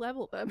just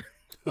de-level them.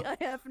 I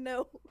have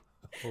no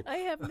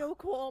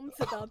qualms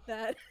about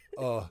that.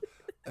 Oh,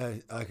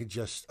 I could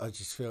just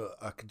feel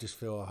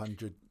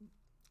 100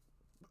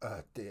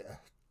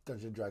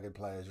 Dungeon Dragon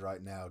players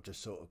right now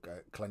just sort of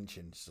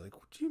clenching. It's like,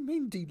 what do you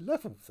mean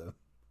de-level them?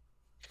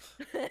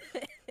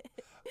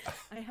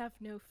 I have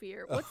no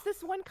fear. What's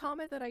this one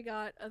comment that I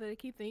got that I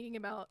keep thinking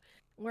about,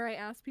 where I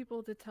asked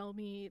people to tell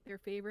me their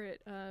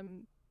favorite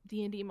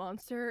D&D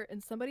monster,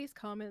 and somebody's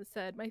comment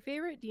said, my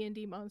favorite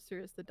D&D monster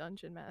is the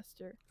Dungeon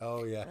Master.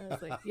 Oh yeah. And I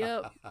was like,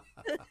 yep.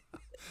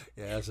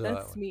 Yeah,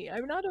 that's me.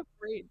 I'm not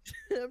afraid.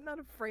 I'm not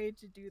afraid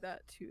to do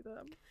that to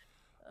them.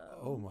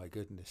 Oh my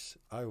goodness.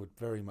 I would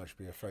very much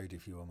be afraid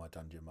if you were my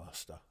Dungeon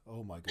Master.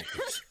 Oh my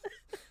goodness.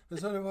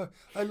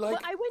 I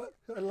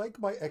like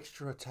my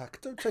extra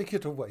attack. Don't take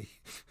it away.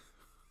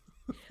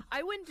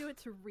 I wouldn't do it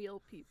to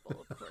real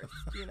people, of course.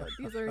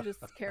 These are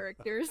just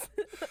characters.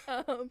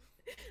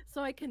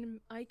 So I can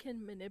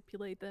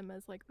manipulate them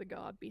as like the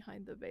god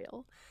behind the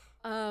veil.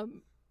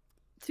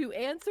 To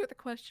answer the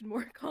question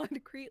more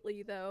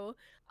concretely, though,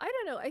 I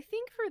don't know. I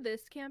think for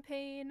this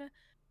campaign,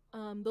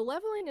 the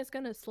leveling is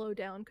going to slow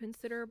down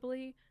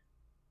considerably.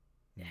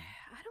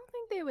 I don't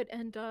think they would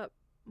end up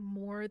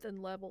more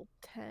than level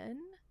 10.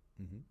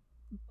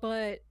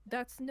 But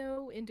that's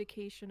no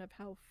indication of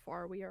how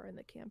far we are in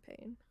the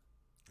campaign.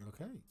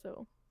 Okay.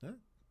 So, yeah,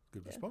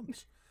 good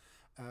response.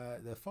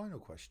 The final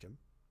question.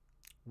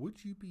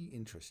 Would you be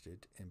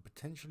interested in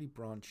potentially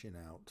branching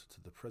out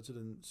to the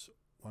presidents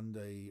one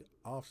day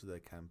after their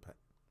campaign?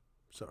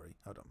 Sorry,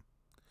 hold on.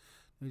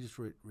 Let me just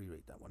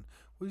reread that one.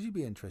 Would you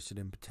be interested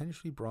in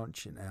potentially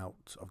branching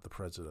out of the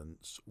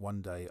presidents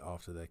one day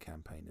after their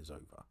campaign is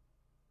over?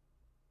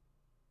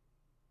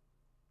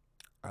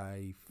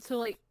 I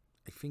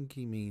think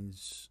he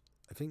means.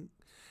 I think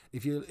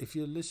if you're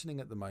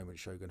listening at the moment,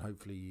 Shogun,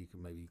 hopefully you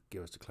can maybe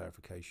give us a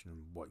clarification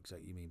on what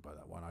exactly you mean by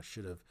that one. I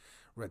should have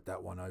read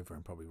that one over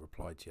and probably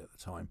replied to you at the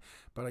time,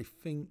 but I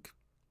think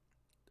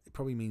it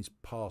probably means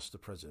past the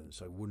president,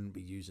 so wouldn't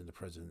be using the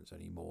presidents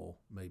anymore.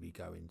 Maybe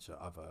go into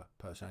other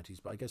personalities.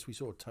 But I guess we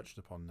sort of touched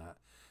upon that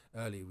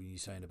earlier when you were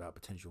saying about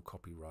potential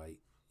copyright.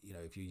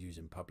 If you're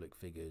using public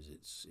figures,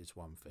 it's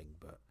one thing,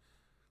 but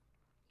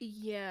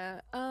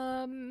yeah.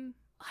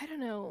 I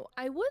don't know.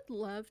 I would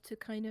love to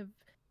kind of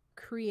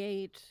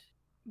create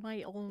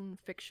my own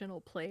fictional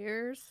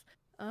players,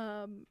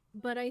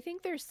 but I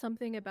think there's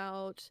something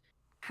about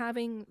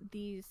having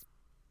these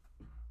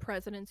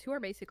presidents who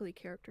are basically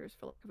characters,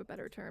 for lack of a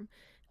better term.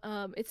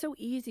 It's so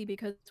easy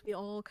because we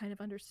all kind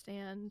of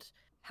understand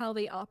how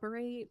they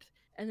operate,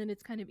 and then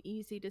it's kind of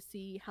easy to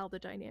see how the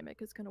dynamic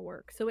is going to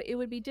work. So it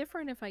would be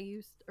different if I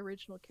used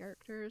original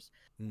characters,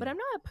 but I'm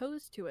not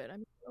opposed to it.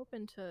 I'm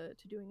open to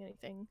doing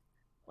anything.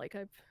 Like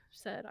I've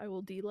said, I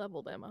will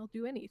de-level them. I'll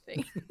do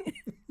anything.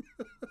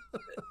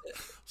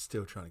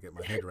 Still trying to get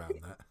my head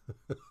around that.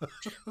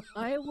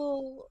 I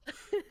will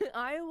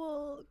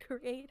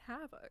create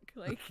havoc.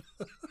 Like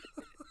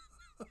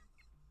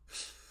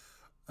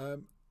right,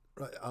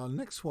 our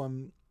next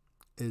one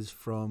is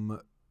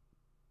from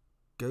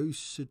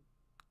Gosutus.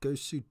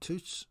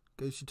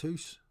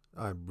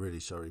 I'm really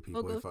sorry,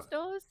 people.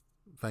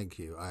 Thank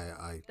you.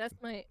 That's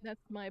my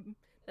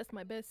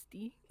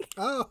bestie.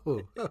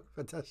 Oh,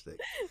 fantastic.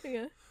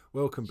 Yeah.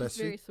 Welcome, She's bestie.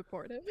 Very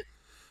supportive.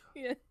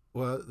 Yeah.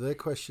 Well, their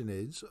question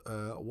is,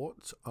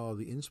 what are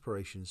the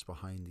inspirations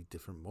behind the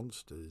different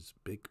monsters,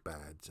 big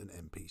bads, and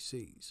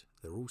NPCs?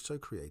 They're all so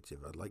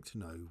creative. I'd like to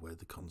know where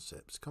the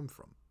concepts come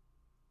from.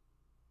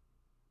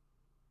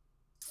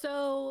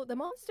 So the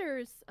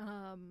monsters,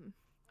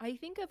 I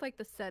think of like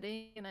the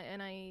setting,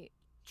 and I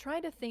try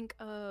to think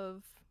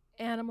of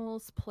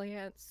animals,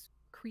 plants,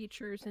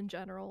 creatures in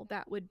general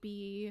that would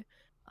be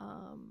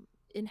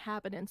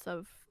inhabitants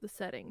of the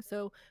setting.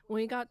 So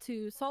when we got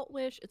to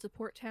Saltwish, it's a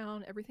port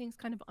town. Everything's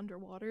kind of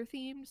underwater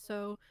themed.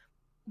 So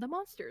the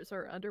monsters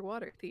are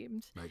underwater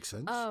themed. Makes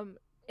sense.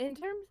 In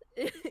terms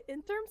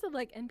in terms of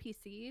like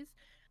NPCs,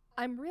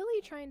 I'm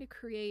really trying to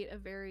create a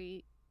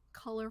very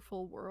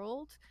colorful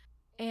world,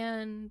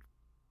 and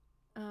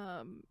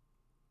um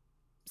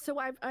so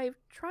I've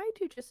tried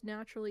to just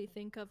naturally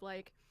think of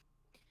like,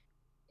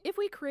 if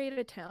we created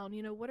a town,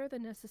 what are the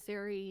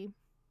necessary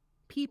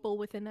people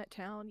within that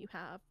town? You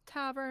have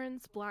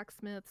taverns,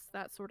 blacksmiths,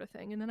 that sort of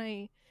thing. And then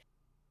I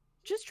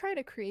just try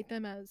to create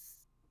them as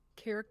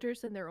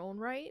characters in their own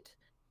right,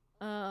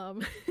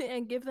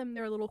 and give them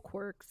their little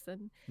quirks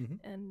and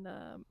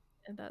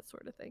that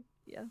sort of thing.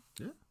 Yeah.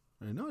 Yeah,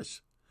 very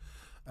nice.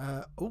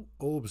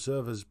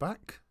 Observer's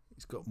back.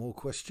 He's got more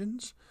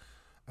questions.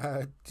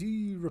 Do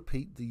you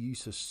repeat the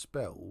use of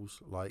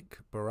spells like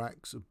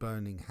Barak's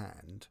Burning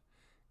Hand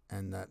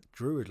and that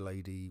Druid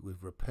Lady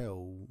with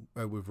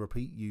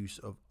repeat use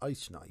of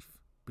Ice Knife,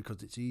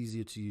 because it's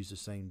easier to use the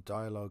same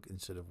dialogue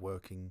instead of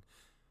working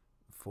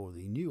for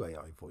the new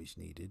AI voice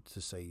needed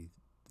to say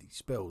the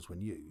spells when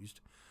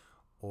used?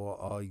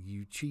 Or are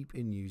you cheap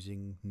in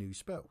using new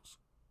spells?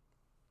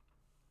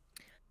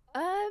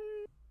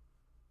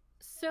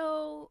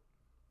 So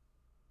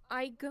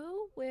I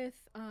go with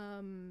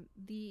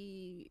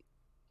the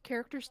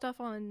character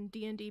stuff on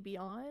D&D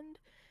Beyond.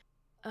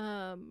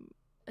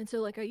 And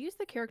so like I use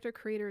the character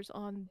creators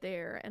on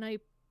there, and I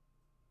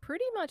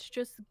pretty much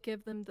just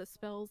give them the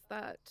spells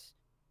that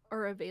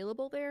are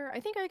available there. I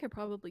think I could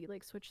probably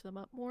like switch them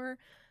up more.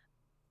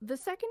 The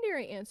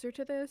secondary answer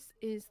to this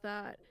is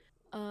that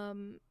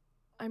I'm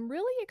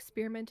really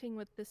experimenting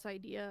with this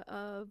idea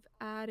of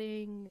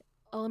adding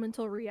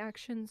elemental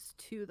reactions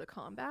to the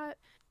combat,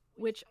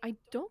 which I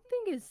don't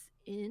think is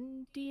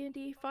in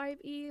D&D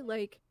 5e.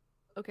 Like,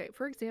 okay,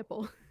 for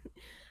example,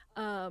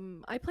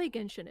 I play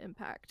Genshin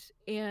Impact,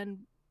 and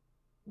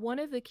one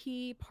of the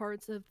key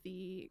parts of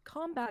the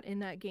combat in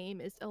that game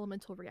is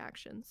elemental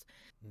reactions.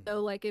 So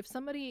like if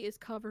somebody is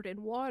covered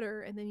in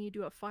water and then you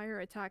do a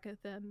fire attack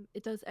at them,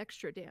 it does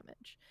extra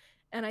damage.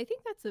 And I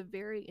think that's a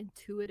very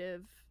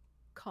intuitive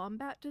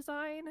combat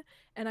design,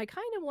 and I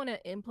kind of want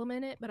to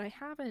implement it, but I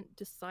haven't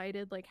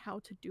decided like how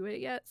to do it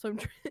yet. So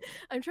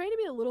I'm trying to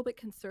be a little bit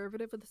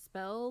conservative with the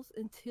spells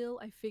until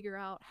I figure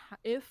out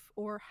if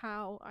or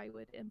how I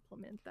would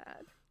implement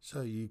that.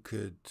 So you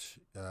could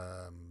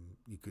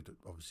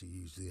obviously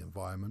use the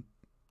environment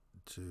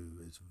to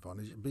its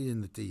advantage.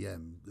 Being the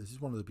DM, this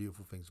is one of the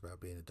beautiful things about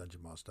being a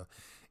dungeon master.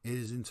 It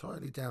is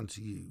entirely down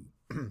to you,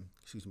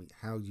 excuse me,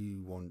 how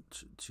you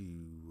want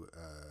to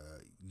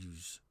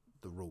use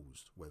the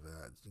rules, whether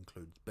that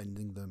includes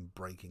bending them,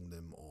 breaking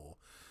them, or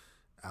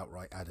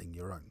outright adding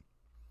your own.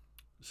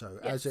 So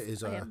yes, as it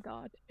is, I am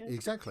God.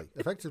 Exactly,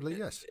 effectively,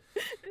 yes,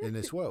 in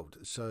this world.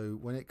 So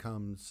when it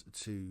comes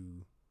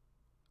to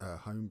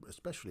home,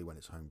 especially when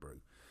it's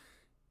homebrew,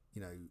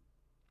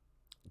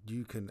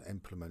 you can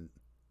implement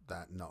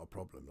that, not a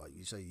problem. Like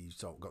you say, you've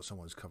got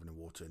someone who's covered in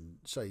water, and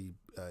say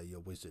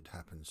your wizard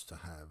happens to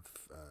have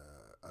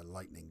a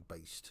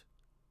lightning-based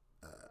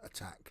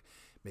attack.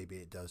 Maybe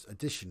it does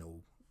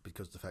additional,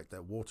 because the fact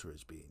that water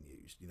is being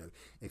used.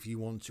 If you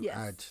want to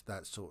add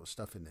that sort of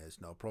stuff in there,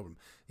 it's not a problem.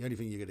 The only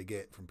thing you're going to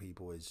get from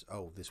people is,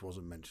 oh, this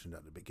wasn't mentioned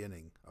at the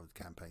beginning of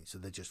the campaign, so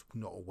they're just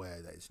not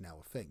aware that it's now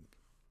a thing.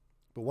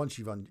 But once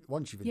you've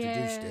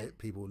introduced it,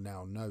 people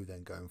now know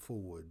then going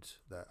forward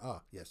that,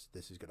 yes,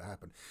 this is going to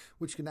happen,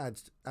 which can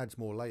adds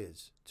more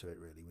layers to it,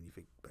 really, when you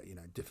think about,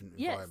 different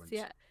environments.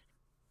 Yeah.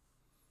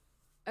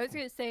 I was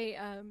going to say,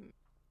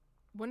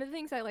 one of the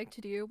things I like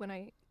to do when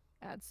I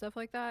add stuff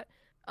like that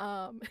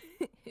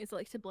is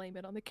like to blame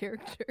it on the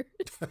characters.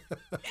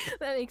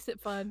 That makes it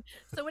fun.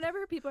 So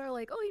whenever people are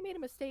like, oh, you made a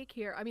mistake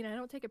here, I mean, I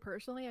don't take it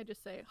personally. I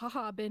just say,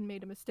 haha, Ben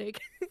made a mistake.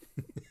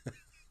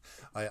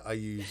 I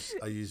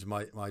use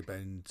my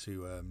Ben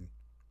to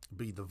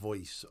be the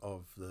voice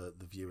of the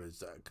viewers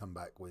that come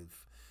back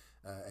with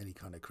any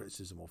kind of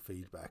criticism or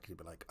feedback. He'd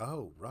be like,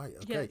 oh, right,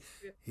 okay.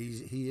 Yes.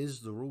 He is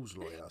the rules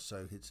lawyer,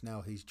 so it's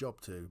now his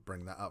job to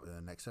bring that up in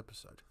the next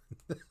episode.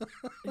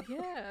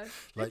 Yeah.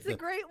 Like it's a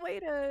great way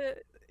to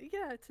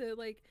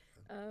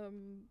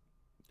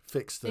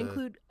fix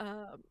the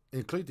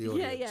include the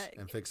audience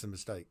and fix the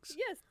mistakes.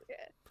 Yes.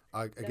 Yeah.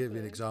 I give you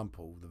an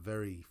example. The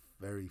very,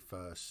 very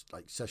first,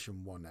 like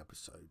session 1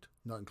 episode,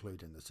 not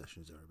including the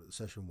session 0, but the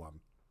session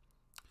 1,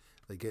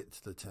 they get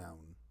to the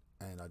town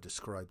and I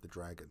describe the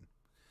dragon.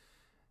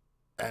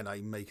 And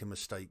I make a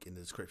mistake in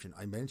the description.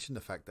 I mention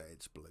the fact that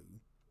it's blue,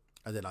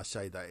 and then I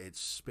say that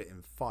it's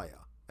spitting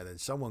fire. And then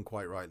someone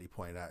quite rightly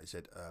pointed out, he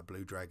said,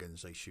 blue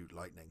dragons, they shoot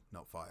lightning,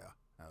 not fire.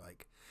 And I'm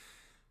like,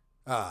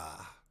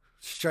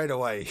 straight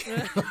away.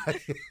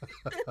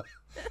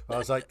 I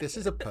was like, this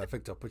is a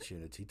perfect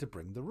opportunity to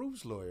bring the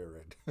rules lawyer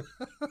in.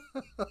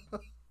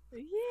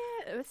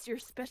 Yeah, that's your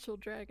special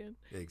dragon.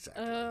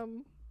 Exactly.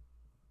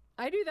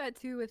 I do that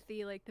too with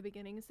the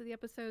beginnings of the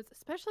episodes.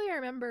 Especially I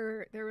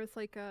remember there was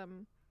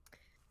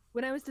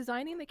when I was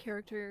designing the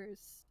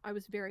characters, I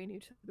was very new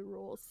to the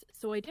rules.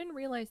 So I didn't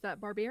realize that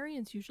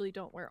barbarians usually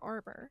don't wear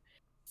armor.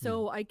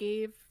 So I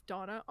gave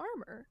Donna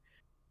armor.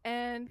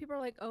 And people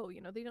are like, "Oh,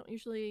 they don't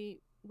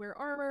usually wear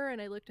armor."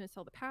 And I looked and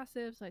saw the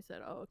passives and I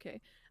said, "Oh,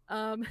 okay."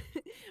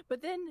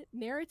 But then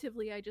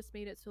narratively I just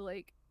made it so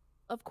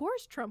of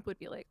course Trump would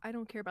be like, "I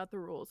don't care about the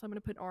rules. I'm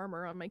going to put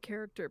armor on my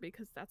character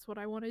because that's what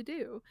I want to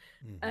do."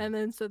 And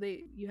then so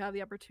you have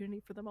the opportunity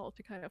for them all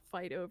to kind of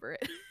fight over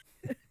it.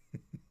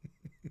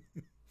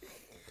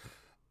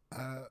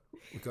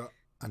 We've got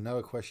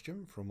another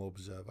question from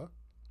Observer.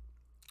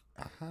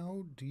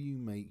 How do you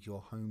make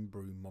your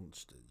homebrew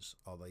monsters?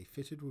 Are they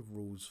fitted with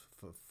rules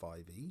for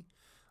 5e?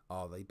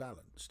 Are they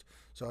balanced?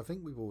 So I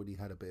think we've already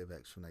had a bit of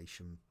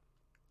explanation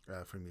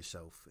from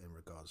yourself in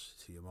regards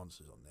to your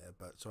monsters on there.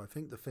 But so I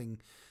think the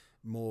thing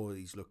more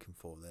he's looking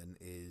for then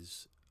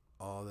is,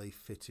 are they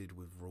fitted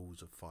with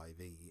rules of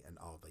 5e and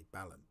are they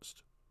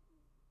balanced?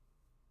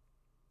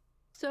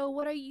 So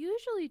what I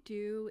usually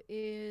do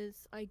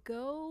is I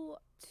go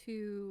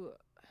to,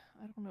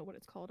 I don't know what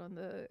it's called on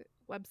the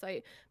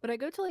website, but I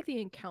go to the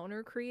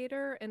encounter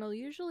creator and I'll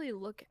usually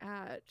look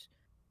at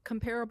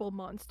comparable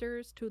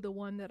monsters to the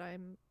one that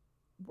I'm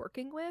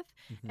working with.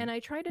 And I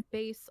try to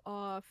base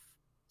off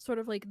sort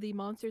of the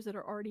monsters that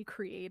are already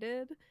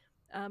created.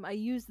 I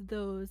use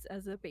those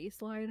as a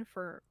baseline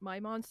for my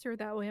monster.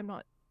 That way I'm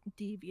not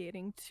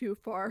deviating too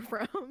far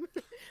from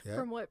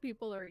from what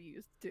people are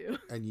used to.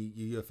 And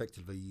you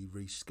effectively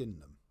reskin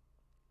them.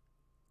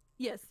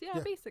 Yes, yeah,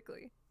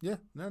 basically. Yeah,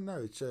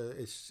 no, it's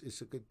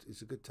a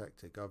good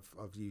tactic.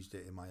 I've used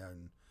it in my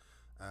own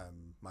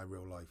my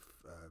real life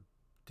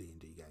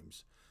D&D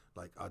games.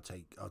 I'll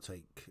take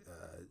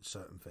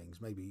certain things,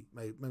 maybe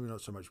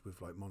not so much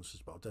with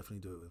monsters, but I'll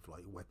definitely do it with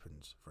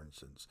weapons, for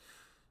instance.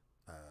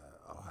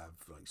 I'll have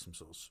some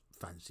sort of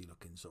fancy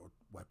looking sort of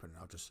weapon,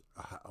 and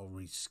I'll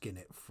reskin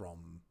it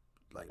from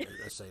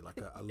let's say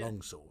a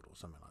longsword or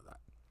something like that.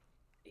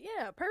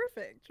 Yeah,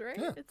 perfect, right?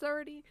 Yeah. It's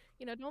already,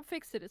 don't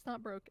fix it. It's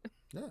not broken.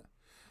 Yeah.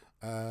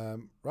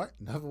 Right,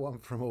 another one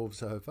from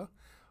Observer.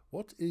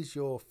 What is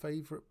your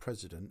favourite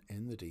president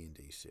in the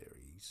D&D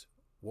series?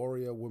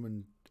 Warrior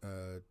woman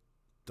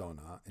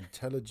Donna,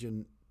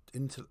 intelligent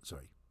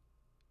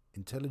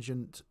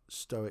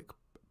stoic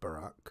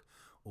Barack,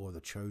 or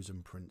the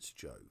chosen Prince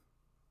Joe?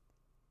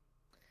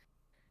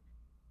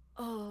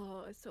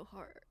 Oh, it's so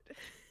hard.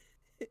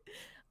 It's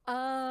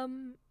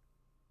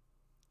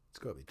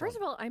got to be Donna. First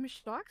of all, I'm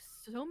shocked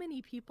so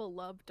many people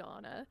love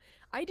Donna.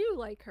 I do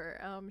like her.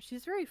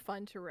 She's very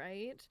fun to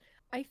write.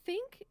 I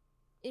think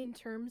in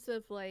terms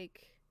of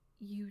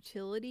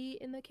utility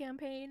in the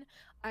campaign,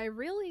 I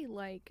really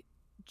like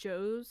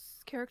Joe's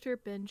character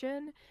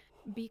Benjen,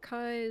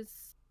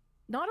 because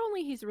not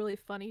only he's really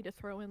funny to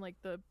throw in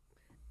the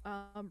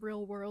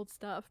real world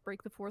stuff,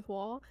 break the fourth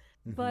wall,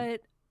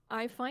 but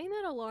I find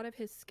that a lot of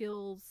his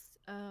skills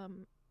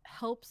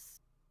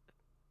helps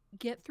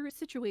get through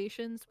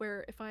situations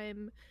where if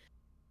I'm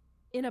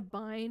in a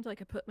bind, I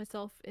put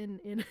myself in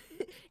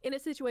in a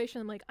situation,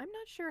 I'm I'm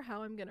not sure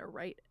how I'm gonna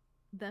write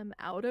them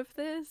out of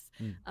this.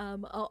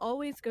 I'll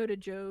always go to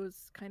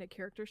Joe's kind of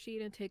character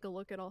sheet and take a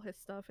look at all his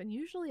stuff, and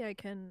usually I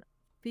can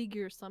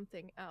figure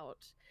something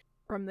out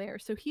from there.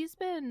 So he's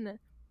been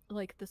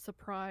the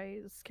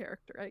surprise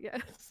character, I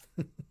guess.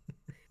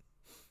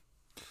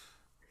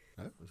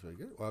 That was very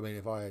good. Well, I mean,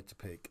 if I had to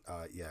pick,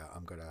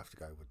 I'm going to have to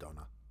go with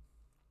Donna,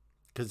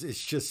 because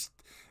it's just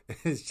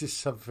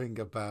something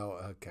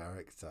about her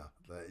character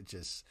that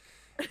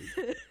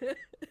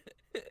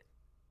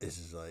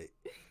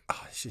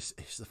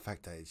it's the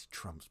fact that it's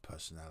Trump's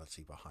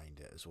personality behind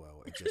it as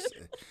well.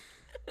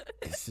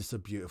 It's just a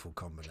beautiful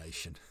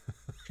combination.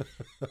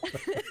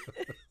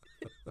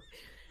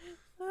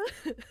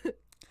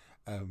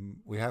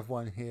 We have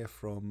one here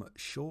from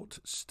Short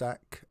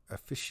Stack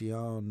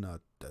Aficionado.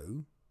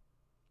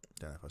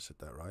 Don't know if I said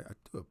that right. I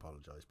do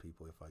apologise,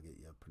 people, if I get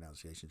your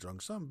pronunciations wrong.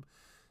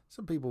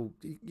 Some people,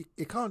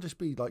 it can't just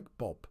be like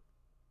Bob,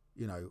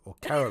 or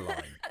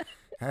Caroline.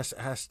 It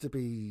has to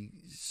be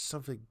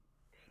something.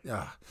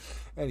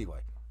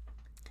 Anyway,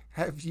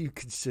 have you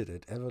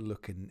considered ever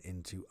looking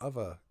into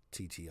other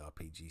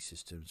TTRPG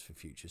systems for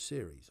future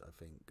series? I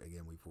think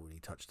again we've already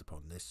touched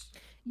upon this.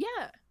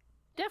 Yeah,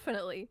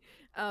 definitely.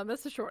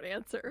 That's the short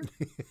answer.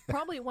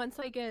 Probably once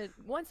I get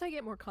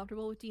more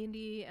comfortable with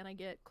D&D and I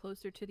get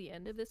closer to the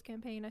end of this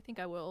campaign, I think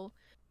I will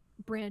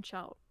branch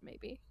out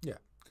maybe. Yeah.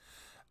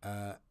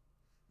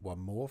 One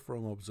more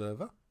from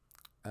Observer.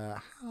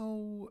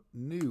 How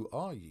new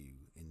are you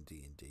in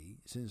D&D?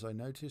 Since I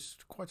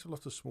noticed quite a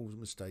lot of small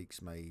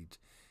mistakes made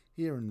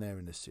here and there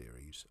in the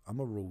series. I'm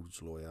a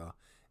rules lawyer,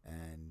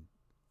 and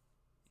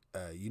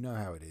you know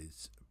how it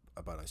is,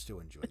 but I still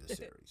enjoy the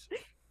series.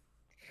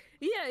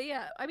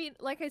 Yeah. I mean,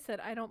 like I said,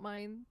 I don't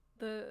mind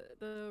the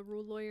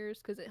rule lawyers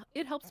because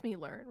it helps me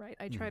learn, right?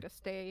 I try to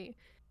stay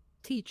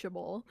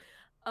teachable.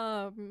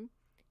 Yeah,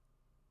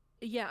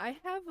 I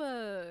have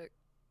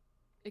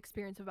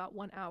experience of about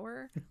 1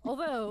 hour.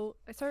 Although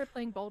I started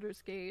playing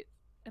Baldur's Gate,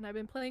 and I've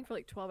been playing for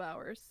like 12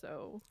 hours.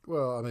 So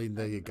Well, I mean,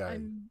 there you go.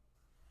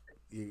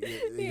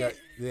 You got,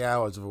 the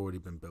hours have already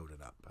been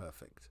building up.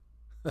 Perfect.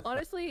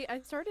 Honestly, I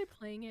started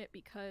playing it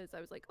because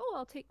I was like, oh,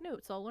 I'll take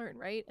notes, I'll learn,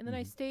 right? And then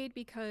I stayed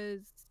because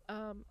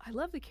I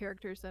love the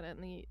characters in it,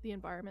 and the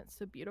environment's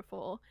so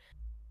beautiful.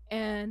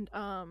 And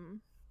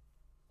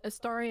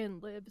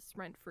Astarion lives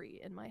rent free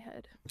in my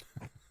head.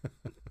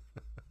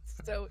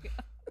 So yeah.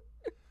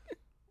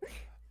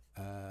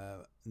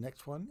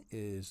 Next one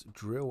is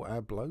Drill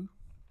Ablo.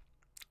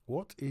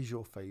 What is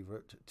your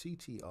favorite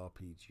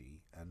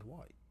TTRPG and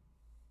why?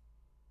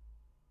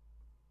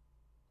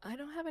 I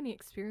don't have any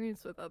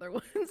experience with other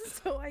ones,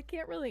 so I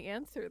can't really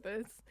answer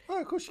this. Oh,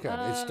 of course you can.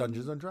 It's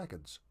Dungeons and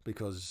Dragons,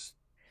 because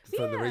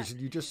for the reason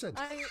you just said.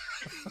 I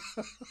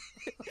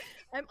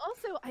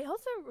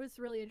also was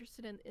really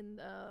interested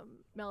in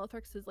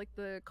Malathrex's, like,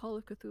 the Call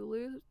of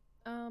Cthulhu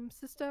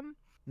system.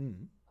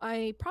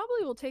 I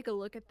probably will take a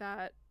look at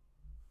that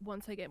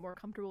once I get more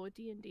comfortable with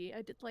D&D.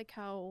 I did like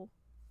how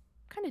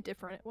kind of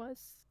different it was.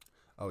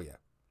 Oh yeah.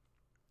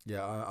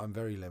 Yeah, I'm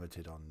very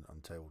limited on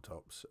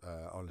tabletops.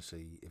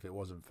 Honestly, if it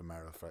wasn't for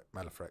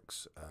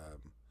Malifrex,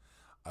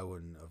 I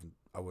wouldn't have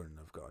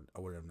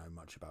known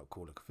much about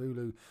Call of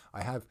Cthulhu.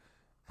 I have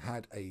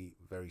had a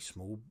very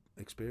small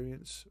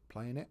experience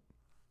playing it,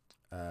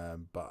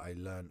 but I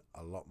learned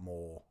a lot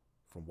more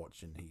from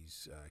watching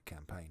his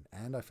campaign,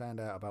 and I found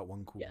out about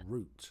one called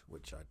Root,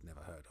 which I'd never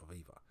heard of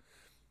either.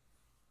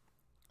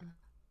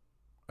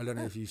 I don't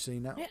know if you've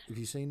seen that. Have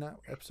you seen that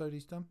episode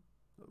he's done?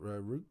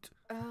 Root.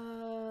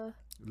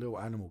 Little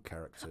animal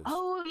characters.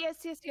 Oh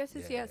yes.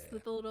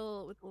 With the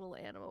little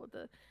animal.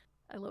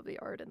 I love the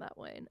art in that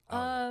one.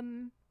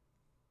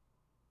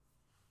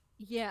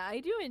 Yeah, I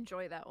do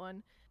enjoy that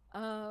one.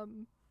 I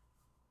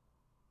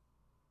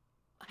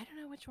don't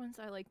know which ones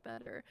I like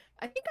better.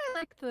 I think I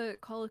like the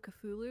Call of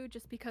Cthulhu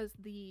just because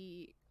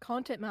the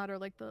content matter,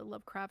 like the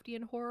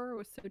Lovecraftian horror,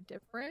 was so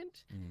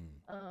different.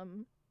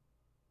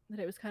 That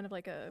it was kind of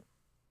like I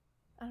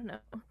don't know.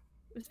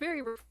 It was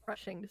very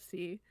refreshing to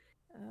see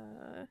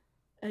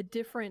a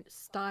different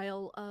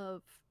style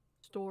of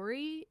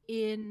story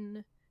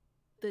in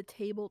the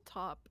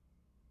tabletop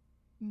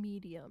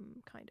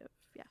medium, kind of.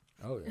 Yeah.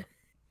 Oh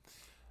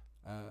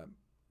yeah.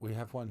 We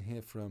have one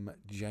here from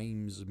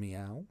James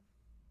Meow.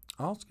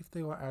 Ask if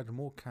they will add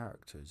more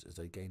characters as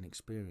they gain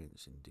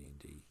experience in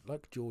D&D,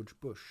 like George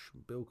Bush,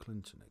 Bill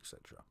Clinton,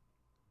 etc.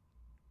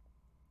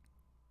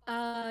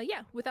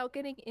 Yeah. Without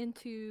getting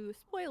into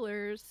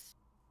spoilers,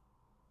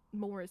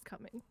 more is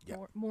coming. Yeah.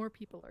 More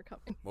people are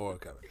coming. More are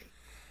coming.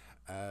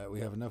 We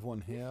have another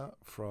one here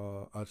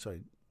from.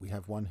 We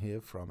have one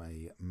here from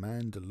a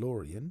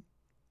Mandalorian.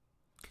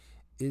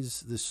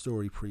 Is this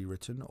story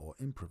pre-written or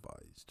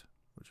improvised?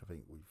 Which I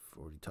think we've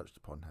already touched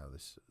upon how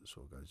this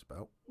sort of goes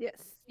about.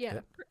 Yes. Yeah.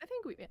 Yep. I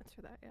think we've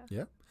answered that. Yeah.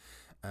 Yeah.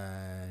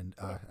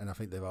 And I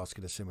think they've asked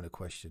a similar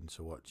question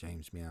to what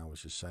James Meow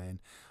was just saying.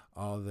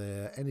 Are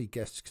there any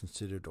guests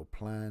considered or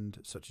planned,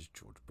 such as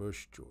George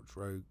Bush, Joe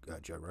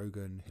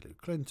Rogan, Hillary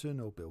Clinton,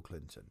 or Bill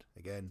Clinton?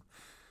 Again,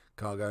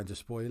 can't go into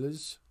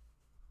spoilers.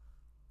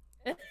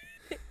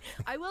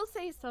 I will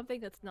say something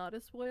that's not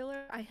a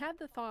spoiler. I had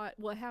the thought,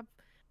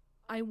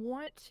 I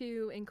want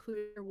to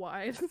include their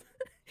wives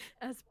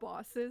as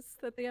bosses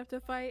that they have to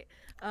fight.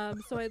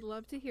 So I'd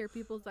love to hear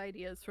people's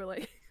ideas for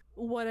like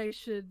what I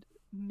should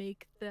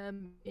make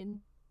them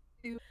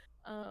into.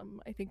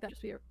 I think that'd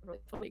just be a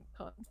really funny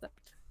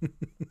concept.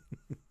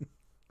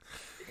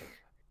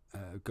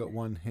 Got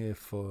one here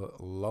for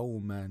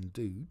Lolman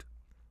Dude.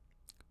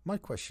 My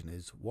question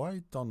is,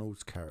 why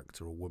Donald's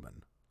character a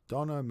woman?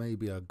 Donna may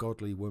be a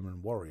godly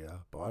woman warrior,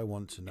 but I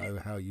want to know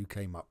how you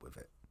came up with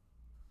it.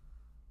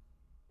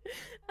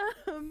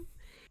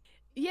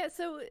 Yeah,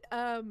 so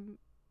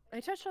I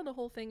touched on the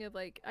whole thing of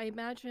like, I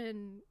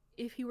imagine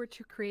if he were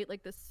to create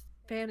like this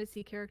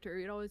fantasy character,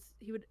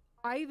 he would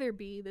either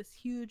be this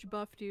huge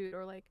buff dude,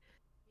 or like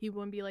he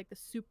wouldn't be like the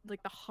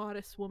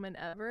hottest woman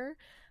ever.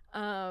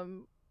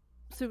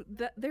 So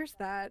there's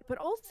that, but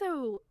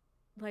also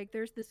like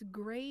there's this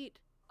great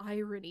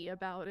irony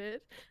about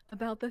it,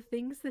 about the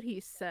things that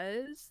he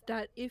says,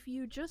 that if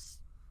you just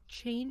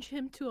change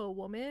him to a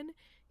woman,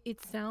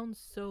 it sounds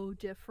so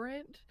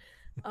different.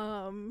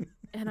 And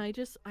I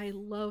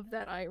love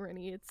that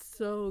irony. It's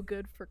so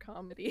good for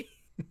comedy.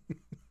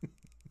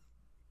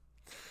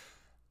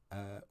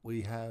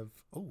 We have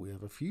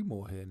a few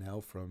more here now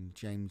from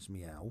James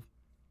Meow.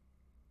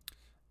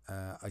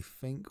 I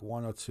think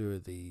one or two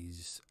of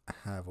these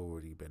have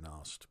already been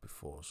asked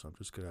before, so I'm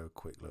just going to have a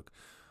quick look.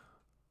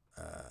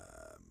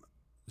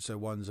 So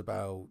one's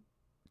about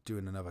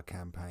doing another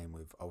campaign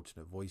with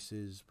alternate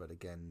voices, but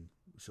again,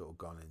 sort of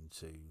gone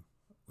into.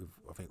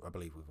 I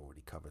believe we've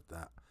already covered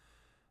that.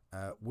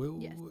 Will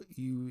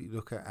you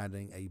look at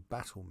adding a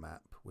battle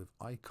map with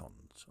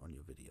icons on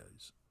your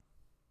videos?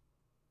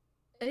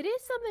 It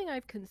is something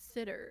I've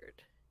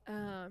considered.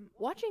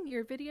 Watching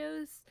your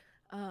videos,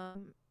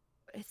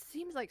 it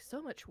seems like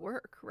so much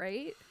work,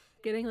 right?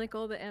 Getting like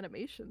all the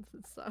animations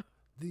and stuff.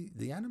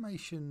 The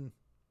animation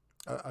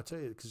I tell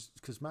you,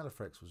 because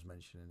Malifrex was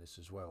mentioning this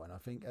as well, and I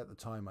think at the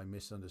time I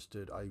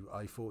misunderstood.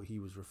 I thought he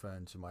was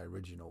referring to my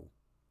original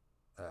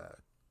uh,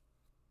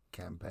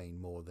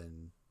 campaign more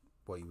than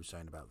what he was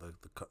saying about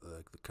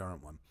the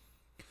current one.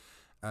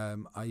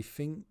 I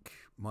think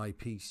my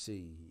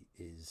PC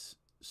is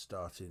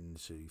starting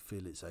to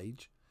feel its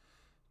age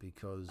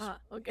because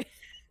Okay.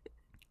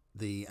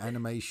 the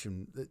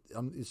animation,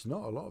 it's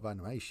not a lot of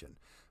animation,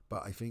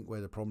 but I think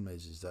where the problem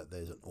is that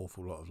there's an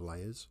awful lot of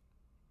layers.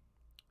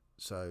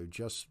 So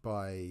just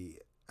by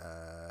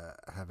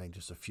having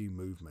just a few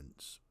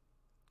movements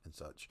and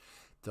such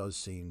does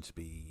seem to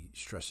be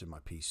stressing my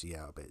PC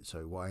out a bit.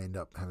 So what I end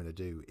up having to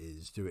do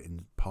is do it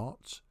in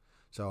parts.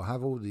 So I'll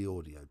have all the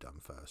audio done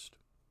first.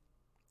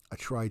 I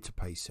try to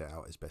pace it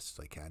out as best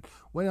as I can.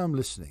 When I'm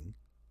listening,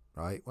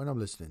 right, when I'm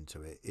listening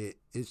to it,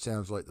 it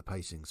sounds like the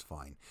pacing's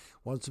fine.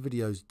 Once the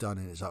video's done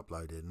and it's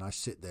uploaded and I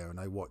sit there and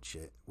I watch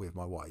it with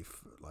my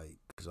wife, like,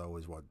 because I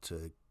always want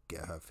to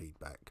get her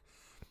feedback,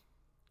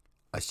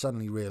 I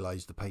suddenly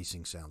realise the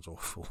pacing sounds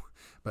awful.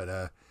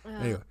 But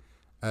anyway,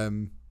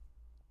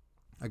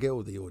 I get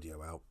all the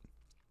audio out.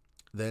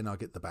 Then I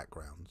get the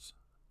backgrounds.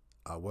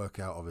 I'll work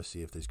out,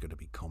 obviously, if there's going to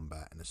be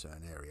combat in a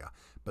certain area.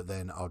 But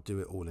then I'll do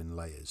it all in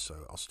layers.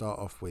 So I'll start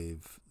off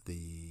with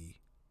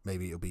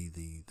maybe it'll be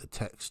the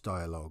text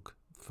dialogue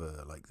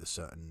for, like, the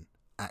certain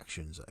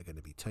actions that are going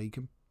to be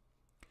taken.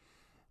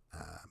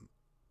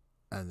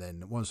 And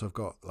then once I've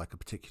got, like, a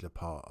particular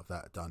part of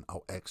that done,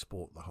 I'll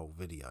export the whole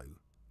video.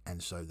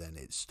 And so then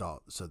it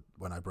starts, so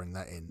when I bring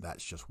that in,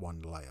 that's just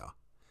one layer.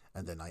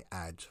 And then I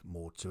add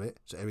more to it.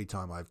 So every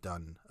time I've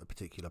done a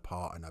particular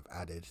part and I've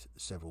added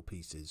several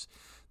pieces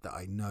that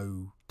I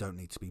know don't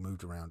need to be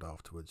moved around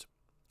afterwards,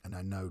 and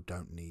I know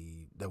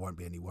there won't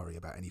be any worry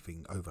about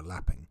anything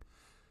overlapping,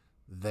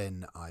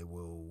 then I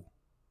will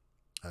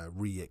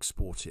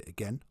re-export it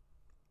again.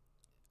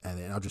 And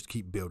then I'll just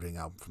keep building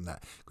up from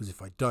that. Because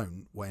if I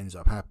don't, what ends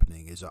up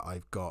happening is that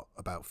I've got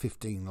about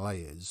 15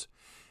 layers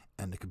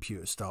and the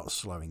computer starts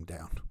slowing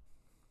down.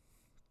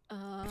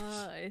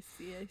 I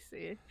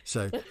see.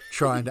 So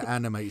trying to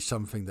animate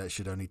something that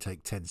should only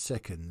take 10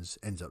 seconds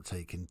ends up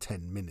taking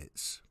 10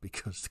 minutes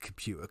because the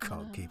computer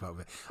can't keep up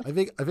with it. I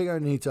think I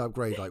need to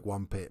upgrade like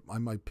one bit.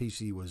 My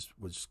PC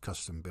was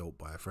custom built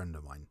by a friend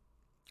of mine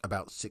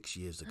about 6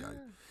 years ago.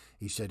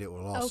 He said it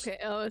will last. Okay.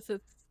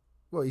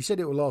 Well, he said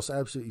it will last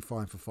absolutely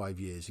fine for 5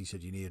 years. He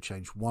said you need to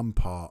change one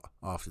part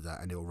after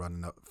that and it will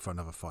run for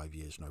another 5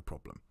 years, no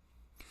problem.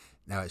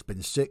 Now it's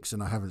been 6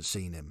 and I haven't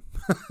seen him.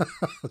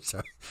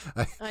 so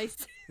I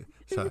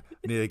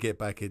need to get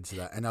back into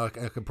that. And I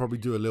can probably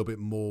do a little bit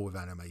more with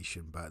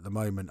animation, but at the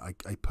moment I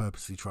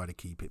purposely try to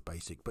keep it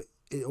basic. But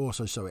it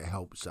also so it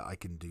helps that I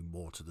can do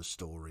more to the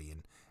story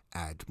and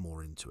add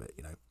more into it,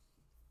 you know.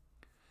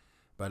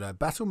 But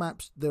battle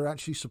maps, they're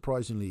actually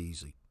surprisingly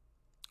easy.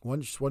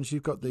 Once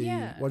you've got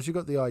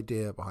the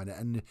idea behind it,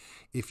 and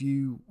if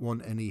you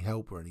want any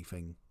help or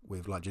anything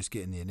with like just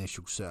getting the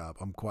initial setup,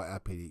 I'm quite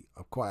happy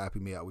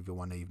meet up with you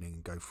one evening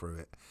and go through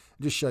it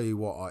and just show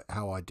you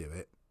how I do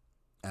it,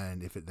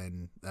 and if it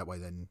then that way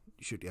then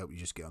should help you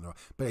just get on the right.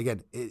 But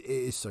again, it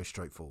is so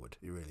straightforward.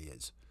 It really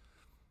is.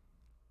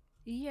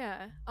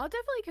 Yeah, I'll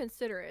definitely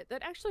consider it.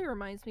 That actually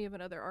reminds me of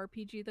another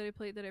RPG that I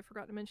played that I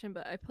forgot to mention,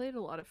 but I played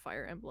a lot of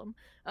Fire Emblem.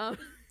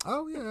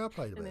 Oh yeah, I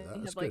played a bit and of that.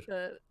 then That's you have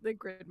good. like the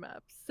grid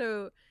maps.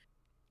 So,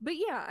 but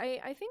yeah,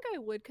 I think I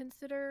would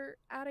consider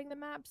adding the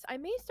maps. I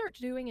may start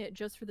doing it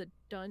just for the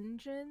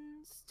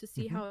dungeons to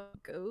see how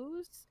it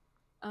goes.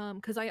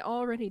 Because I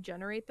already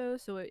generate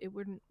those, so it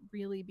wouldn't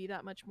really be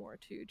that much more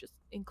to just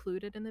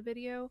include it in the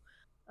video.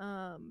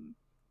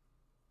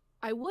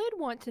 I would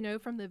want to know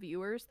from the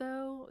viewers,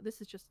 though, this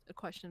is just a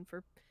question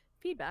for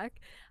feedback.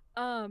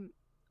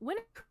 When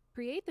I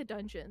create the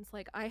dungeons,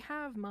 like I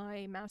have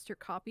my master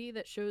copy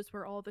that shows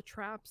where all the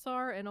traps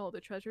are and all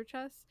the treasure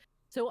chests.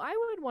 So I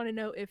would want to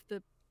know if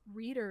the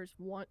readers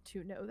want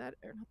to know that,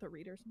 or not the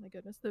readers, oh my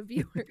goodness, the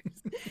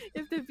viewers.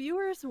 If the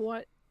viewers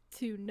want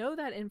to know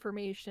that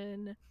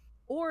information,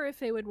 or if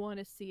they would want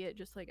to see it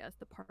just like as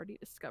the party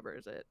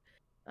discovers it.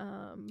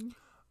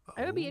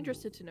 I would be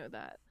interested to know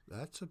that.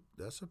 That's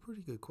a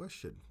pretty good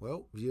question.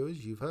 Well,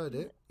 viewers, you've heard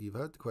it. You've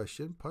heard the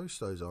question. Post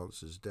those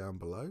answers down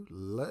below.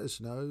 Let us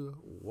know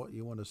what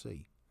you want to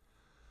see.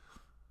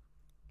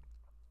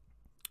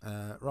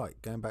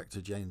 Right, going back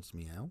to James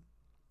Meow.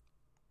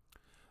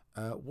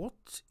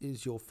 What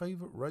is your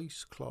favourite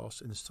race,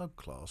 class, and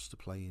subclass to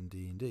play in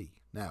D&D?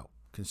 Now,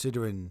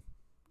 considering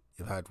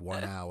you've had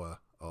 1 hour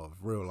of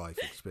real life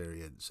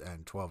experience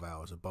and 12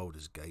 hours of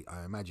Baldur's Gate,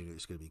 I imagine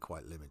it's going to be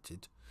quite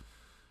limited.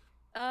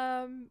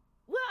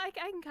 Well, I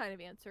can kind of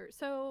answer.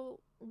 So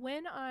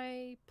when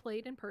I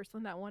played in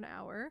person that 1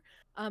 hour,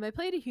 I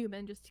played a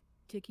human just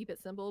to keep it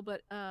simple,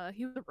 but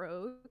he was a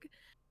rogue.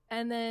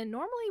 And then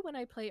normally when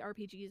I play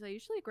RPGs, I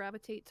usually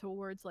gravitate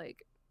towards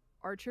like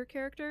archer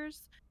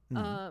characters.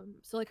 So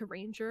like a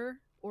ranger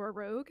or a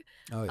rogue.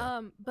 Oh,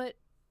 yeah. But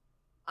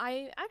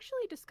I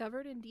actually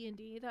discovered in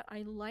D&D that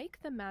I like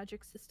the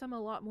magic system a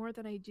lot more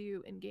than I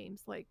do in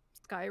games like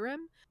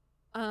Skyrim.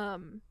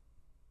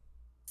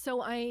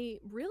 So I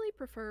really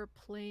prefer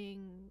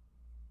playing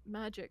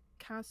magic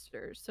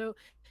casters. So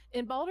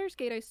in Baldur's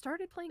Gate, I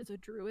started playing as a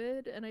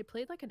druid, and I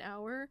played like an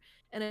hour,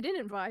 and I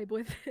didn't vibe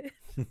with it.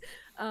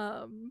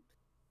 um,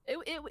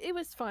 it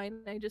was fine.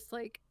 I just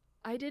like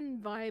I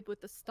didn't vibe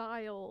with the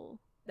style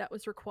that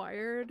was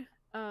required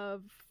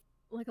of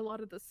like a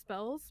lot of the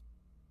spells.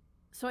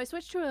 So I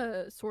switched to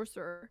a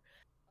sorcerer,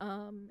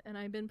 and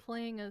I've been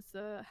playing as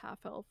a half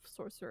elf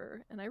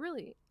sorcerer, and I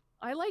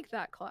like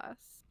that class.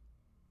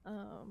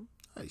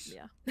 Nice.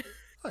 Yeah.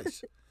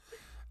 Nice.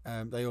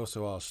 They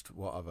also asked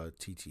what other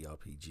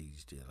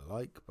TTRPGs do you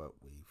like, but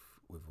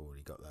we've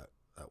already got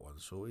that one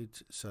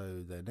sorted.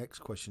 So their next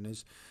question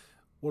is,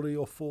 what are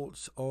your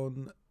thoughts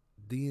on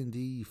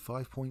D&D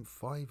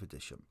 5.5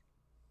 edition?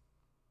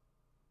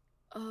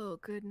 Oh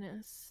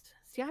goodness.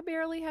 See, I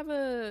barely have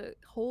a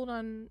hold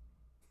on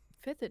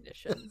 5th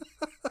edition.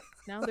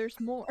 Now there's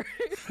more.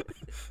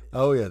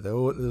 Oh yeah,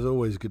 there's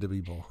always going to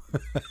be more.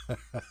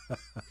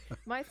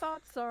 My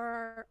thoughts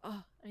are,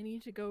 oh, I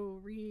need to go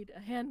read a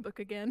handbook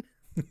again.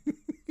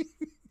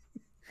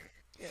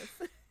 Yes.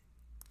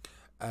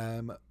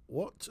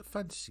 What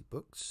fantasy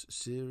books,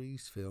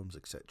 series, films,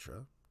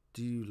 etc.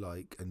 do you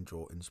like and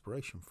draw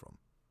inspiration from?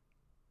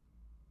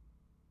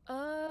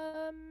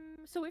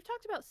 So we've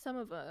talked about some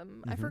of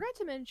them. I forgot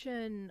to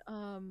mention,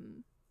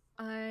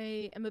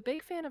 I am a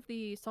big fan of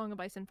the Song of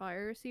Ice and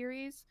Fire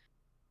series.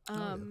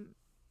 I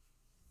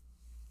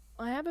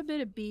have a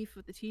bit of beef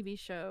with the TV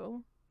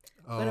show,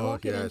 but I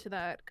won't get into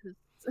that because.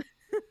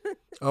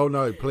 Oh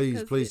no!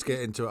 Please get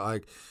into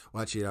it.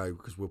 Well, actually, no,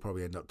 because we'll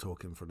probably end up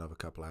talking for another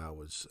couple of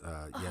hours.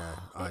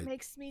 It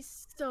makes me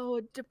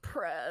so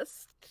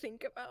depressed.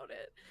 Think about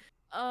it.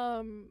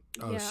 I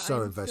was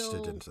so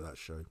invested into that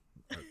show.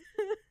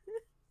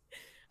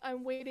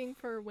 I'm waiting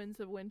for Winds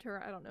of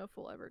Winter. I don't know if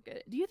we'll ever get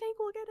it. Do you think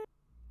we'll get it?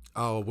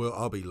 Oh, well,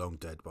 I'll be long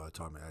dead by the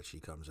time it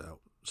actually comes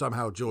out.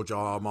 Somehow George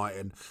R. R.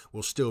 Martin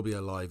will still be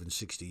alive in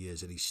 60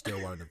 years and he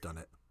still won't have done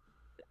it.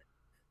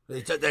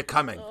 They're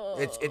coming.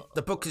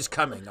 The book is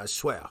coming, I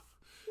swear.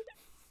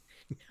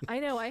 I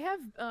know. I have.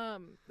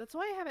 That's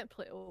why I haven't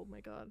played. Oh my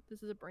god,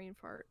 this is a brain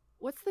fart.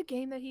 What's the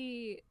game that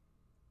he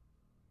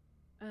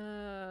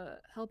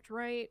helped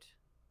write?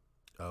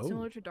 Oh,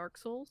 similar to Dark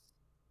Souls.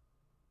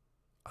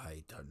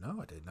 I don't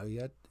know. I didn't know you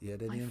had any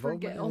I involvement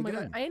forget. in Oh the my game.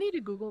 god, I need to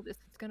Google this.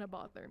 It's gonna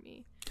bother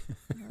me.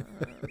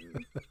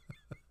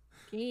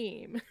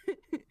 Game.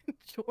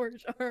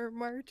 George R. R.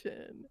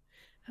 Martin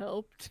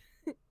helped.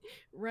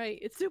 Right,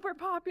 it's super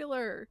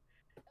popular.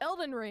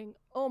 Elden Ring.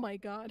 Oh my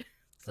god.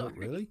 Sorry. Oh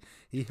really?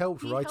 He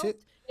helped write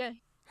it? Yeah.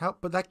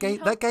 But that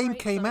game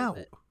came out.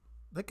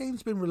 That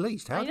game's been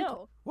released. How did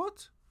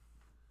what?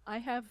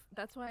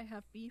 That's why I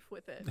have beef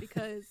with it,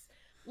 because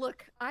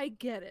look, I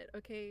get it,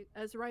 okay?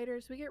 As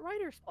writers, we get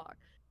writer's block.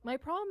 My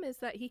problem is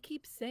that he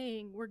keeps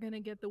saying we're gonna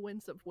get the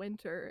Winds of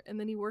Winter, and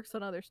then he works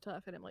on other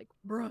stuff, and I'm like,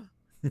 bruh,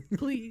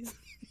 please.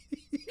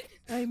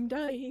 I'm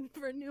dying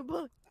for a new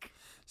book.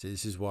 See,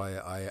 this is why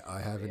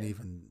I haven't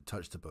even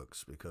touched the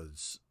books,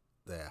 because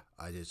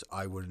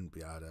I wouldn't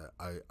be able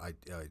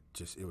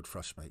to. It would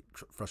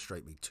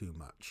frustrate me too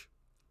much.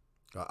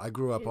 I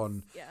grew up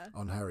on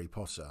Harry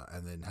Potter,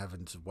 and then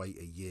having to wait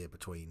a year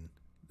between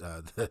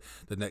the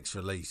next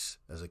release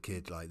as a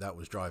kid, like that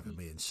was driving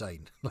me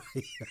insane.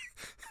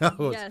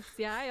 Yes,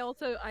 yeah. I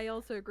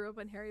also grew up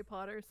on Harry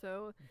Potter,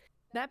 so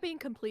that being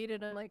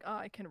completed, I'm like, oh,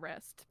 I can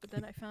rest. But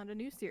then I found a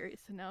new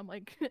series, and now I'm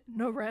like,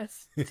 no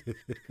rest.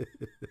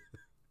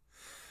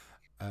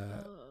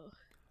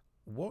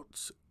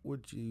 What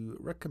would you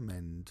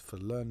recommend for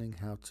learning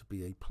how to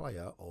be a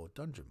player or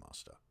dungeon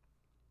master?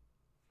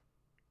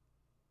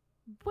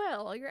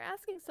 Well, you're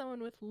asking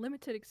someone with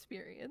limited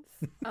experience.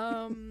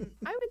 I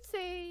would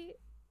say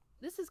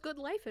this is good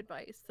life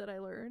advice that I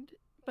learned,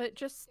 but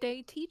just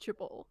stay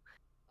teachable.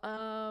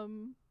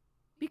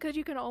 Because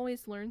you can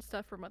always learn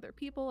stuff from other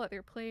people,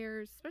 other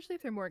players, especially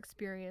if they're more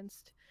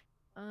experienced.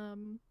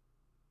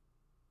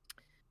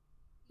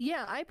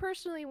 Yeah, I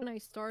personally, when I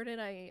started,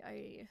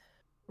 I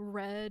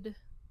read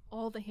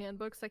all the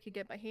handbooks I could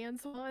get my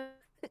hands on.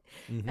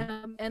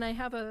 And I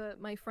have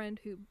my friend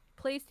who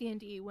plays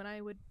D&D. When I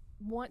would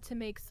want to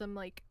make some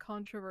like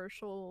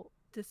controversial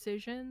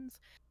decisions,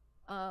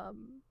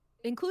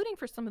 including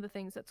for some of the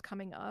things that's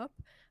coming up,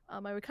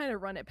 I would kind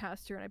of run it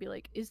past her and I'd be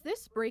like, is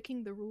this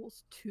breaking the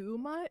rules too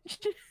much?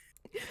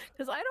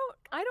 Because I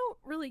don't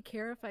really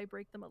care if I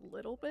break them a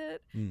little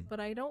bit, but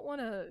I don't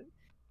want to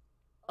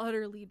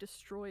utterly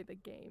destroy the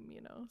game,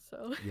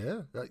 so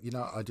yeah,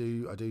 I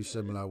do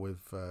similar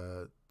with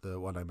the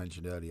one I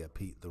mentioned earlier,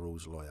 Pete the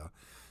rules lawyer.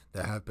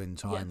 There have been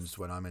times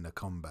when I'm in a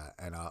combat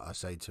and I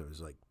say to him, it's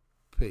like,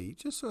 Pete,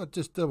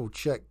 just double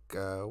check,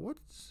 what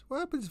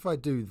happens if I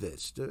do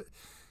this?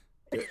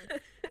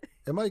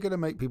 Am I going to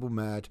make people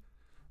mad?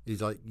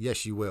 He's like,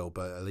 yes, you will,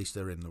 but at least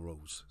they're in the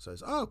rules. So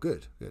it's, oh,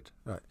 good,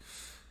 right.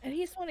 And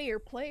he's one of your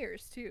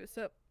players too,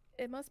 so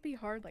it must be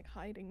hard, like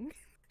hiding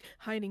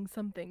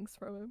some things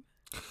from him.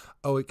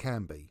 Oh, it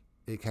can be,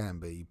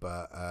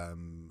 but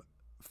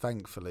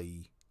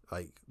thankfully,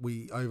 like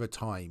over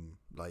time,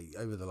 like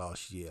over the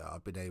last year,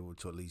 I've been able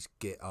to at least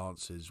get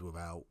answers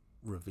without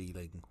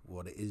revealing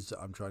what it is that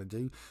I'm trying to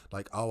do.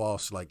 Like I'll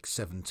ask like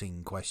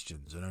 17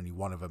 questions and only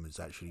one of them is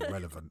actually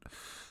relevant.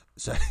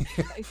 So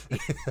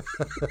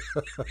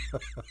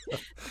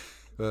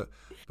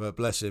but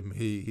bless him,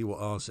 he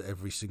will answer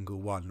every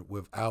single one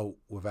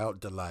without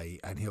delay,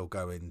 and he'll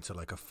go into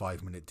like a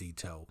 5-minute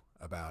detail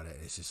about it.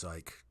 It's just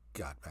like,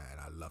 God, man,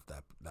 I love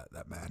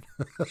that man.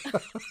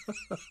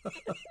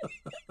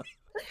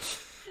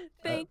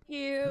 Thank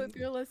you if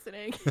you're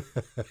listening.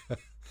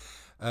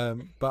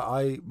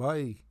 But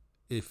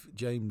if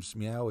James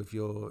Meow, if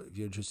you're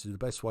interested, the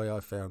best way I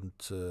found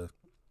to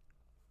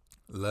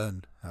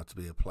learn how to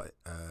be a player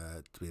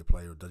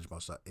or dungeon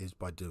master is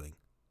by doing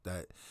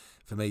that.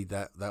 For me,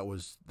 that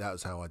was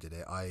how I did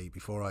it.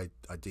 Before I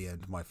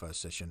DM'd my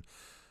first session,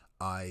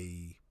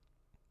 I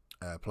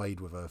played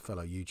with a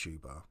fellow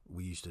YouTuber.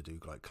 We used to do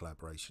like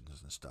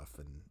collaborations and stuff,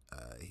 and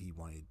he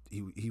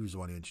was the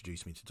one who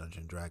introduced me to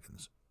Dungeons and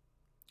Dragons,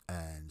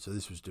 and so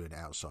this was doing it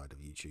outside of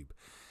YouTube.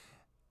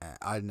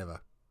 I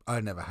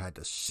never had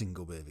a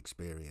single bit of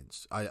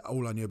experience.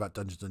 All I knew about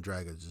Dungeons and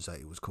Dragons is that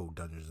it was called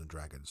Dungeons and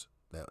Dragons.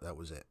 That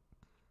was it.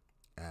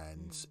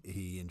 And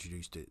he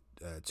introduced it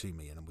to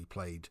me, and we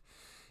played,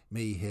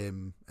 me,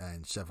 him,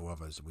 and several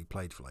others, and we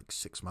played for like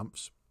 6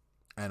 months,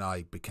 and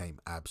I became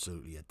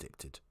absolutely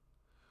addicted.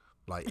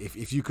 Like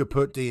if you could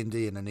put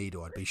D&D in a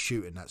needle, I'd be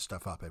shooting that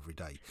stuff up every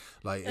day.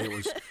 Like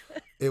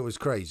it was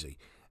crazy.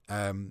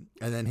 And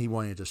then he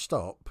wanted to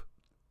stop,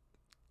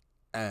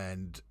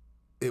 and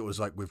it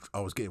was like I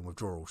was getting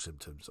withdrawal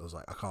symptoms. I was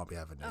like, I can't be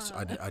having this.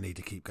 I need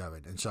to keep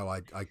going. And so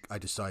I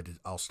decided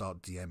I'll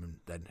start DMing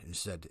then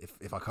instead.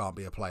 If I can't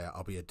be a player,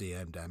 I'll be a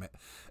DM, damn it.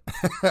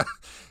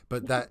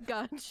 But that,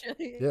 Gotcha.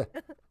 yeah.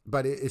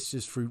 But it's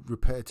just through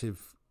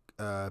repetitive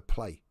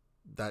play.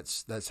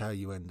 That's how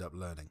you end up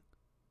learning.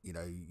 You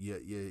know,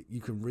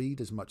 you can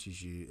read as much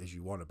as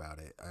you want about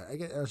it.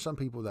 Again, there are some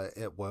people that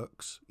it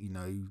works, you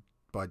know,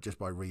 by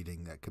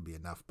reading, that could be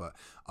enough, but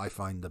I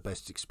find the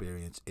best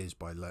experience is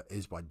by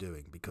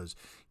doing, because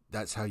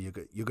that's how you're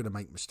going to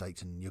make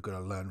mistakes, and you're going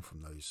to learn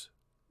from those,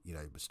 you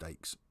know,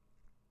 mistakes,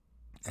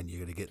 and you're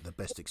going to get the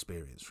best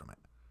experience from it.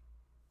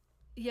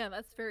 Yeah,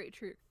 that's very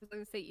true. Because I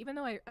would say, even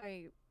though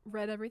I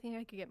read everything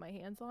I could get my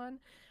hands on,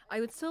 I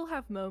would still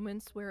have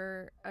moments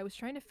where I was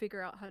trying to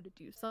figure out how to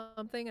do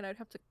something, and I'd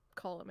have to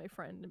call up my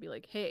friend and be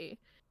like, hey,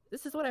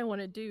 this is what I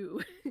want to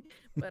do,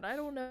 but I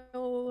don't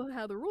know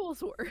how the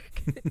rules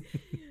work.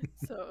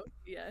 So,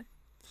 yeah.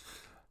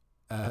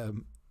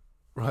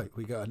 Right,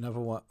 we got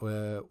another one.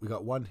 We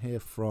got one here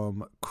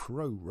from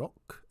Crow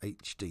Rock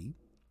HD.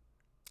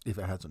 If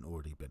it hasn't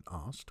already been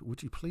asked,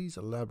 would you please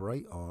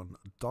elaborate on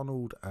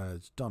Donald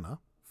as Donna,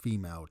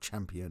 female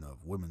champion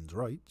of women's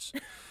rights?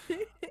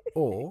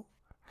 Or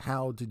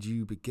how did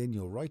you begin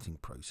your writing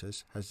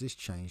process? Has this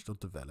changed or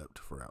developed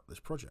throughout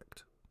this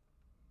project?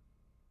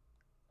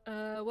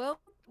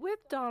 Well, with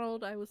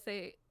Donald, I will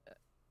say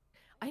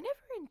I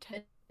never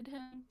intended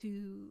him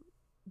to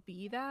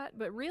be that,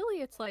 but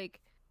really it's like,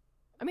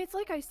 I mean, it's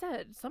like I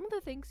said, some of the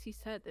things he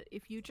said, that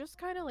if you just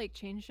kind of like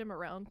change him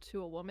around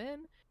to a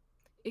woman,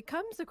 it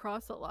comes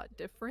across a lot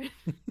different.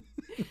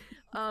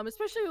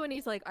 Especially when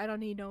he's like, I don't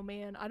need no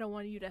man, I don't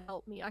want you to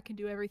help me, I can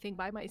do everything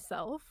by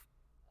myself.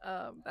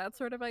 That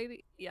sort of idea,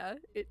 yeah,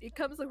 it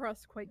comes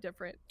across quite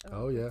different.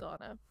 Oh yeah, with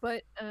Donna.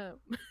 But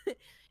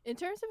in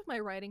terms of my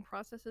writing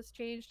process has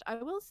changed, I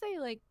will say,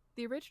 like,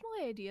 the original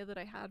idea that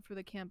I had for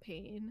the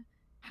campaign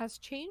has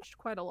changed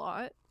quite a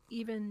lot,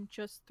 even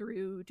just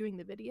through doing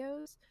the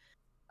videos.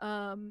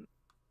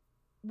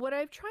 What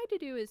I've tried to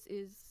do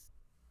is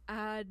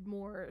add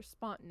more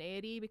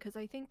spontaneity, because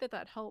I think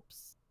that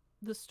helps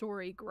the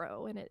story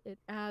grow, and it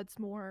adds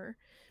more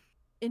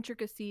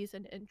intricacies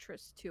and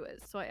interest to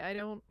it. So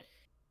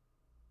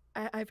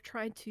I've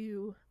tried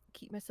to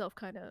keep myself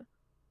kind of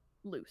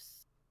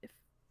loose, if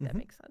that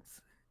makes sense.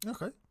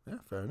 Okay, yeah,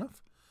 fair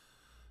enough.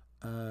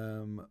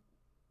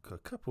 Got a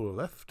couple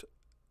left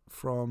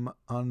from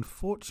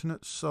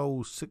Unfortunate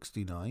Soul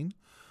 69.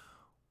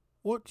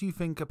 What do you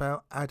think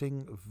about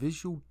adding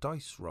visual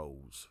dice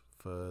rolls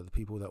for the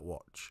people that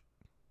watch?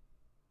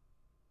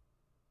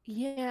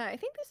 Yeah, I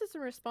think this is a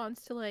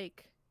response to,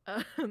 like,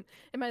 in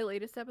my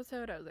latest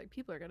episode, I was like,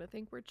 people are gonna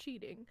think we're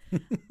cheating.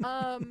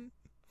 I'm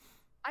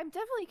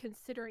definitely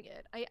considering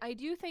it. I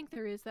do think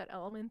there is that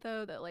element,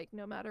 though, that, like,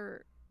 no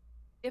matter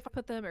if I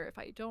put them or if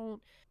I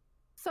don't,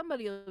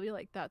 somebody will be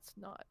like, that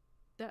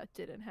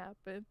didn't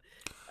happen.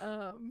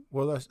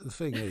 Well, that's the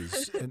thing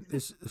is, and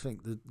this the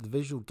thing, the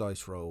visual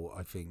dice roll,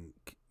 I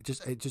think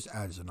it just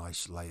adds a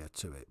nice layer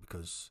to it,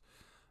 because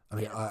I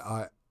mean,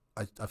 yes.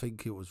 I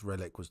think it was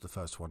Relic was the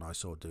first one I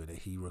saw doing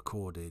it. He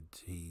recorded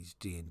his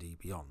D&D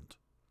Beyond,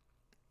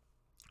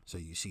 so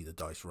you see the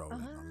dice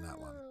rolling on that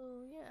one.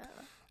 Oh yeah.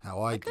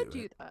 How I could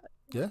do it, that.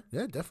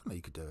 Yeah, definitely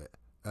you could do it.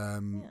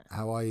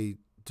 How I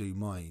do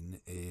mine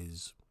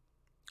is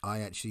I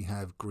actually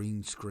have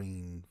green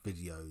screen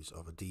videos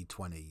of a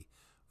D20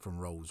 from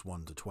rolls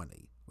 1 to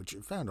 20, which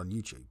I found on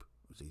YouTube.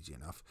 was easy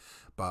enough.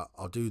 But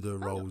I'll do the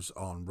rolls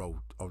on roll.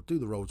 I'll do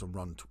the rolls on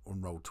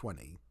roll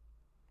 20,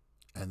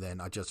 and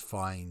then I just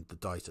find the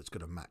dice that's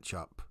going to match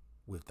up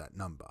with that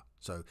number.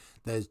 So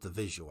there's the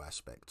visual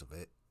aspect of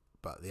it,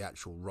 but the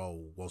actual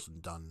roll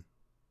wasn't done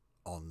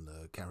on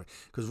the camera,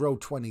 because roll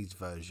 20's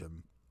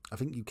version, I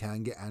think you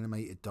can get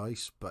animated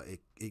dice, but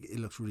it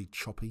looks really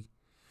choppy,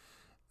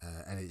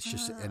 and it's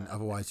just and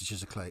otherwise it's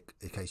just a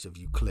case of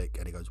you click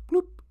and it goes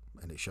bloop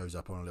and it shows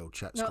up on a little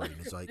chat screen.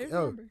 It's like,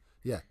 oh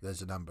yeah,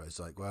 there's a number. It's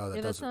like, well,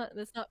 that's not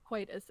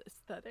quite as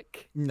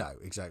aesthetic. No,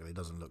 exactly. It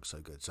doesn't look so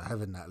good. So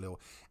having that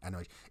little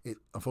animation,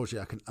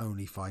 unfortunately I can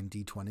only find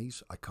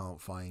D20s. I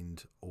can't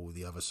find all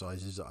the other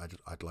sizes that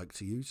I'd like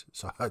to use.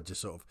 So I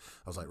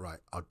was like, right,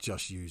 I'll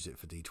just use it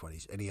for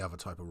D20s. Any other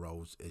type of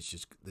rolls, they're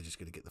just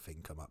going to get the thing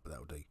come up, but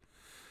that'll do.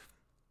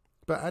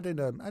 But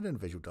adding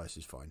visual dice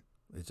is fine.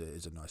 It's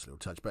a nice little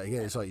touch. But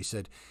again, it's like you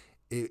said,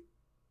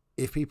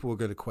 if people are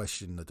going to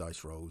question the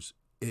dice rolls,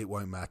 it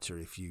won't matter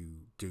if you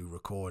do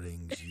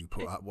recordings, you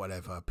put up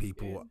whatever.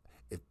 People,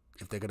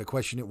 if they're going to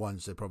question it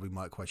once, they probably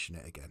might question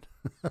it again.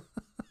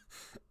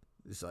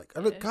 It's like, oh,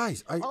 look,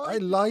 guys, I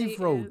live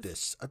rolled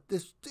this.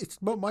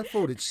 It's not my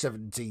fault. It's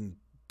 17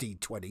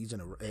 D20s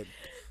in a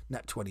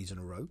nat 20s in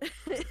a row.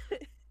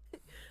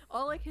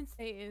 All I can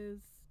say is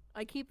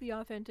I keep the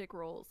authentic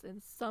rolls,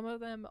 and some of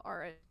them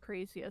are as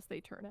crazy as they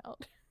turn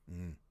out.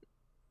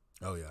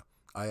 Oh yeah,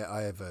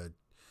 I have a.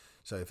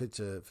 So if it's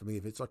for me,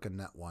 if it's like a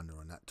nat 1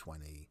 or a nat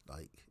 20,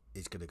 like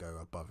it's going to go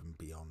above and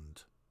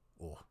beyond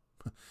or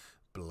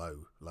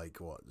below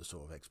like what the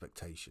sort of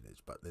expectation is.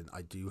 But then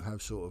I do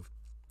have sort of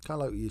kind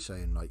of like what you're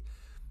saying, like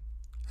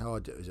how I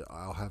do is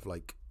I'll have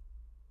like,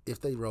 if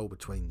they roll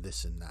between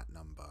this and that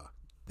number,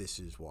 this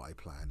is what I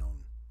plan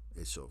on.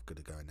 It's sort of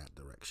going to go in that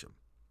direction.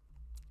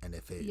 And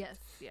if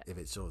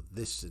it's sort of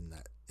this and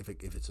that, if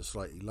it's a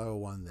slightly lower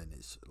one, then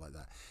it's like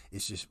that.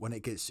 It's just when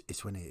it hits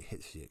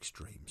the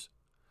extremes.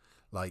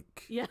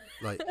 Like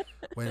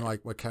when my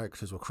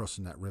characters were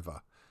crossing that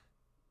river,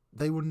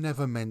 they were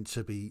never meant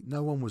to be.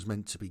 No one was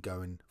meant to be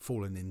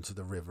falling into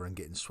the river and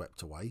getting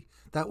swept away.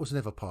 That was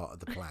never part of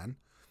the plan.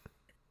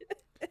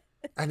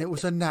 And it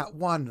was a nat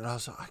 1, and I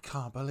was like, I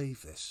can't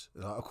believe this.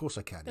 Like, of course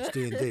I can. It's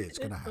D&D. It's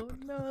going to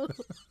happen. Oh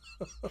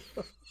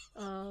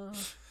no.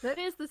 That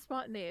is the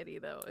spontaneity,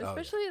 though.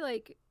 Especially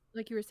like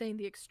you were saying,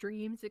 the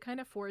extremes. It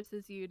kind of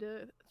forces you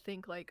to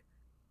think like,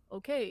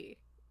 okay,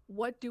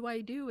 what do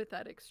I do with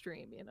that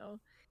extreme? You know.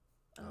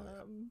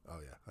 Oh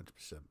yeah,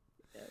 100%.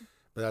 Yeah.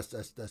 But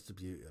that's the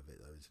beauty of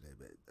it, though, isn't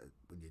it? But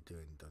when you're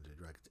doing Dungeons &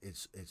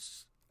 Dragons,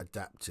 it's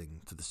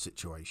adapting to the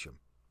situation.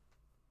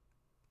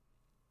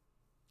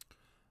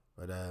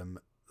 But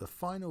the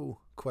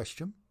final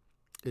question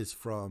is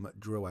from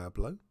Drew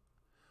Abloh.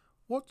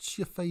 What's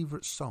your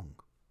favourite song?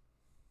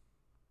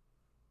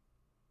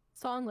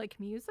 Song like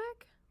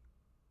music?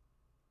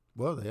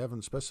 Well, they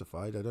haven't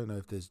specified. I don't know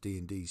if there's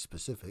D&D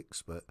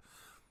specifics, but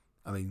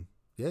I mean,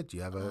 yeah. Do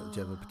you have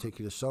a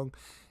particular song?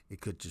 It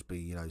could just be,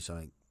 you know,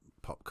 something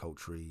pop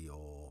culture-y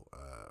or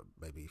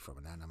maybe from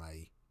an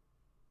anime.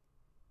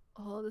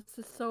 Oh, this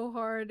is so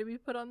hard to be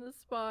put on the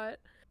spot.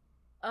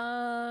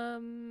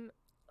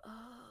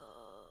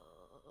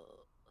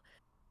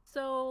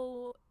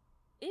 So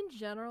in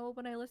general,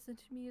 when I listen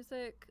to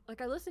music,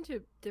 like I listen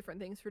to different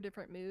things for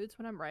different moods.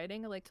 When I'm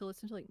writing, I like to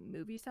listen to like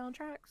movie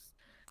soundtracks.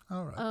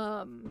 All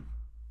right.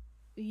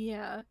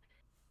 Yeah.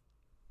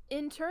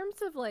 In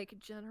terms of like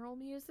general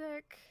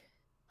music,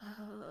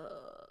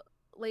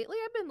 lately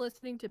I've been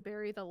listening to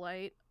Bury the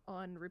Light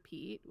on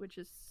repeat, which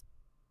is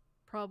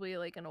probably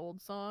like an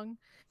old song.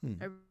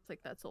 I was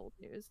like, that's old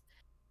news,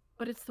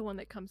 but it's the one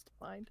that comes to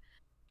mind.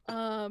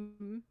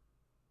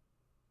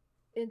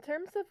 In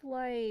terms of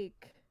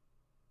like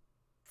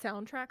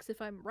soundtracks, if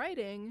I'm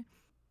writing,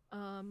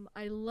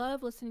 I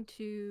love listening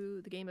to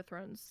the Game of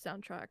Thrones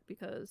soundtrack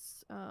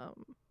because I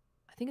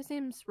think his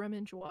name's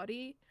Ramin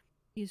Djawadi.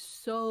 He's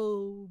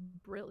so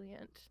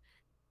brilliant.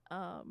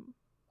 I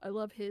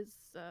love his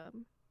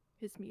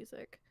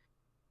music.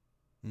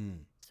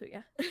 So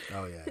yeah.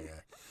 Oh yeah.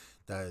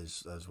 That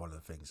is one of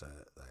the things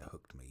that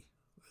hooked me.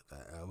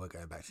 We're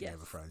going back to Game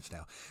of Thrones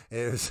now.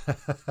 It was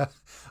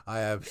I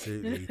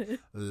absolutely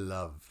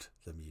loved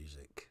the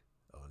music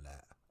on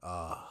that.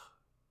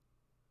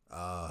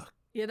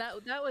 Yeah,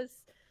 that was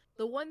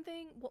the one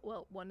thing.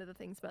 Well, one of the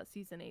things about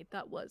season 8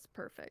 that was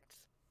perfect.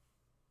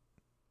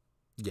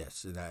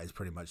 Yes, and that is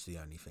pretty much the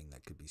only thing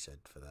that could be said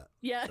for that.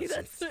 Yeah,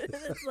 that's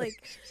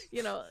like,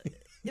 you know,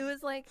 it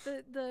was like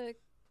the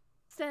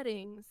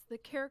settings, the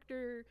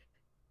character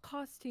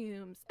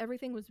costumes,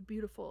 everything was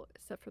beautiful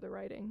except for the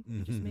writing.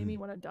 It just made me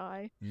want to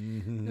die.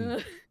 Yeah,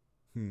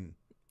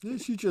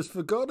 she just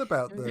forgot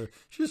about the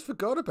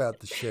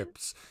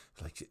ships.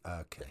 Like,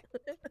 okay.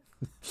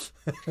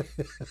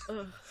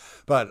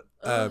 But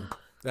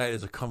that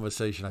is a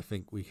conversation I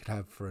think we could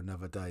have for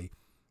another day.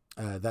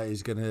 That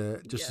is going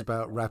to just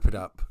about wrap it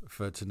up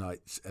for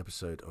tonight's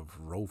episode of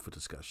Roll for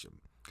Discussion.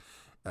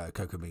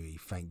 Kokomimi,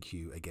 thank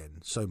you again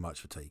so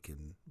much for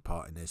taking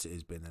part in this. It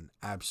has been an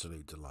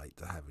absolute delight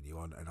to having you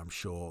on, and I'm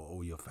sure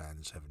all your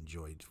fans have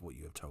enjoyed what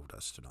you have told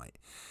us tonight.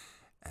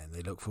 And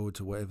they look forward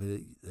to whatever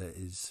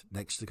is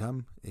next to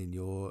come in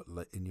your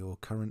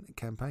current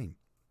campaign.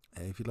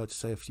 If you'd like to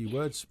say a few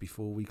words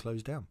before we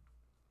close down.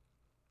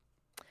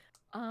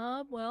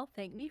 Well,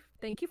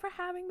 thank you for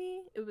having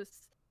me. It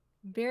was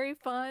very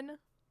fun.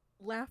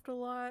 Laughed a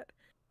lot.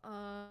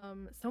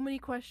 So many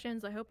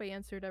questions. I hope I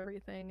answered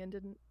everything and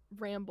didn't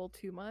ramble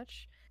too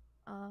much.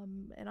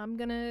 And I'm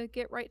gonna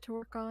get right to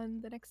work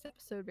on the next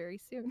episode very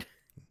soon.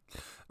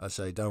 I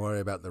say, don't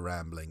worry about the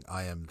rambling.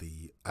 I am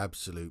the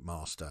absolute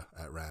master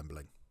at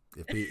rambling.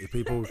 If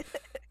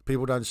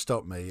people don't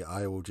stop me,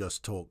 I will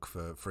just talk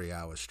for 3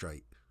 hours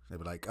straight. They'll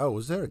be like, "Oh,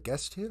 was there a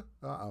guest here?"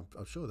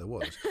 I'm sure there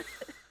was.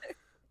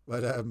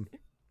 But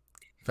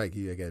thank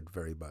you again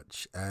very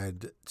much.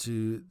 And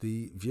to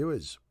the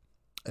viewers,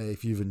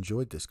 if you've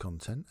enjoyed this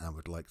content and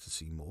would like to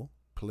see more,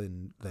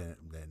 then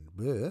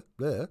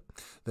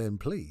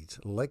please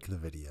like the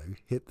video,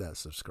 hit that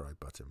subscribe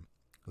button,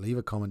 leave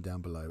a comment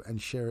down below,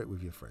 and share it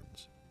with your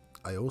friends.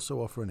 I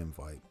also offer an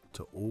invite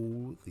to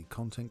all the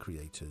content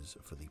creators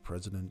for the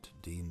President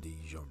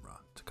D&D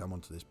genre to come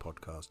onto this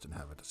podcast and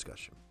have a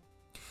discussion.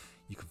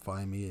 You can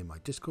find me in my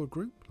Discord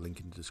group, link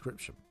in the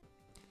description.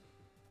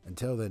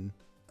 Until then,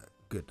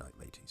 good night,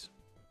 mateys.